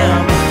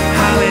Lamb.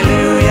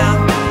 Hallelujah,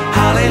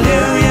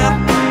 hallelujah,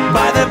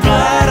 by the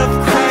blood of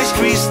Christ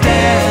we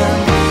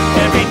stand.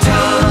 Every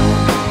tongue,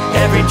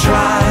 every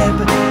tribe,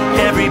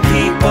 every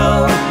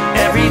people,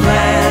 every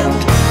land,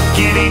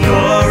 giving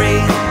glory,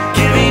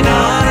 giving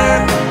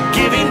honor,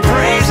 giving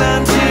praise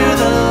unto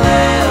the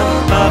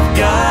Lamb of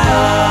God.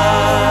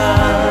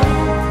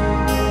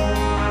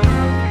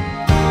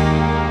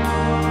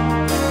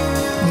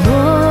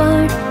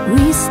 Lord,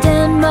 we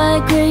stand by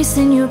grace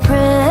in your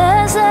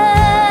presence,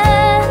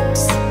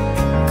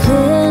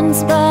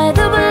 cleansed by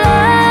the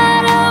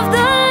blood of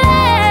the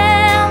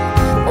Lamb.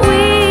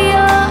 We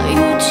are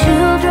your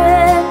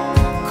children,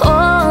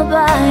 called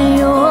by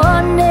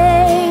your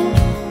name.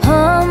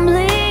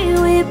 Humbly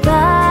we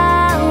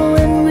bow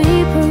and we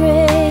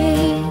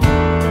pray.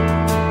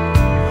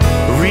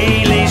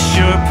 Release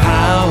your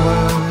power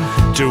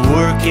to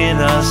work in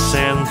us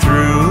and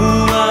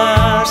through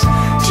us,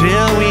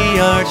 till we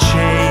are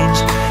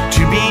changed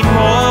to be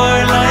more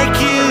like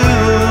you.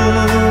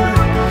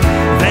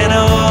 Then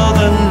all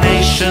the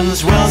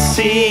nations will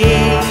see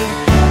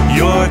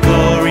your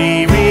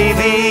glory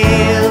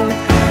revealed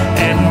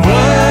and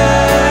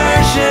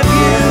worship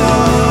you.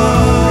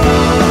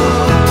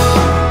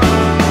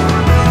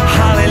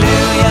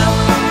 Hallelujah,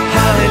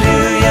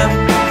 hallelujah,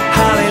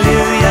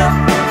 hallelujah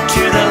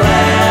to the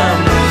Lamb.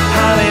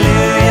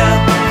 Hallelujah,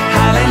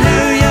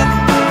 hallelujah,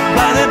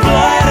 by the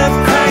blood of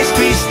Christ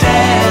we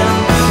stand.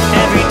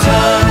 Every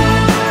tongue,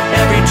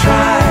 every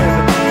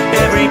tribe,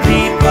 every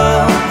people,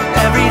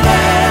 every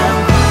land,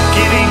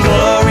 giving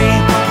glory,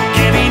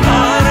 giving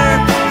honor,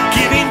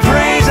 giving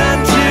praise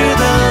unto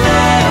the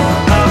Lamb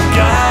of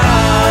God.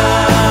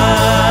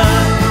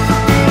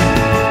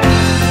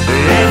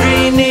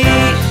 Every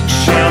knee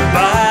shall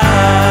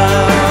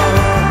bow,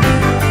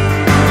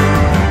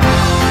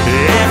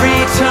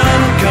 every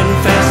tongue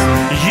confess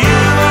you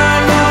are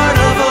Lord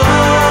of all.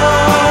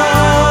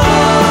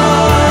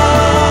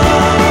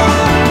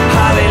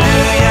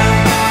 Hallelujah,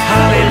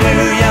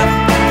 hallelujah,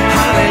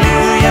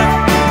 hallelujah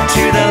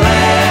to the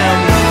Lamb.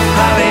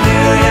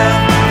 Hallelujah,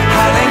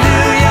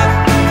 hallelujah,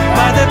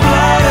 by the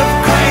blood of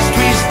Christ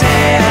we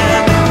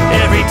stand.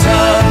 Every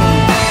tongue,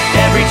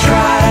 every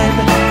tribe,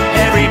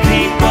 every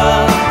people,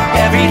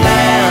 every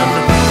land,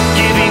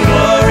 giving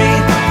glory,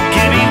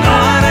 giving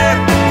honor,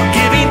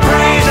 giving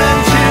praise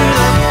unto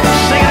the.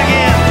 Sing it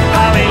again.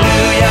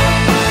 Hallelujah,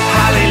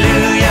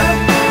 hallelujah,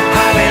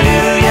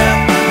 hallelujah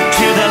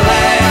to the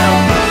Lamb.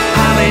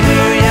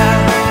 Hallelujah,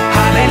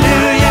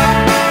 hallelujah,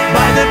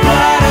 by the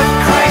blood of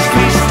Christ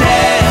we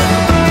stand.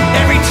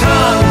 Every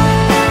tongue,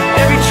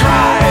 every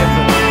tribe,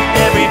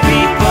 every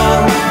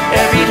people,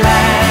 every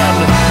land,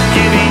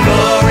 giving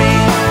glory,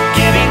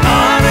 giving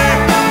honor,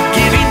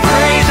 giving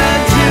praise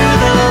unto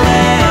the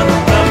Lamb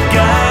of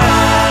God.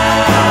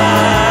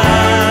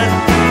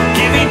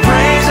 Giving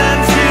praise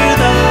unto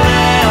the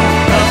Lamb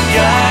of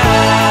God.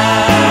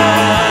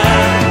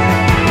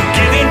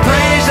 Giving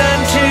praise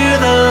unto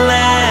the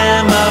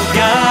Lamb of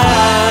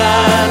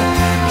God.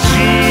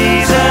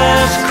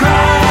 Jesus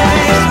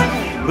Christ,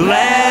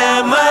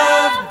 Lamb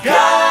of God.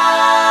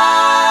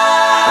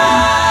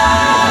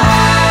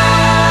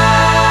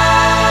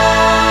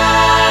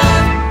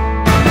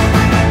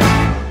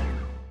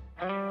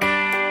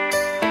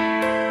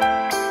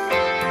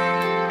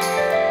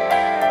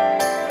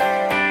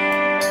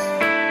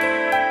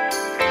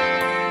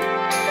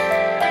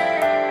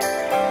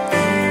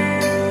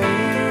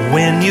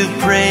 When you've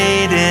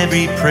prayed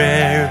every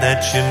prayer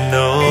that you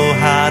know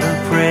how to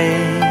pray,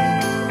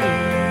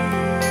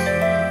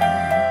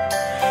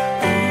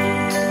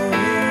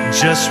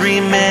 just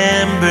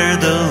remember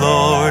the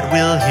Lord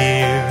will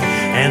hear,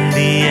 and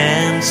the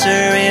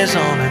answer is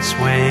on its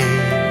way.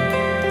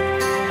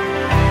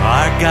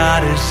 Our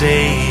God is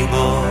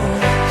able,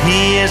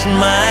 He is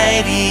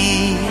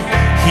mighty,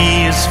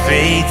 He is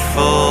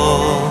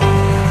faithful,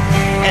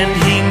 and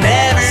He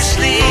never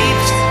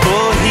sleeps,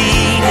 oh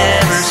He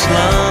never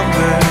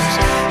slumbers,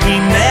 He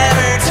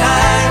never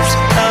tires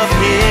of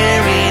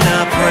hearing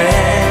a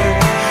prayer.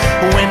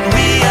 When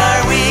we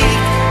are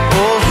weak,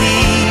 oh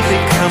He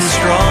becomes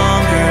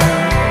stronger.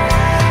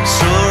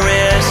 So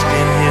rest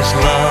in His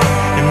love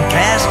and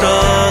cast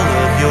all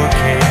of your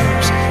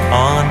cares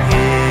on Him.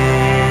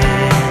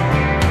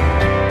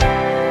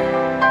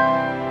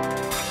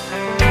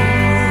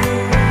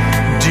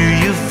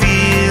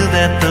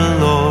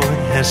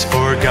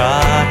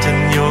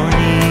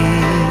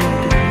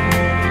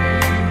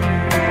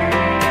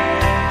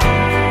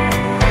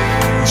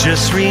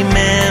 Just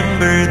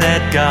remember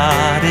that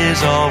God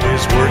is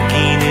always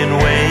working in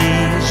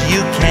ways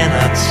you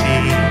cannot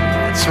see.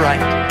 That's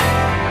right.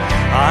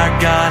 Our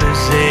God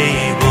is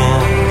able.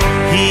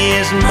 He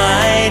is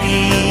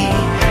mighty.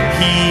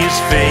 He is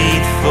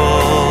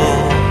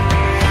faithful.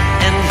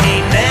 And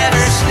He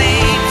never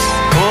sleeps.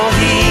 Oh,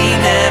 He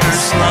never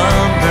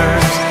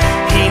slumbers.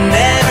 He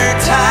never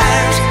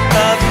tires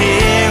of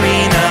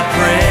hearing a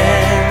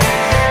prayer.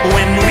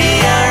 When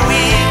we are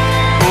weak,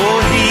 oh,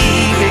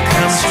 He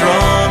becomes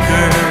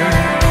stronger.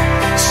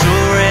 So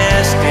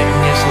rest in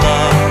His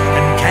love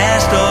and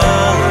cast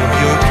all of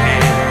your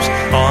cares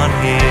on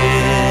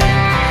Him.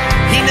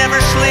 He never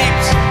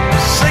sleeps.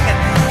 Sing it.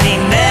 He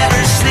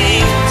never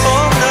sleeps.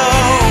 Oh no.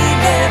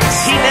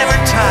 He never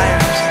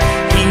tires.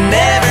 He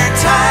never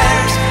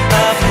tires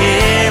of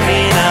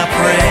hearing a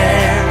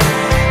prayer.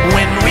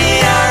 When we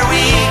are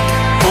weak,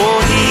 oh,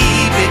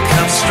 He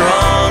becomes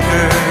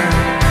stronger.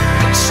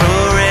 So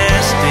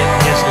rest in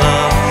His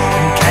love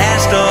and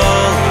cast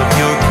all of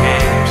your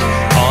cares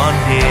on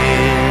Him.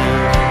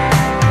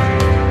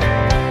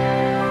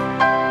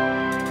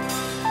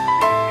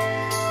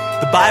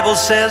 The Bible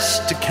says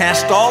to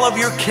cast all of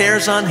your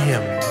cares on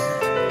Him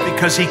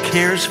because He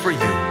cares for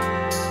you.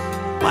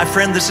 My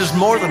friend, this is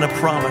more than a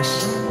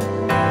promise.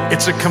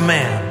 It's a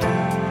command.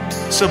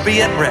 So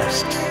be at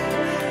rest.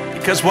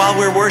 Because while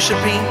we're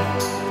worshiping,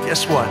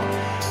 guess what?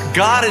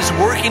 God is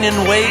working in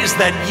ways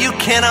that you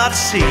cannot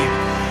see.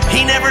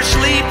 He never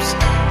sleeps.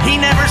 He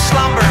never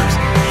slumbers.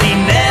 He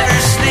never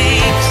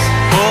sleeps.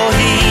 Oh,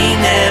 He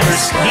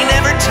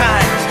never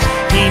tires.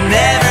 He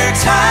never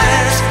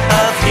tires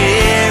of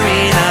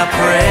hearing a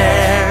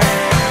prayer.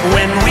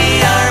 When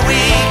we are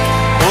weak,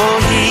 oh,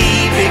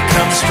 He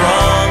becomes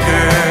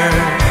stronger.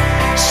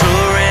 So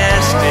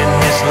rest in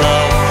His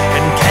love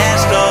and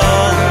cast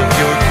all of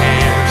your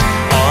cares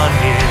on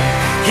Him.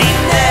 He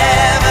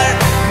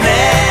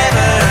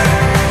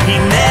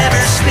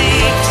never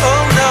sleeps.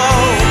 Oh no,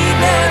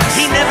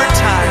 He never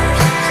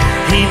tires.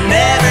 He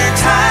never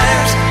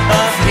tires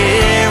of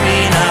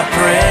hearing a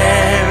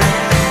prayer.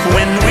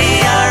 When we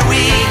are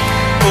weak,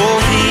 oh,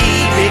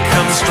 He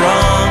becomes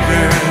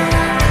stronger.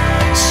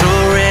 So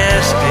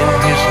rest in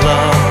His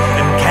love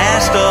and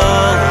cast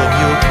all of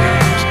your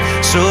cares.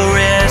 So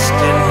rest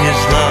in His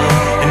love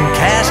and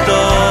cast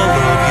all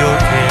of your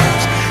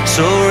cares.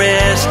 So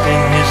rest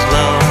in His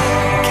love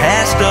and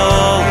cast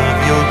all of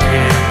your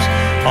cares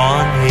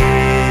on Him.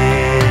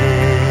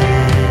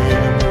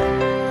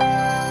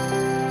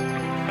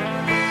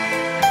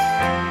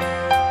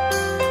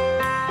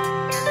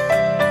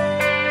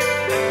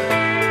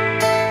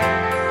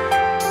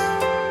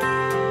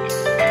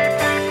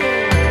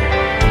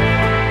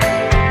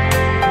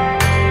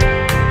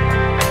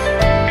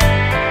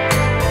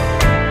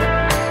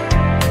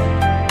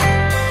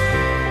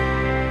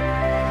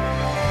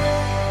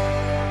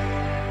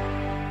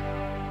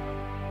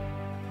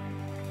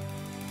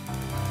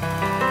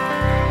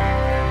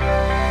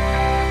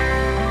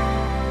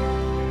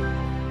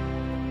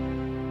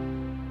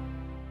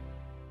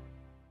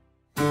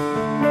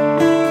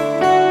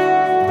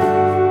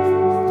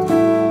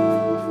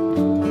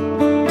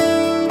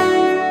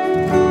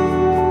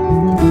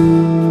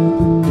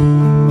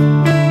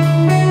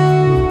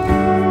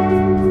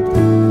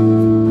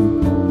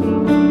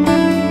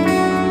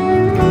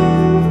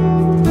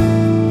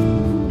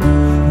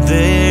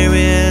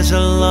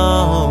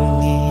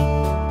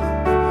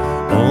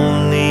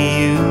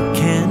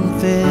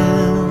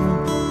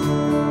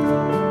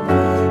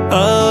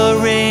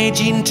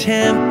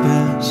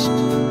 Tempest,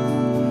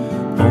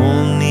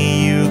 only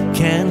you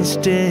can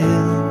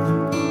still.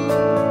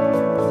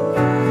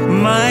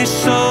 My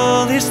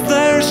soul is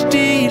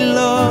thirsty,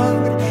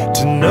 Lord,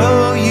 to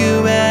know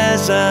you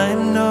as I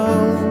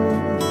know.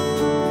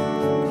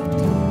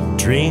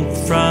 Drink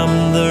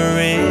from the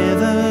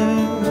river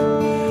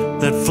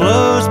that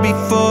flows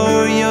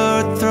before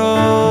your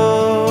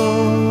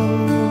throne.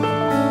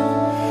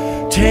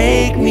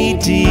 Take me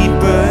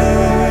deeper,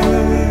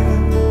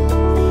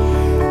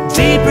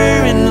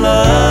 deeper in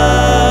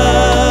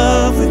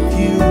love with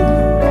you.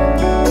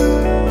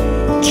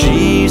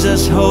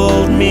 Jesus,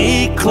 hold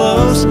me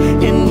close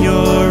in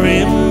your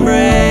embrace.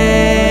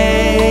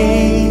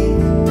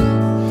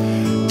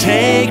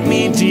 Take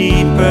me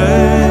deeper,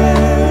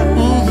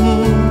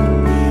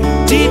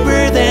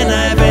 deeper than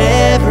I've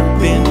ever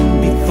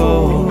been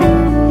before.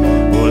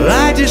 Well,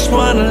 I just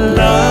want to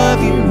love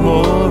you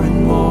more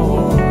and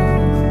more.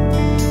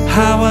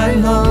 How I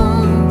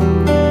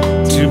long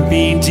to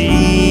be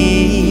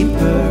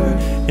deeper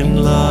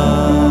in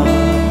love.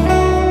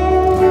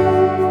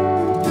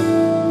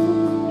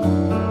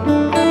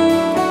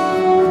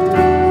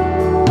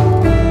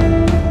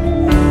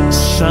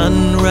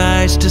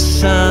 Sunrise to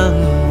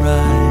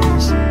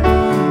sunrise,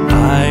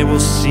 I will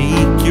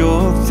seek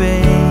your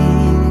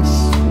face.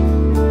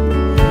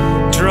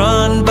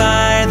 Drawn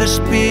by the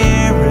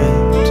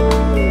Spirit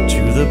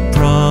to the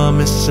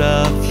promise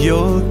of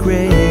your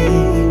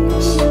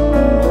grace.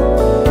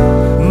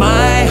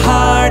 My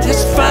heart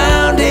has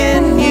found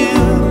in you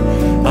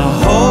a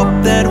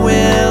hope that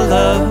will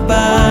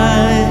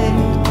abide.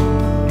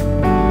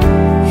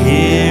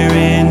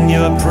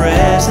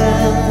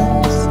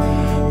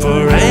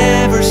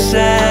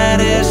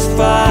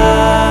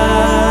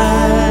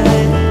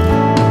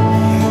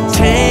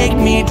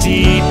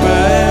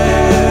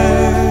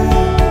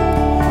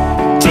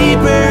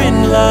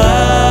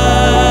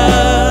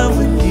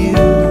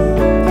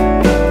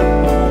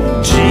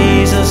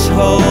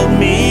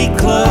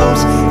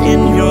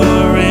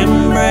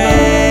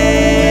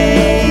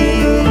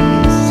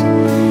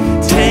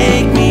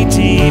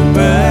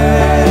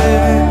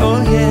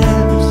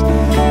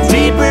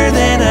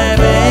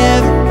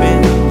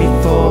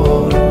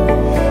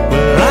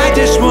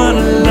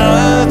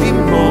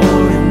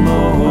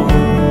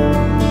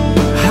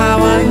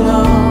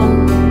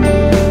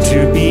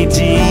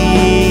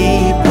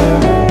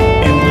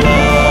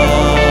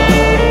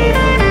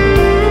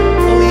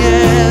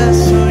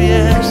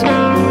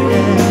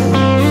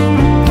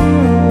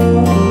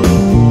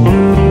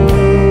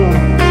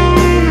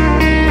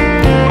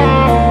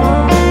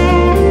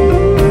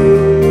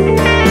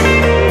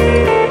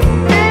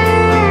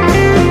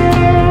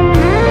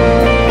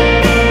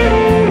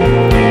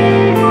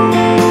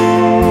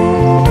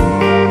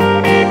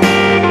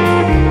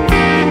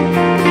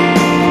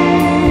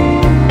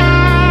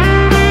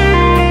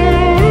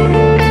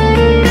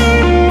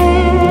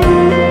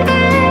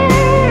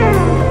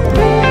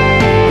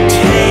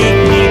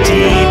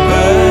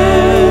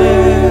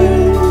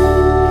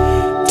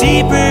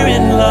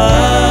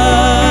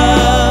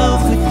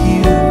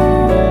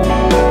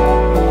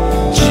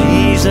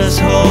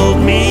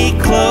 me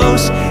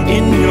close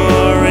in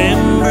your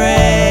embrace.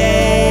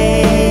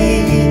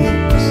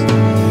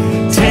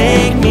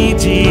 Take me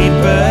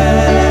deeper,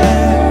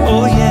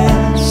 oh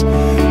yes,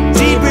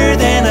 deeper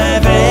than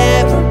I've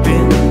ever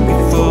been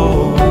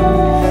before.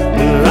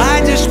 Well, I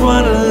just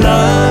want to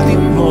love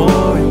you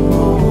more and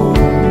more.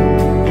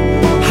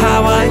 How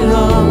I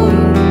long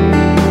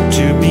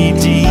to be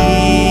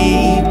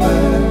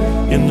deeper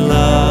in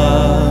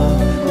love,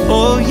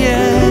 oh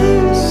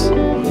yes.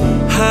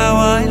 How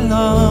I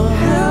long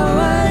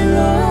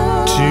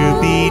to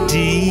be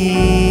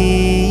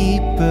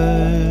deeper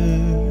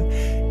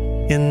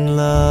in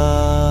love,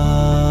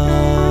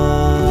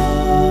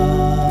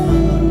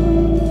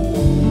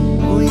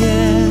 oh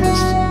yes.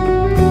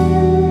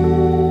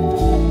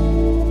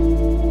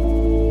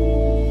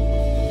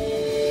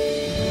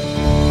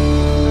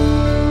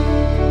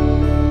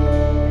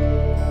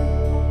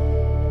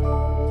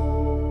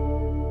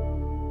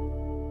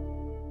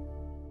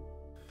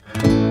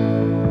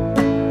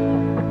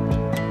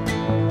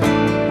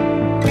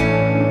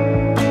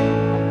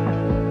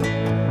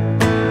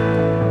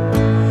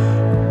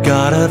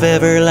 God of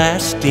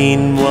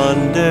everlasting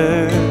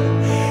wonder,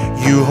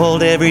 you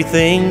hold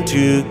everything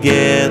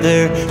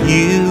together.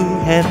 You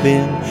have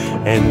been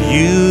and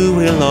you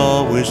will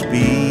always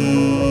be.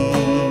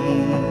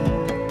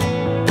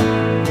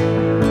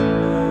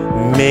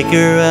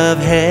 Maker of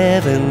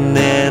heaven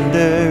and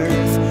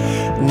earth,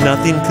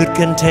 nothing could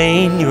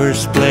contain your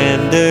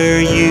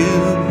splendor. You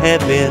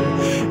have been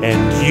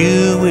and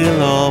you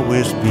will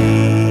always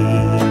be.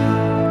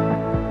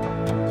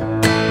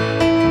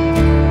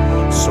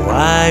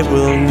 I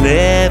will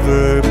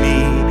never be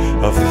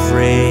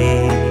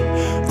afraid,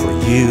 for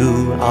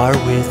you are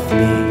with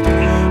me.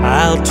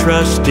 I'll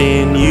trust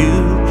in you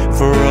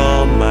for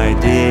all my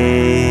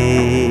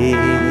days.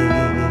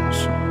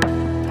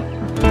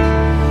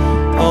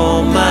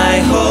 All my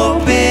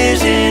hope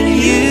is in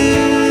you.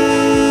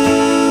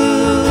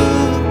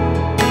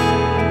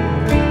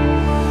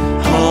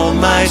 All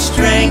my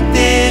strength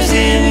is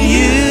in you.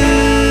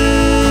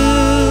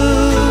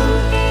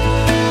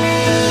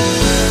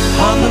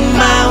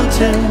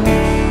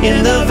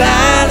 In the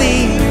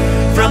valley,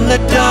 from the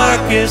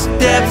darkest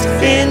depths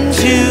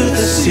into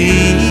the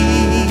sea,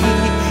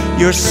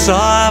 you're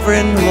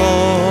sovereign,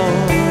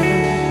 Lord,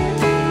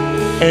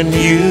 and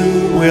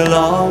you will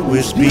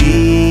always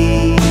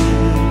be.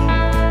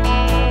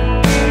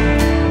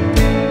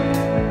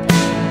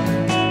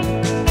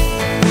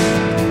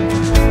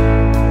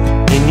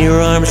 In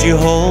your arms you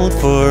hold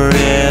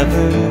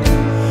forever,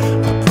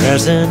 our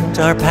present,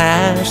 our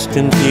past,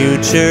 and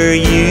future.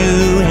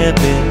 You have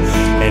been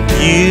and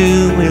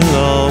you will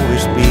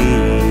always be.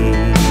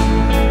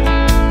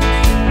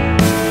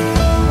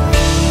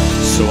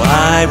 So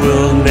I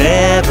will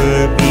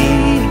never be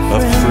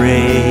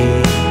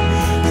afraid,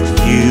 for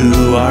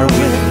you are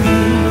with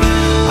me.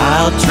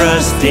 I'll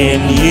trust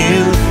in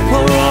you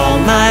for all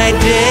my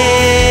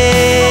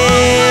days.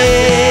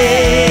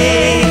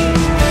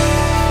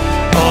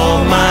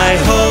 All my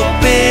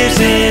hope is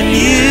in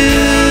you.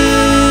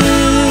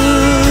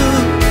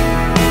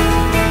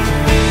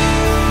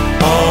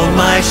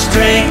 My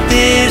strength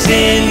is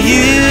in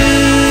you.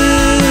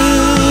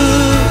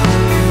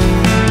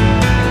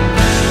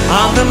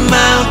 On the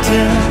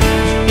mountain,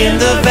 in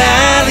the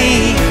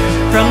valley,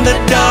 from the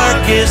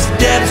darkest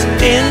depths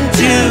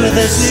into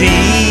the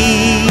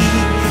sea,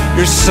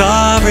 you're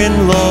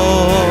sovereign,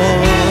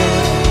 Lord,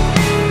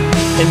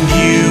 and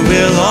you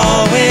will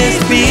always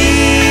be.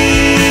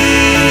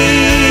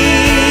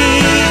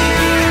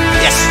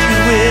 Yes, you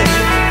will.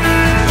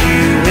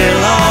 You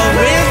will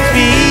always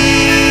be.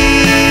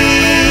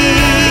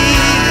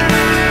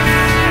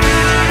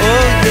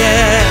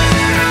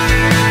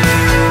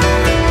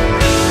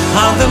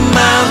 On the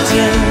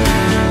mountain,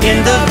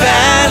 in the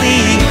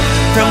valley,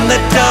 from the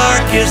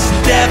darkest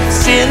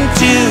depths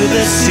into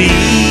the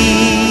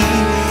sea,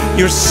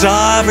 you're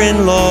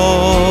sovereign,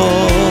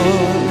 Lord,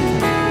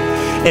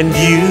 and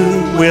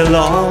you will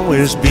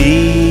always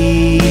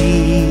be.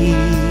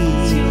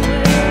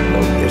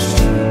 Oh, yes,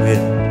 you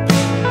will.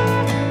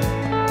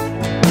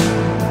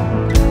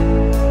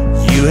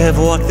 You have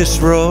walked this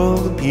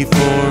road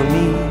before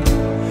me.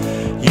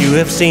 You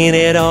have seen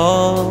it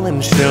all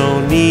and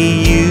shown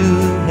me. You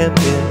have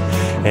been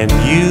and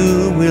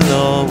you will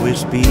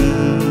always be.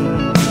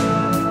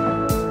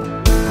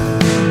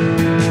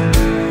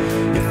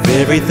 If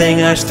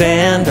everything I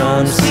stand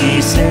on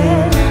ceases,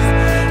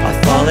 I'll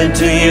fall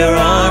into your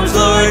arms,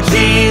 Lord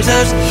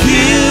Jesus.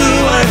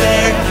 You are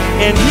there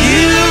and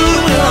you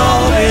will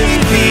always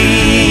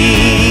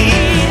be.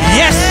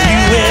 Yes, you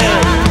will.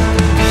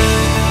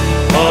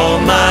 All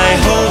my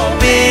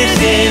hope is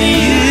in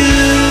you.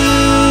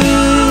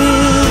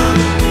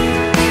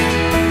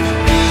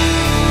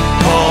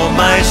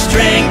 My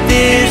strength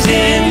is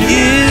in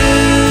you,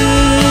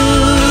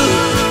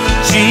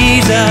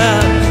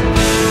 Jesus.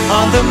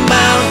 On the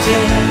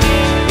mountain,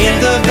 in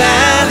the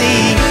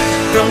valley,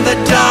 from the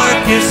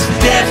darkest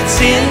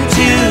depths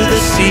into the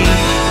sea.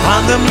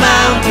 On the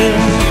mountain,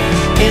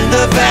 in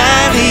the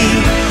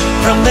valley,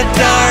 from the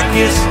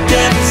darkest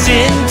depths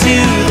into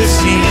the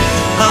sea,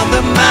 on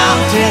the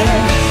mountain,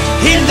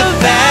 in the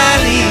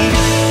valley,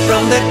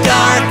 from the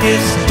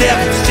darkest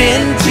depths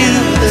into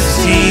the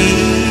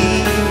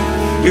sea.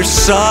 You're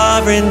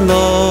sovereign,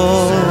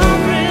 Lord,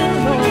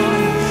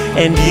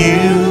 and you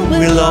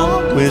will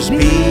always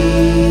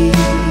be.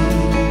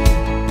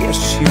 Yes,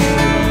 you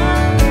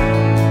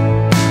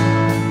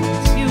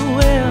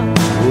will.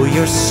 Oh,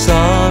 you're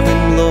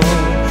sovereign, Lord,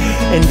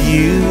 and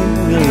you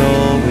will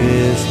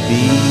always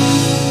be.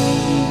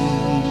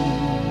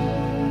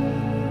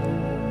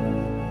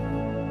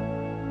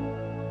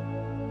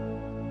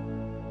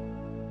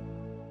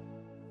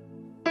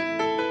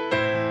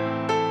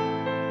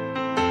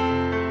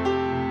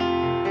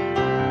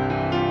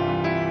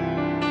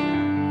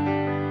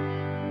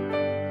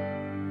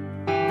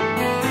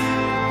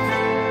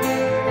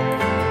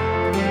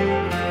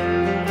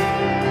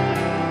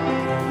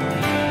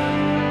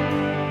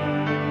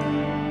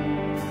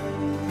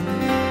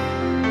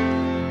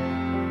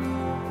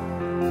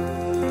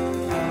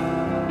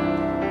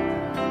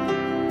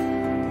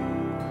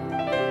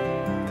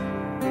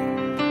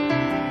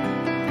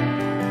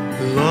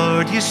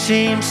 Lord, you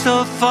seem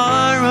so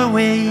far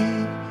away,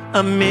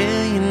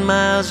 1,000,000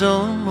 miles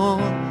or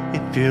more,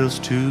 it feels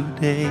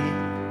today.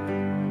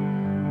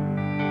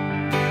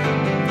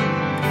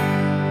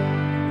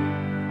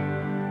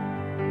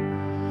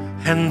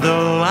 And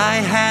though I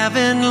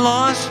haven't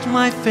lost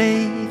my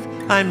faith,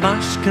 I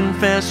must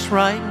confess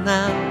right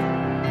now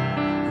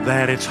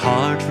that it's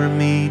hard for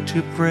me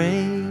to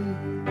pray.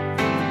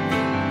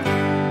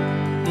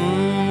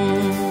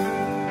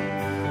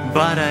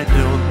 But I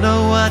don't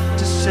know what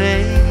to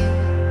say,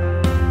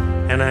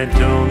 and I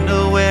don't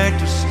know where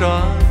to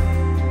start.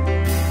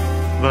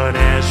 But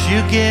as you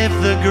give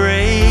the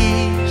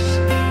grace,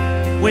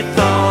 with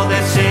all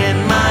that's in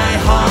my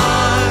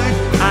heart,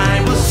 I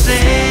will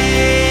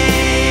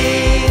sing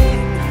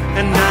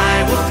and I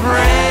will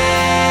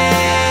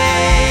praise.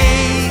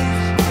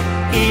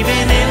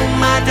 Even in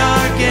my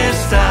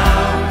darkest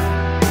hour,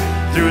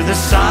 through the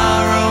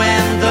sorrow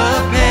and the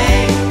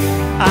pain,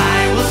 I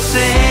will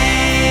sing.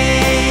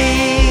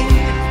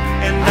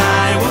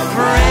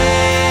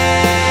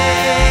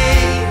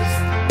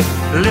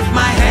 Lift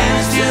my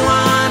hands to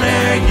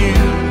honor you,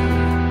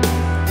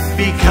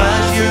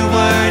 because your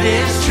word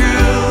is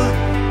true.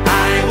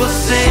 I will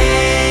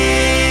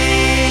sing,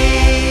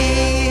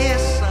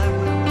 yes I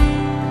will.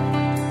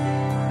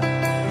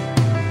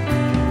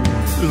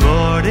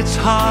 Lord, it's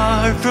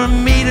hard for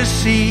me to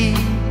see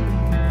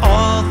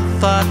all the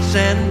thoughts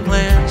and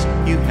plans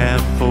you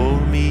have for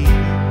me.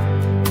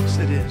 Yes,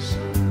 it is.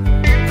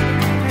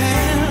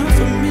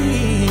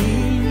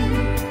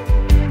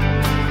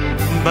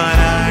 But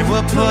I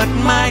will put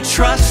my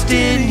trust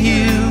in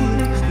you,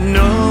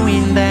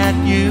 knowing that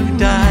you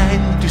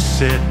died to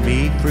set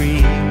me free.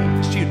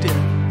 Yes, you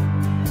did.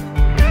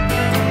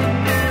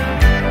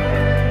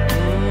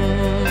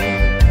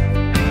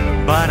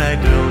 But I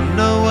don't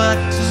know what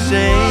to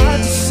say,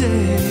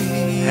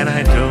 and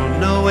I don't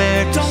know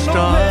where to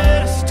start.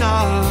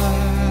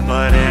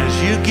 But as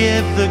you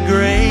give the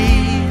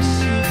grace,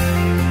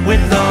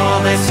 with all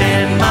that's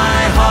in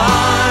my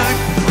heart,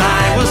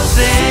 I will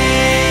sing.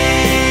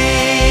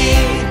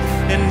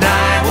 And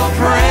I will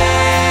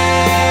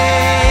praise,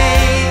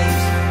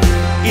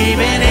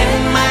 even in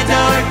my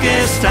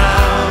darkest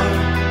hour,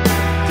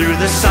 through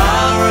the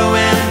sorrow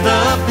and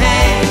the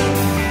pain,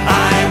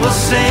 I will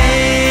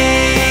sing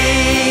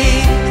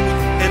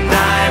and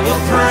I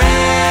will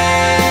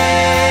praise.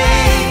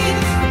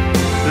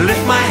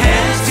 Lift my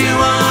hands to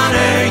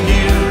honor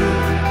you,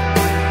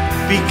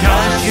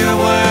 because your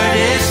word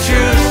is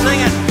true.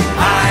 Sing it.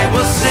 I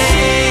will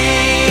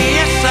sing,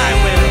 yes I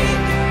will,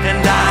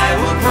 and I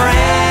will praise.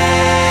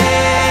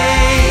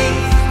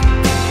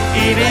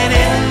 Even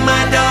in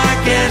my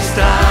darkest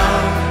hour,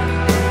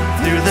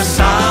 through the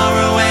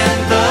sorrow and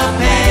the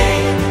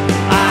pain,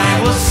 I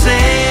will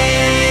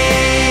sing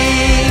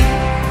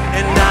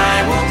and I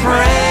will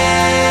praise.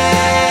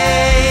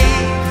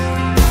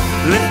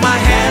 Lift my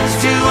hands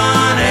to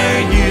honor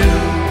you,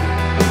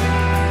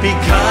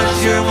 because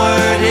your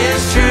word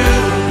is true.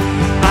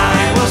 I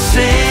will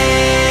sing,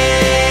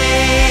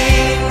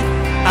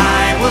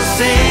 I will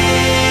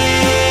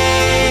sing,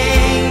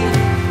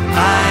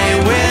 I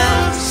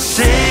will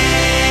sing.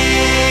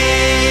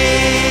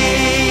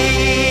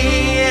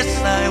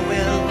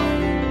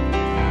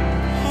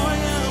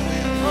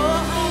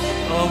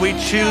 We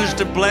choose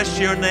to bless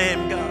your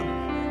name, God.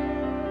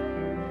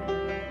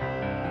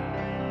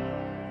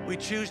 We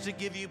choose to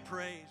give you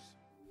praise.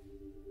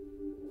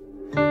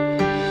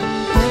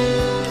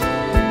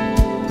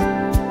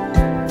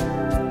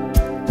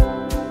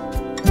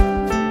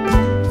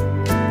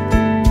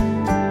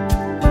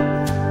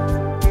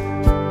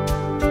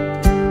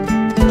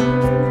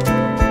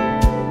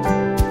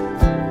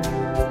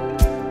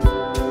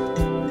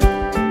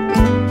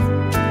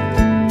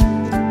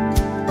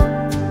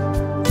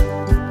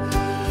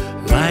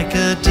 Like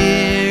a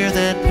deer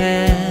that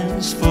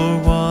pants for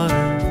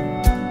water,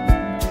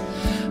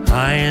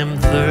 I am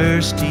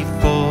thirsty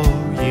for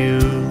you,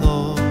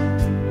 Lord.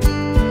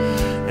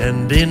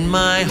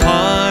 my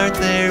heart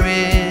there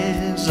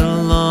is a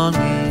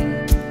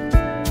longing.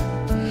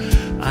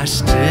 I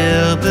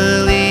still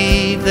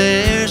believe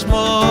there's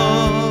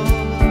more.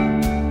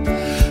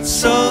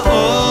 So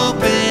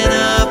open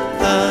up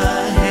the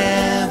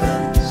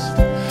heavens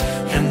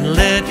and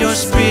let your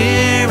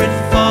Spirit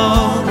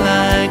fall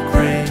like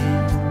rain.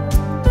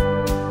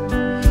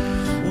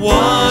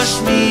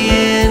 Wash me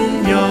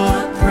in your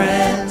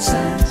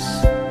presence,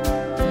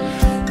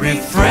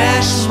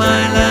 refresh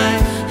my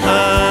life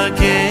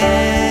again.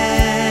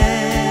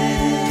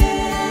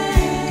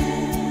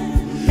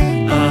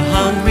 A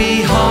hungry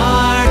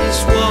heart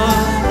is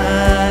what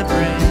I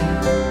bring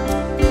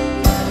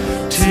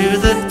to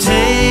the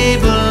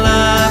table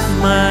of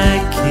my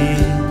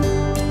King.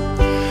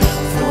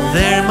 For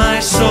there my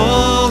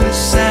soul is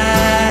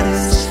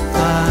satisfied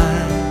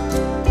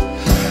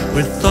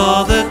with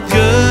all the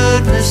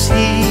goodness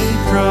He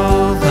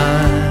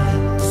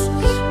provides.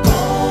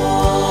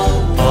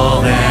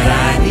 All that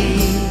I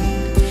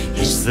need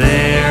is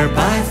there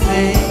by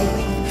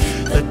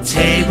faith. The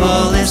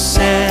table is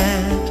set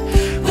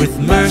with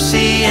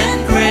mercy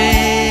and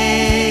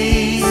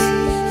grace.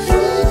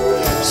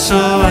 So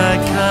I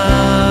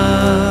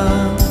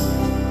come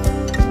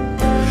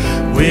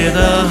with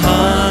a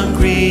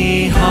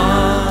hungry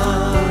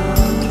heart.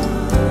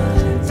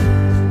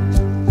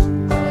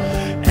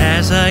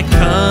 As I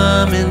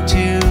come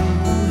into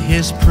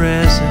His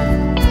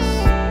presence,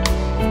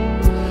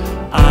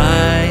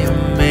 I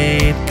am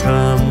made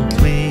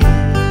complete,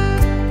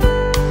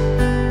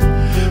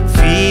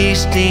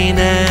 feasting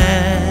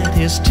at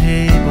His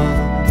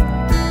table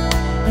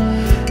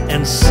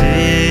and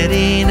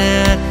sitting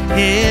at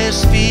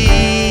His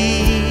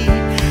feet.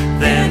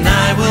 Then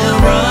I will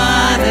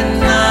run and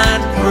not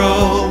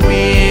grow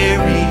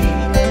weary.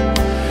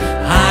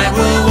 I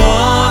will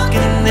walk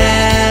and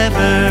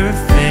never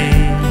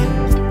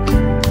faint.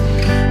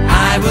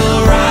 I will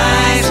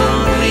rise on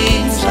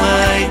wings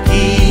like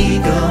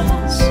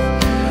eagles,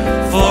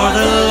 for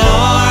the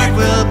Lord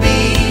will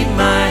be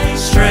my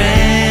strength.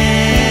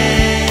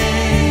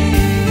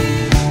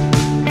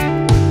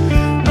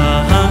 A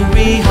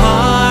hungry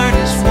heart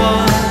is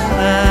what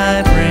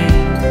I bring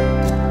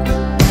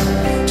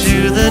to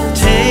the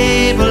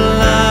table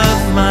of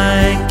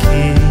my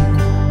King.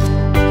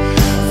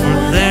 For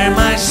there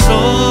my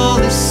soul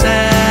is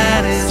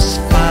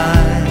satisfied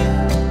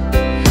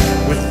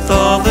with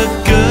all the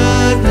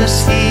goodness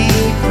He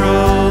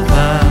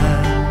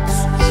provides.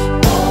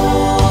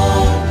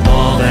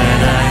 All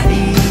that I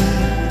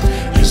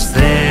need is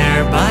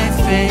there by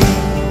faith.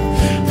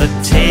 The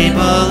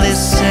table is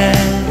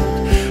set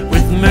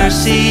with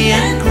mercy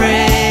and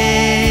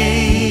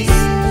grace.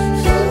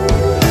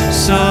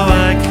 So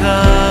I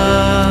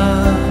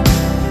come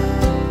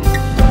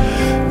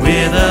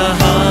with a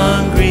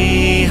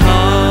hungry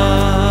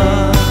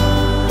heart,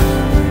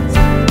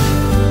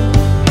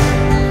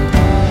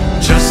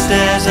 just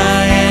as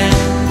I am,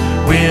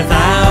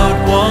 without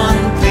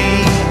one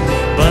plea,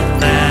 but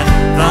that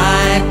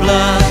Thy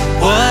blood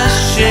was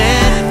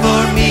shed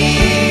for me.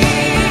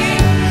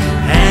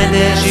 And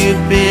as You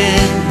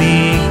bid me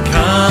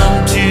come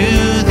to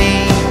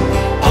Thee,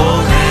 O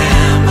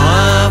Lamb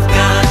of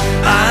God,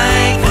 I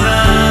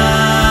come.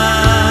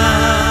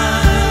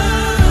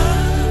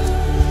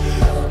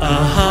 A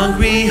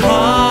hungry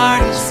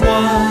heart is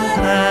what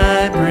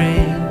I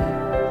bring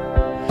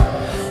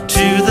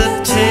to the